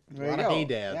 There A lot you of go. hey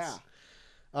dads.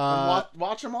 Yeah.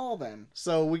 Watch them all then.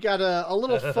 So we got a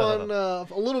little fun, a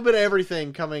little bit of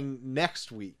everything coming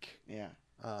next week. Yeah.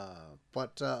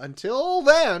 But until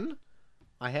then,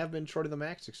 I have been Shorty the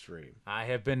Max Extreme. I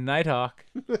have been Nighthawk.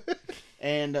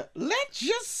 And let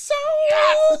your soul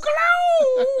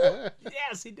glow.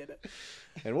 Yes, he did it.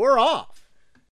 And we're off.